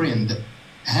with a friend,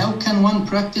 how can one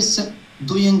practice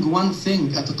doing one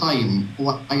thing at a time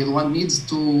while one needs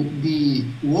to be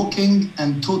walking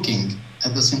and talking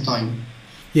at the same time?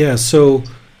 Yeah, so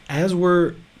as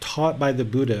we're taught by the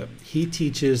Buddha, he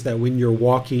teaches that when you're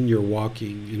walking,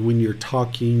 and when you're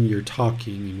talking,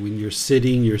 and when you're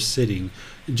sitting,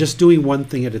 just doing one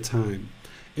thing at a time.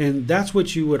 And that's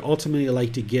what you would ultimately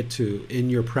like to get to in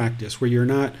your practice, where you're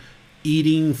not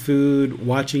eating food,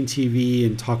 watching TV,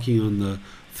 and talking on the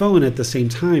phone at the same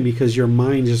time, because your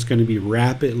mind is going to be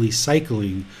rapidly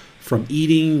cycling from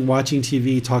eating, watching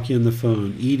TV, talking on the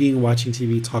phone, eating, watching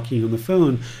TV, talking on the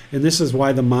phone. And this is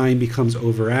why the mind becomes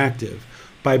overactive.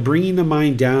 By bringing the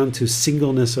mind down to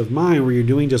singleness of mind, where you're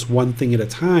doing just one thing at a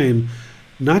time,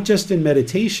 not just in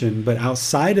meditation, but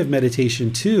outside of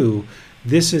meditation too,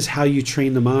 this is how you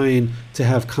train the mind to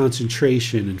have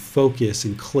concentration and focus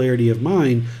and clarity of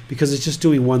mind, because it's just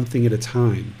doing one thing at a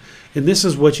time. And this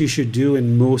is what you should do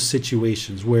in most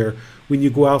situations, where when you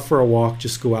go out for a walk,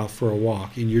 just go out for a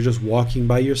walk, and you're just walking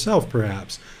by yourself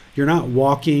perhaps. You're not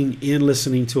walking and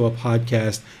listening to a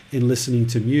podcast and listening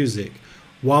to music.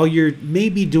 While you're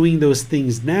maybe doing those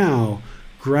things now,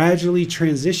 gradually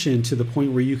transition to the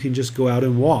point where you can just go out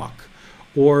and walk.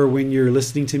 Or when you're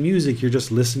listening to music, you're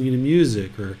just listening to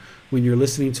music. Or when you're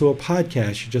listening to a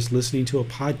podcast, you're just listening to a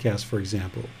podcast, for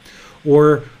example.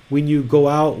 Or when you go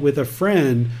out with a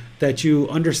friend, that you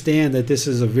understand that this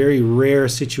is a very rare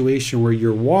situation where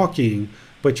you're walking,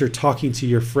 but you're talking to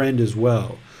your friend as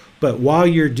well. But while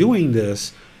you're doing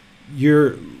this,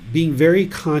 you're being very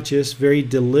conscious, very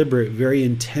deliberate, very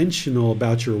intentional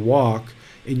about your walk,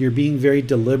 and you're being very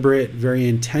deliberate, very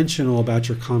intentional about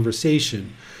your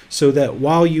conversation. So that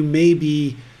while you may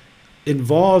be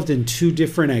involved in two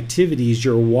different activities,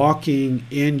 you're walking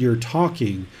and you're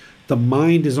talking, the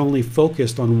mind is only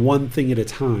focused on one thing at a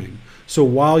time. So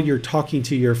while you're talking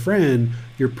to your friend,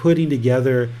 you're putting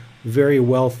together very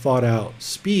well thought out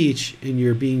speech, and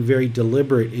you're being very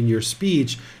deliberate in your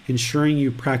speech, ensuring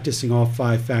you're practicing all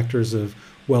 5 factors of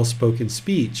well-spoken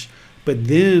speech. But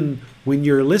then when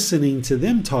you're listening to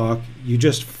them talk, you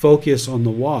just focus on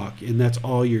the walk, and that's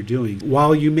all you're doing.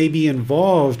 While you may be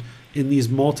involved in these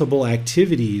multiple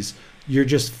activities, you're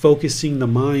just focusing the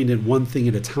mind on one thing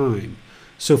at a time.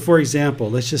 So for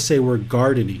example, let's just say we're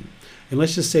gardening, and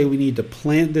let's just say we need to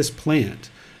plant this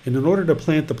plant. And in order to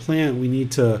plant the plant, we need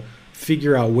to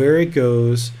figure out where it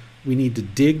goes. We need to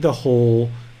dig the hole.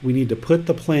 We need to put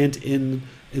the plant in,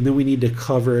 and then we need to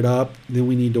cover it up. Then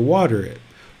we need to water it.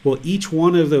 Well, each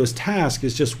one of those tasks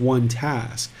is just one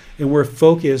task, and we're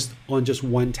focused on just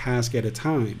one task at a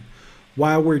time.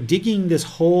 While we're digging this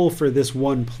hole for this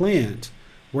one plant,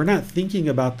 we're not thinking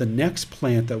about the next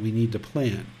plant that we need to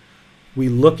plant. We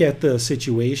look at the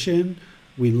situation.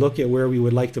 We look at where we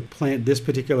would like to plant this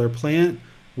particular plant.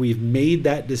 We've made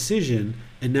that decision,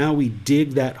 and now we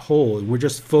dig that hole, and we're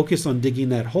just focused on digging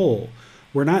that hole.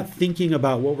 We're not thinking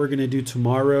about what we're going to do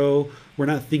tomorrow. We're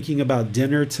not thinking about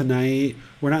dinner tonight.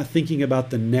 We're not thinking about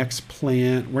the next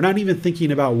plant. We're not even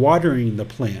thinking about watering the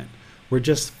plant. We're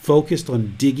just focused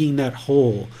on digging that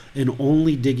hole and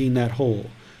only digging that hole.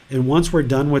 And once we're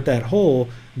done with that hole,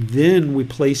 then we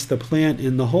place the plant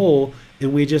in the hole,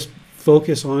 and we just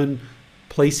focus on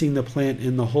placing the plant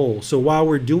in the hole. So while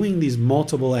we're doing these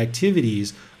multiple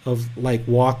activities of like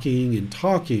walking and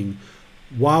talking,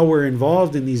 while we're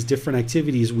involved in these different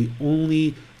activities, we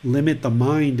only limit the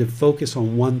mind to focus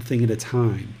on one thing at a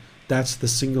time. That's the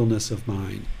singleness of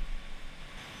mind.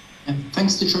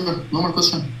 Thanks, teacher. No more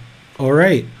question. All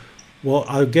right. Well,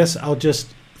 I guess I'll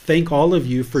just thank all of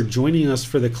you for joining us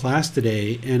for the class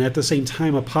today, and at the same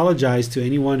time apologize to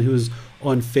anyone who's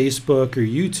on Facebook or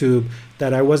YouTube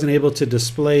that I wasn't able to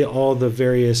display all the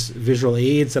various visual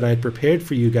aids that I had prepared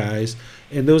for you guys.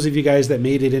 And those of you guys that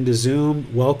made it into Zoom,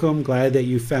 welcome. Glad that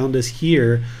you found us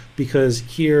here, because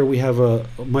here we have a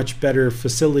much better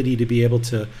facility to be able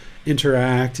to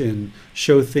interact and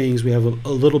show things. We have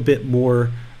a little bit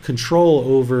more control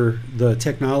over the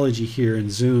technology here in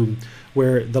Zoom,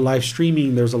 where the live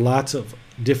streaming, there's lots of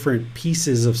different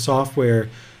pieces of software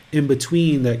in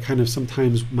between that kind of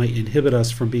sometimes might inhibit us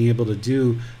from being able to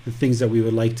do the things that we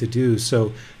would like to do.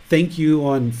 So thank you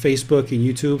on Facebook and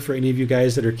YouTube for any of you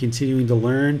guys that are continuing to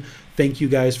learn. Thank you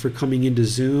guys for coming into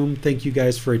Zoom. Thank you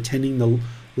guys for attending the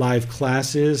live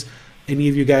classes. Any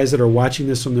of you guys that are watching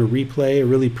this on the replay, I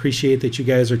really appreciate that you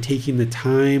guys are taking the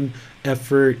time,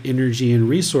 effort, energy, and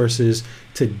resources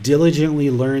to diligently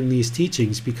learn these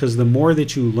teachings, because the more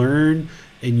that you learn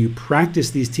and you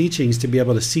practice these teachings to be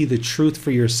able to see the truth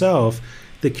for yourself,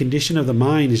 the condition of the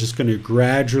mind is just going to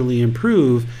gradually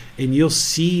improve, and you'll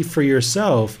see for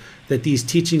yourself that these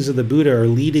teachings of the Buddha are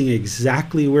leading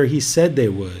exactly where he said they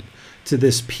would, to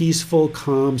this peaceful,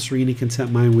 calm, serene, and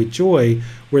content mind with joy,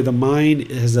 where the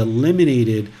mind has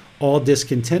eliminated all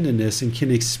discontentedness and can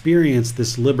experience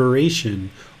this liberation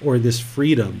or this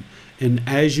freedom. And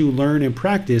as you learn and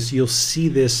practice, you'll see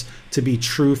this to be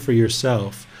true for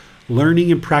yourself.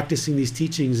 Learning and practicing these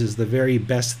teachings is the very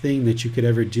best thing that you could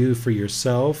ever do for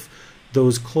yourself,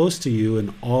 those close to you,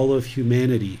 and all of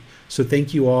humanity. So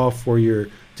thank you all for your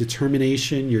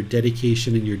determination, your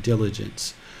dedication, and your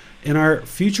diligence. In our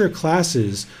future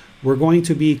classes, we're going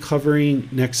to be covering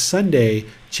next Sunday,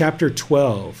 Chapter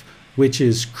 12, which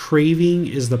is Craving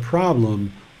is the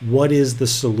Problem, What is the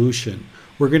Solution?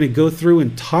 We're going to go through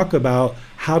and talk about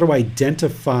how to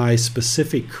identify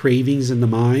specific cravings in the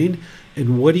mind,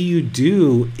 and what do you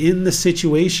do in the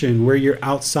situation where you're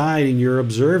outside and you're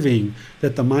observing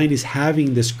that the mind is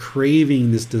having this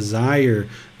craving, this desire,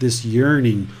 this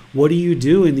yearning. What do you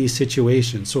do in these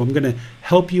situations? So I'm going to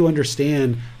help you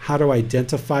understand how to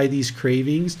identify these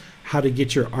cravings, how to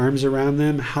get your arms around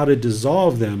them, how to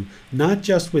dissolve them, not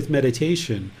just with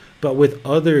meditation, but with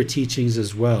other teachings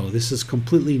as well. This is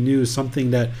completely new,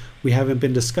 something that we haven't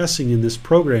been discussing in this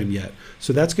program yet.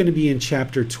 So that's going to be in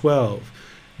chapter 12.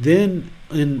 Then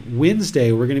on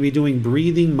Wednesday, we're going to be doing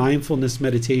breathing mindfulness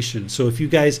meditation. So if you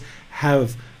guys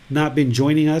have not been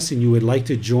joining us and you would like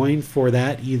to join for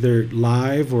that, either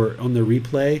live or on the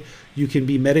replay, you can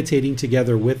be meditating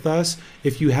together with us.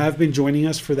 If you have been joining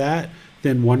us for that,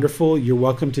 then wonderful. You're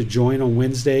welcome to join on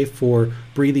Wednesday for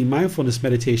breathing mindfulness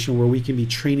meditation, where we can be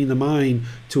training the mind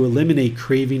to eliminate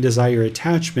craving, desire,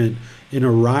 attachment, and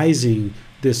arising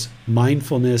this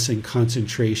mindfulness and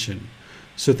concentration.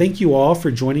 So thank you all for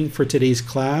joining for today's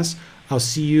class. I'll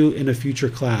see you in a future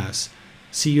class.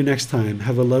 See you next time.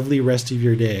 Have a lovely rest of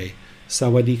your day.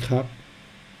 Sawadee krap.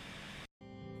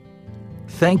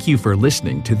 Thank you for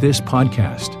listening to this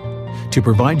podcast. To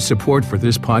provide support for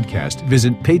this podcast,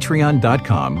 visit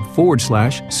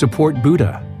patreon.com/support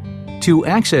Buddha. To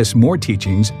access more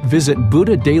teachings, visit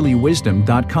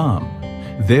buddhadailywisdom.com.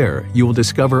 There, you will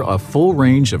discover a full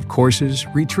range of courses,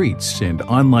 retreats, and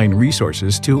online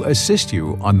resources to assist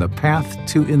you on the path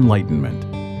to enlightenment.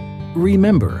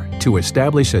 Remember to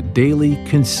establish a daily,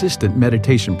 consistent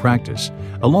meditation practice,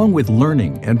 along with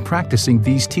learning and practicing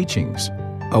these teachings.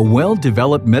 A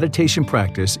well-developed meditation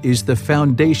practice is the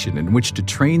foundation in which to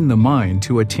train the mind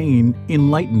to attain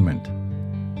enlightenment.